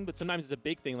small thing, but sometimes it's a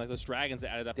big thing, like those dragons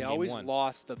that added up. They always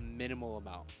lost the minimal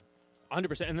amount.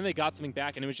 100%, and then they got something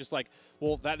back, and it was just like,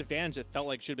 well, that advantage that felt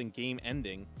like should have been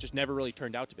game-ending just never really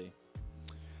turned out to be.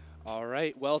 All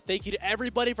right. Well, thank you to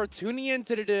everybody for tuning in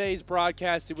to today's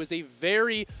broadcast. It was a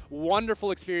very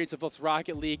wonderful experience of both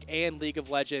Rocket League and League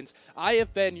of Legends. I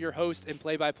have been your host and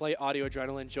play-by-play Audio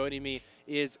Adrenaline. Joining me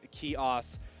is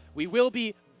Kios. We will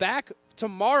be back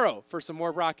tomorrow for some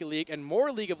more Rocket League and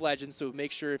more League of Legends, so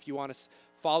make sure if you want to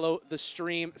follow the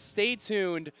stream, stay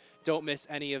tuned. Don't miss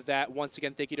any of that. Once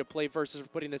again, thank you to PlayVS for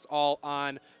putting this all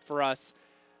on for us.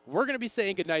 We're going to be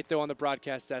saying goodnight, though, on the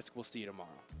broadcast desk. We'll see you tomorrow.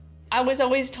 I was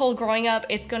always told growing up,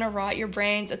 it's gonna rot your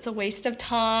brains, it's a waste of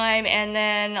time, and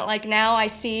then like now I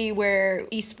see where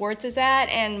esports is at,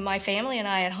 and my family and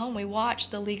I at home, we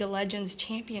watch the League of Legends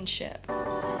Championship.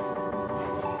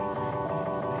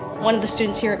 One of the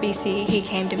students here at BC, he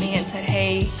came to me and said,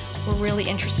 hey, we're really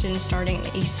interested in starting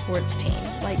an esports team.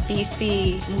 Like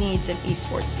BC needs an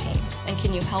esports team, and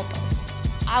can you help us?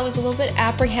 I was a little bit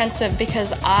apprehensive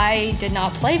because I did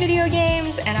not play video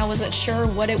games and I wasn't sure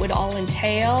what it would all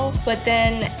entail. But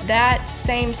then that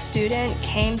same student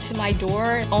came to my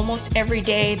door almost every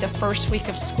day the first week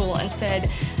of school and said,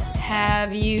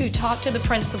 have you talked to the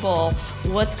principal?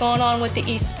 What's going on with the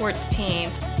esports team?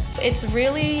 It's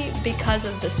really because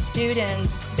of the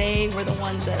students. They were the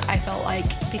ones that I felt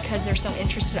like, because they're so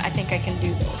interested, I think I can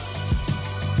do this.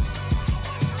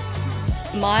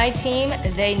 My team,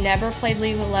 they never played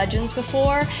League of Legends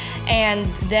before, and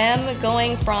them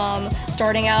going from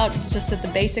starting out just at the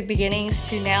basic beginnings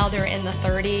to now they're in the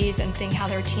 30s and seeing how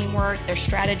their team work, they're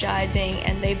strategizing,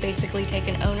 and they've basically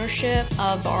taken ownership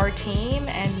of our team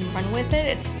and run with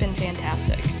it. It's been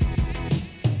fantastic.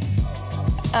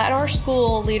 At our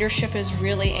school, leadership is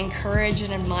really encouraged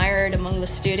and admired among the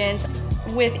students.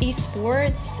 With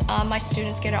esports, my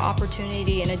students get an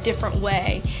opportunity in a different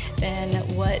way than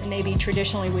what maybe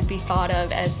traditionally would be thought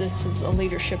of as this is a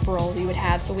leadership role you would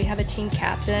have. So we have a team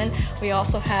captain, we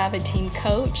also have a team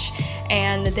coach,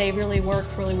 and they really work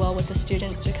really well with the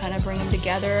students to kind of bring them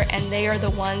together, and they are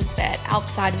the ones that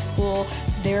outside of school,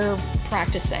 they're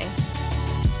practicing.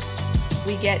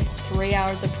 We get 3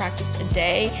 hours of practice a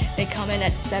day. They come in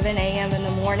at 7 a.m. in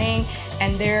the morning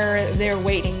and they're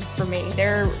waiting for me.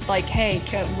 They're like, hey,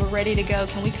 we're ready to go.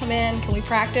 Can we come in? Can we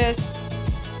practice?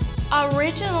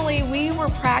 Originally, we were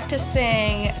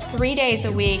practicing 3 days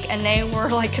a week and they were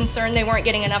like concerned they weren't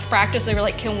getting enough practice. They were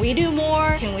like, can we do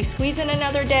more? Can we squeeze in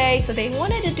another day? So they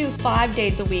wanted to do 5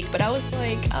 days a week, but I was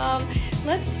like,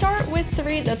 let's start with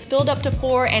 3, let's build up to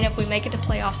 4, and if we make it to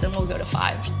playoffs, then we'll go to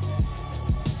 5.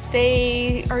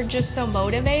 They are just so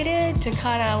motivated to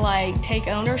kind of like take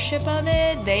ownership of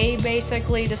it. They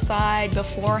basically decide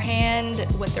beforehand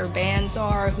what their bands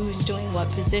are, who's doing what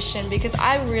position, because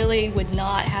I really would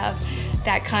not have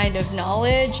that kind of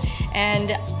knowledge.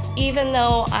 And even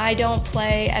though I don't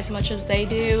play as much as they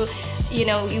do, you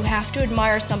know, you have to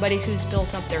admire somebody who's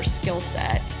built up their skill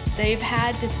set. They've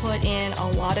had to put in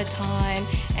a lot of time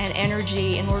and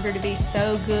energy in order to be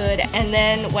so good. And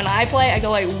then when I play, I go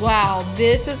like, wow,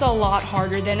 this is a lot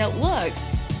harder than it looks.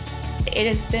 It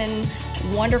has been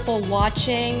wonderful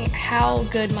watching how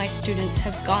good my students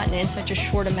have gotten in such a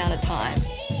short amount of time.